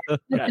airport.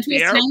 At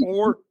the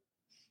airport.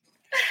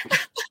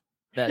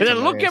 And then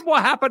look at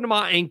what happened to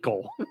my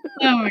ankle.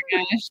 Oh my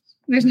gosh.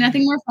 There's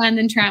nothing more fun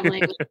than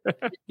traveling.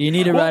 You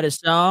need to write a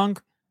song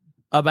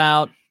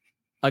about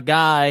a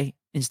guy,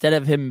 instead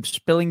of him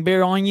spilling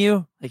beer on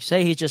you, like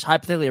say he's just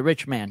hypothetically a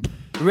rich man.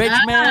 Rich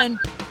man,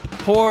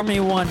 pour me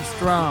one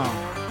strong.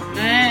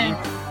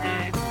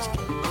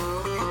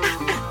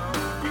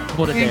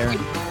 What a dare.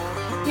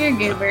 You're a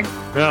goober.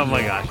 Oh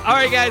my gosh. All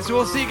right, guys.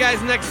 We'll see you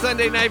guys next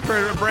Sunday night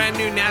for a brand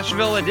new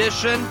Nashville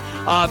edition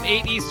of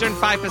 8 Eastern,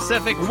 5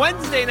 Pacific.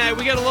 Wednesday night,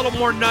 we get a little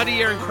more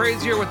nuttier and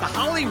crazier with the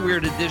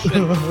Hollyweird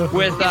edition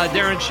with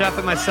Darren Sheff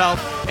and myself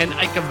and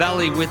Ike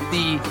Velli with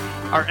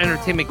our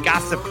entertainment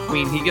gossip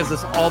queen. He gives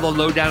us all the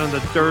lowdown and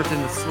the dirt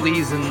and the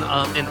sleaze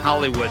in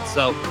Hollywood.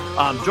 So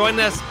join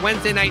us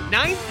Wednesday night,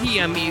 9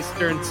 p.m.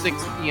 Eastern,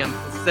 6 p.m.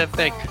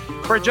 Pacific.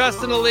 For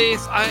Justin,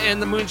 Elise,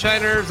 and the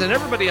Moonshiners, and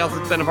everybody else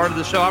that's been a part of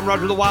the show, I'm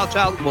Roger the Wild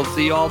Child. We'll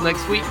see you all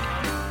next week.